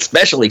 Right?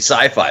 Especially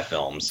sci-fi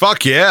films.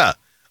 Fuck yeah.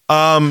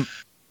 I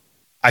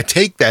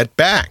take that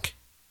back.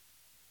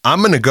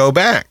 I'm going to go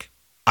back.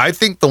 I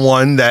think the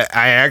one that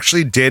I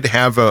actually did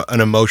have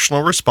an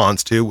emotional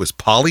response to was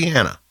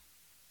Pollyanna.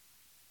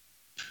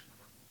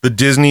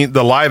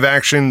 The live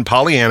action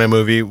Pollyanna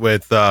movie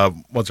with,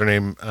 what's her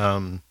name?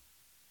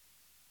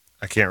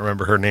 I can't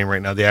remember her name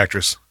right now, the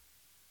actress.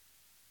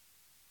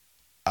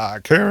 I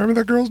can't remember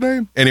that girl's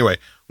name. Anyway,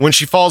 when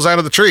she falls out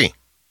of the tree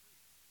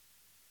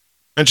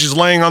and she's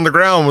laying on the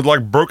ground with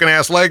like broken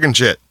ass leg and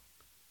shit.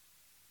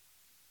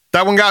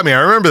 That one got me.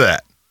 I remember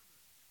that.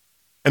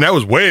 And that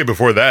was way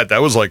before that.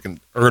 That was like an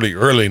early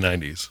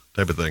 90s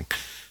type of thing.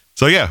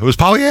 So yeah, it was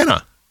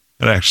Pollyanna.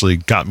 That actually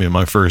got me in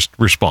my first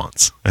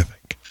response, I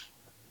think.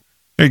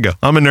 There you go.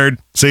 I'm a nerd.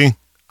 See,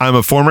 I'm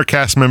a former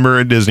cast member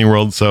at Disney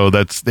World, so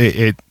that's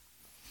it.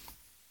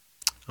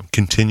 I'm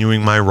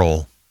continuing my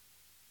role.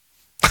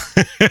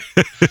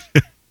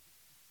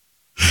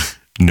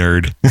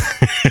 Nerd.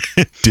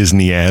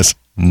 Disney ass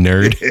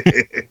nerd.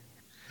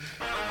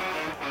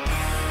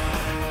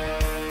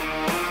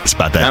 It's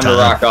about that time. Time to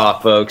rock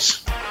off,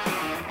 folks.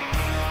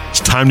 It's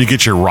time to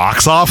get your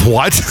rocks off?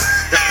 What?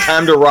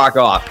 Time to rock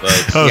off,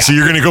 folks. Oh, yeah. So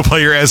you're going to go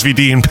play your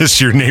SVD and piss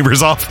your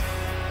neighbors off?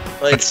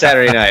 Well, it's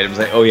Saturday night. I was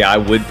like, oh yeah, I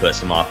would piss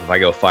them off if I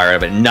go fire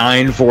up at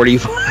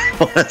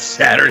 9:45 on a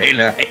Saturday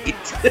night.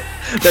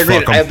 They're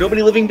great. I have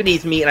nobody living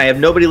beneath me, and I have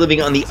nobody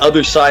living on the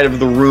other side of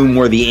the room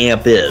where the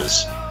amp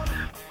is.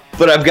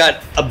 But I've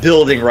got a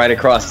building right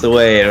across the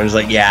way, and I was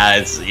like, yeah,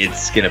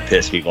 it's gonna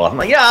piss people off. I'm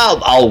like, yeah,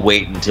 I'll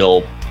wait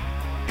until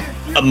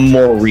a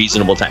more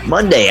reasonable time.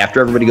 Monday,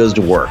 after everybody goes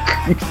to work.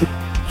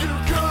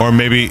 Or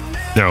maybe,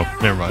 no,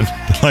 never mind.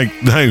 Like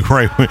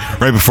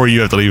right before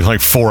you have to leave,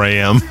 like 4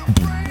 a.m.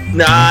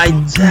 Nah,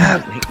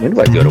 when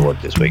do I go to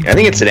work this week? I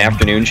think it's an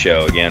afternoon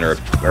show again, or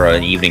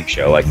an evening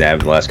show like that in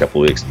the last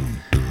couple of weeks.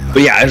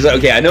 But yeah, I was like,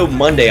 okay, I know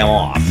Monday I'm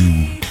off.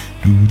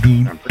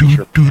 I'm pretty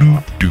sure I'm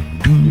off.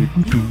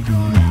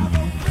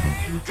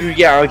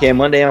 Yeah, okay,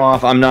 Monday I'm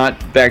off. I'm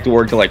not back to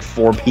work till like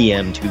 4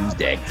 p.m.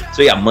 Tuesday.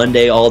 So yeah,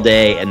 Monday all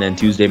day, and then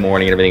Tuesday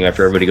morning and everything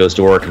after everybody goes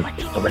to work. I'm like,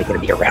 ain't nobody gonna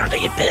be around. I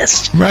get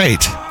pissed.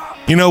 Right.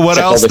 You know what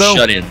else, though?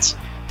 Shut-ins.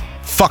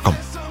 Fuck them.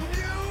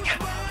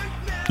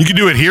 You can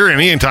do it here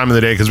any time of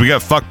the day because we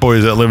got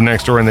fuckboys that live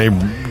next door and they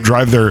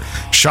drive their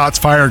shots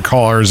fired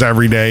cars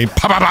every day.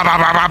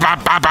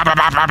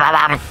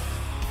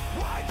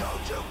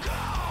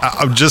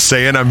 I'm just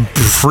saying, I'm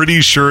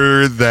pretty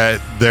sure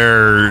that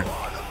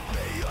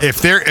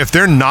if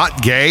they're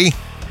not gay,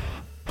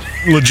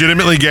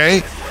 legitimately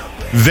gay,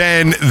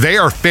 then they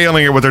are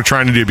failing at what they're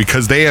trying to do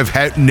because they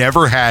have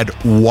never had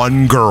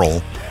one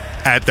girl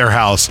at their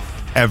house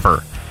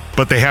ever.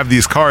 But they have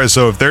these cars,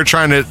 so if they're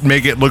trying to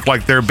make it look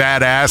like they're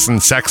badass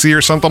and sexy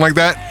or something like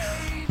that,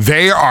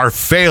 they are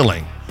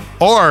failing.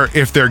 Or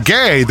if they're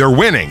gay, they're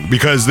winning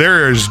because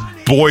there's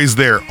boys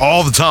there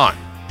all the time.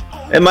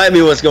 It might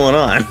be what's going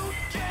on.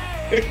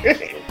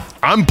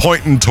 I'm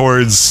pointing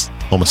towards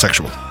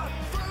homosexual.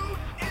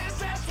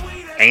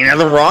 Ain't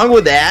nothing wrong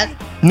with that.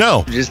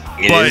 No. Just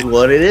is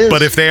what it is.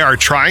 But if they are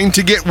trying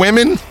to get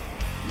women,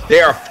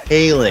 they are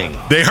failing.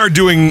 They are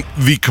doing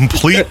the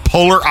complete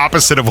polar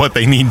opposite of what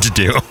they need to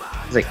do.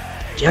 It's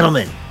like,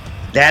 gentlemen,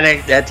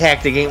 that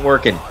tactic ain't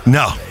working.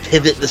 No.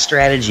 Pivot the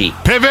strategy.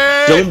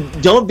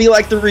 Pivot! Don't be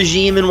like the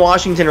regime in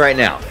Washington right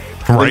now.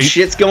 Right. When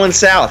shit's going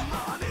south,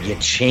 you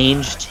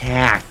change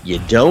tack. You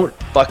don't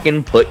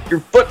fucking put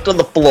your foot to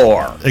the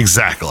floor.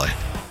 Exactly.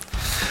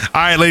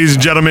 All right, ladies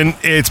and gentlemen,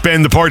 it's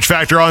been the Porch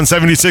Factor on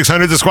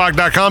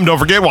 7600thesquawk.com. Don't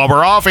forget, while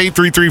we're off,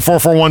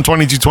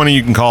 833-441-2220,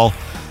 you can call.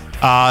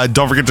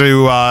 Don't forget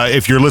to,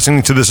 if you're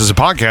listening to this as a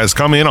podcast,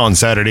 come in on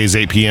Saturdays,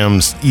 8 p.m.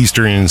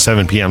 Eastern and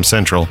 7 p.m.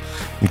 Central.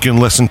 You can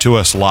listen to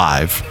us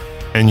live,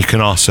 and you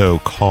can also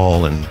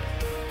call and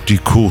do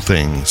cool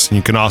things.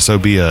 You can also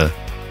be a...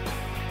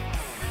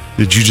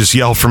 Did you just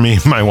yell for me,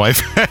 my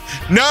wife?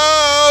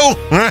 No!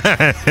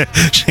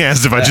 She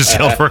asked if I just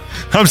yelled for her.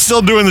 I'm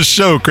still doing the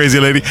show, crazy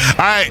lady. All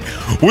right,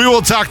 we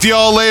will talk to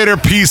y'all later.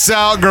 Peace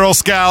out, Girl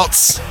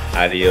Scouts.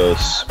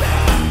 Adios.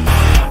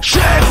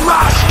 Shed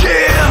my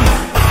skin.